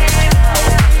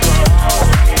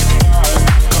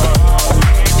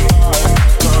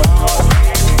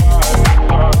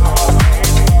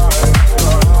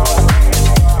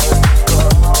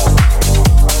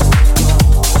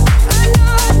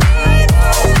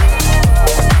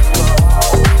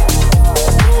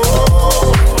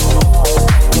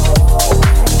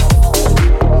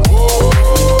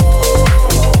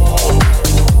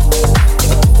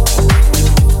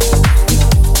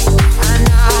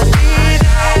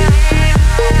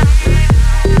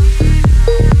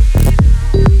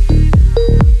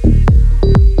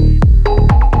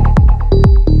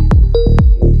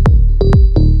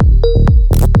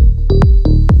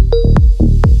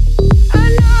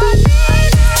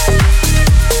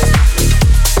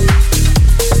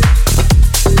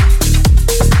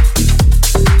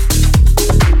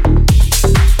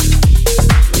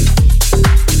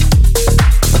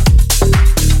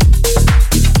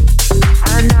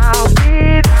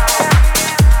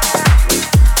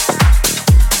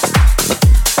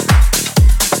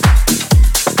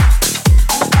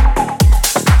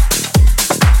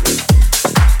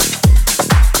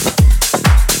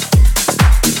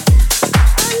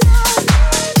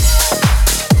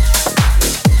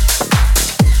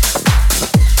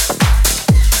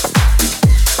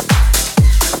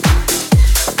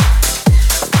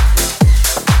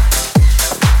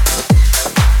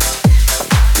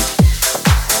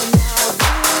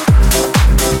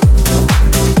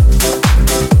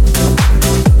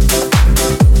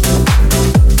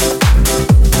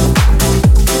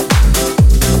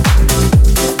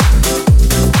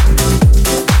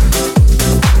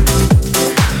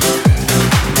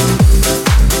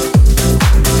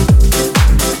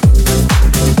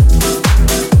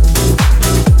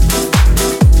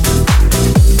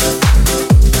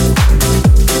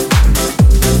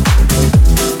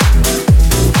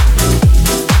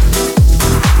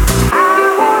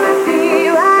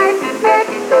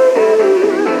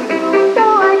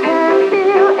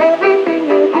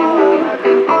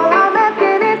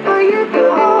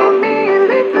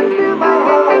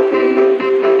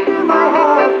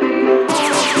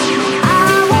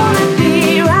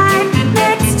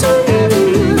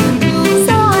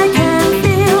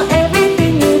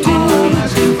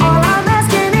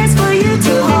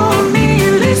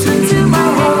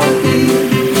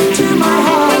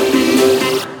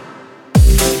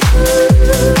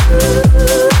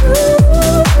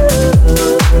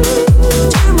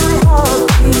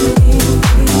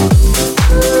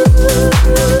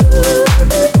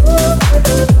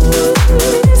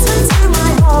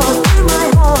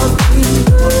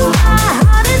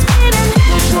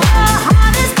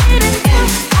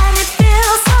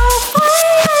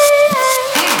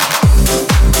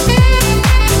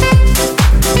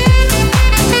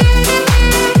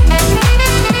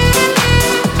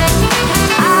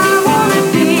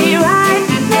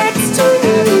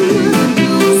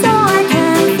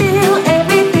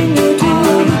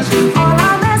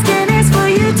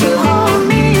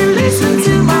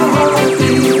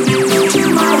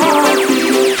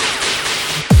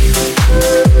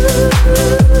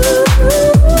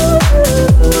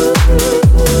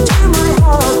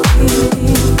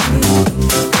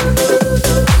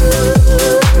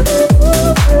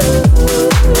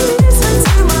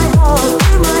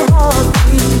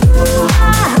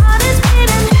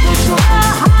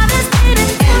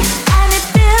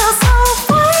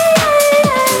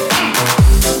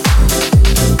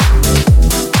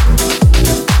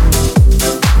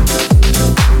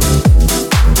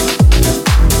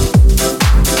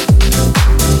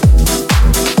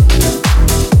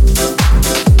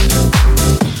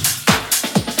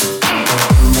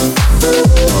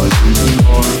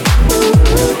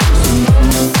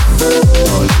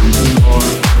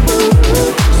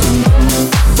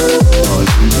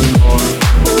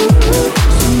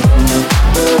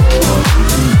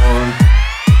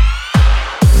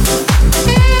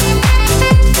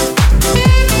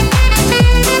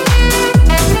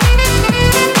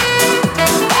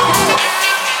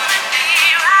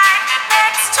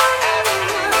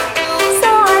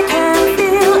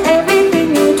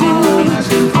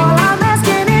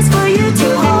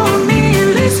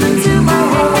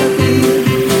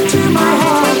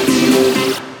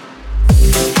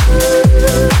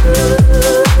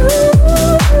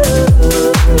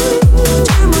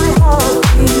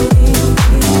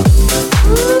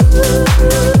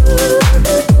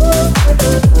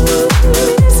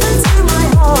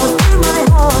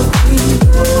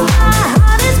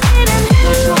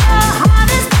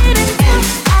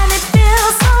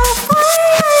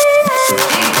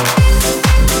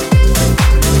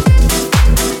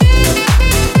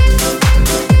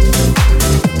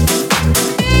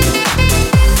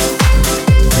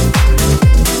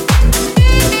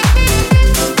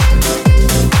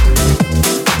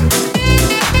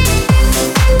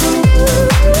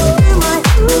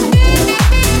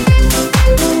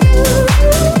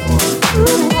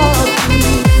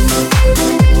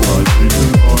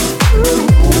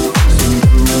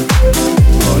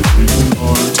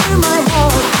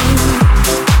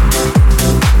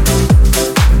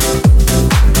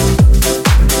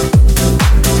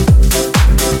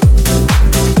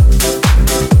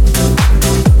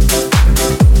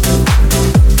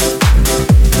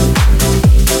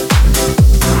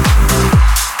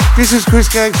This is Chris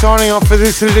Gagg signing off for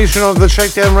this edition of the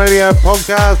ShakeDown Radio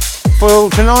podcast. For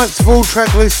tonight's full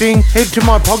track listing, head to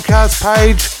my podcast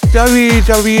page,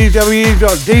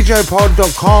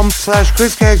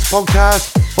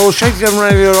 www.djpod.com/ChrisCaggsPodcast or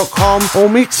shakedownradio.com or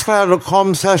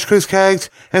mixcloud.com/ChrisCaggs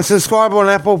and subscribe on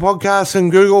Apple Podcasts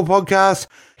and Google Podcasts.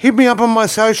 Hit me up on my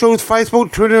socials,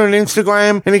 Facebook, Twitter and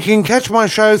Instagram, and you can catch my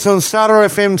shows on Starter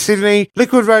FM Sydney,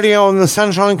 Liquid Radio on the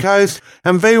Sunshine Coast,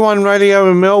 and V1 Radio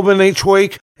in Melbourne each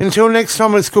week. Until next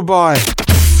time, it's goodbye.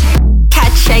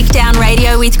 Catch Shakedown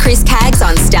Radio with Chris Caggs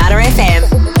on Starter FM.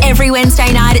 Every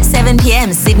Wednesday night at 7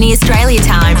 p.m. Sydney, Australia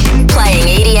time. Playing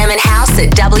EDM and house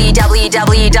at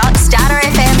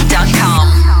www.starterfm.com.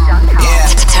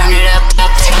 Turn it up,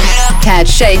 turn it up. Catch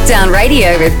Shakedown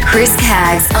Radio with Chris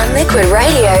Caggs on Liquid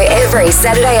Radio every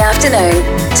Saturday afternoon,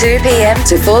 2 p.m.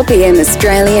 to 4 p.m.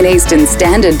 Australian Eastern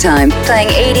Standard Time, playing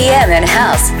EDM and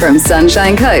house from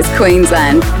Sunshine Coast,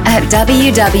 Queensland at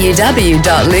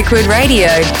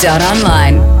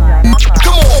www.liquidradio.online.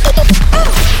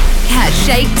 Catch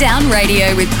Shakedown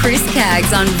Radio with Chris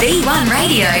Caggs on V1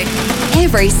 Radio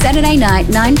every Saturday night,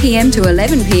 9 p.m. to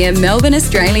 11 p.m. Melbourne,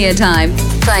 Australia time,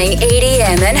 playing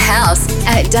EDM and house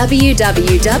at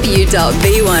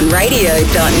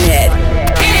www.v1radio.net.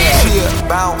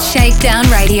 Shakedown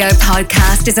Radio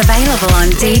podcast is available on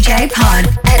DJ Pod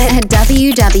at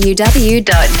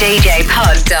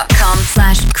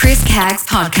www.djpod.com/Chris Caggs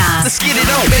Podcast. Let's get it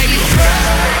on, baby.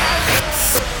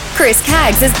 Chris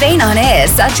Caggs has been on air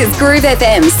such as Groove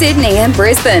FM, Sydney and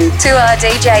Brisbane, 2R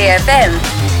DJ FM,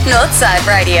 Northside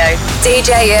Radio,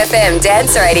 DJ FM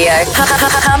Dance Radio,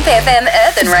 Hump FM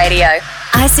Urban Radio,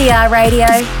 ICR Radio,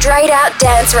 Drayed Out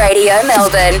Dance Radio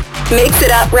Melbourne, Mix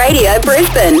It Up Radio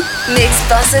Brisbane, Mixed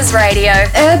Bosses Radio,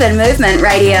 Urban Movement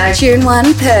Radio, Tune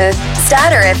 1 Perth,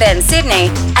 Starter FM Sydney,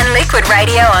 and Liquid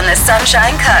Radio on the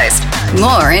Sunshine Coast.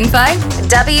 More info,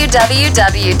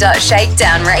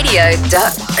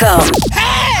 www.shakedownradio.com.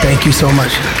 Thank you so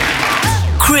much.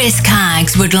 Chris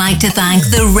Caggs would like to thank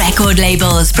the record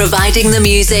labels providing the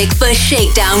music for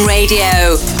Shakedown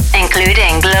Radio,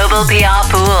 including Global PR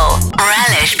Pool,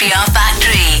 Relish PR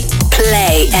Factory,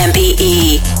 Play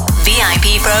MPE,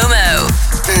 VIP Promo,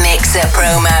 Mixer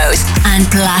Promos, and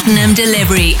Platinum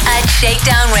Delivery at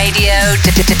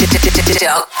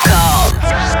shakedownradio.com.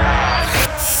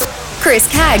 Chris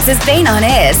Caggs has been on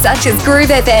air such as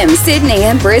Groove FM, Sydney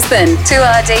and Brisbane,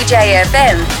 2R DJ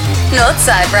FM,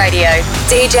 Northside Radio,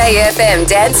 DJ FM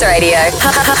Dance Radio,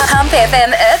 Hump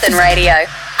FM Urban Radio,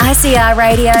 ICR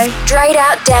Radio, Drayed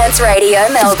Out Dance Radio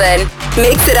Melbourne,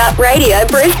 Mix It Up Radio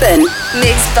Brisbane,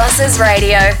 Mixed Bosses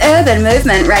Radio, Urban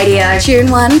Movement Radio,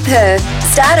 Tune 1 Perth,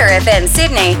 Starter FM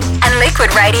Sydney, and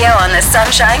Liquid Radio on the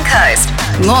Sunshine Coast.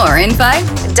 More info,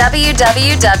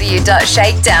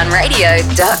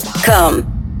 www.shakedownradio.com.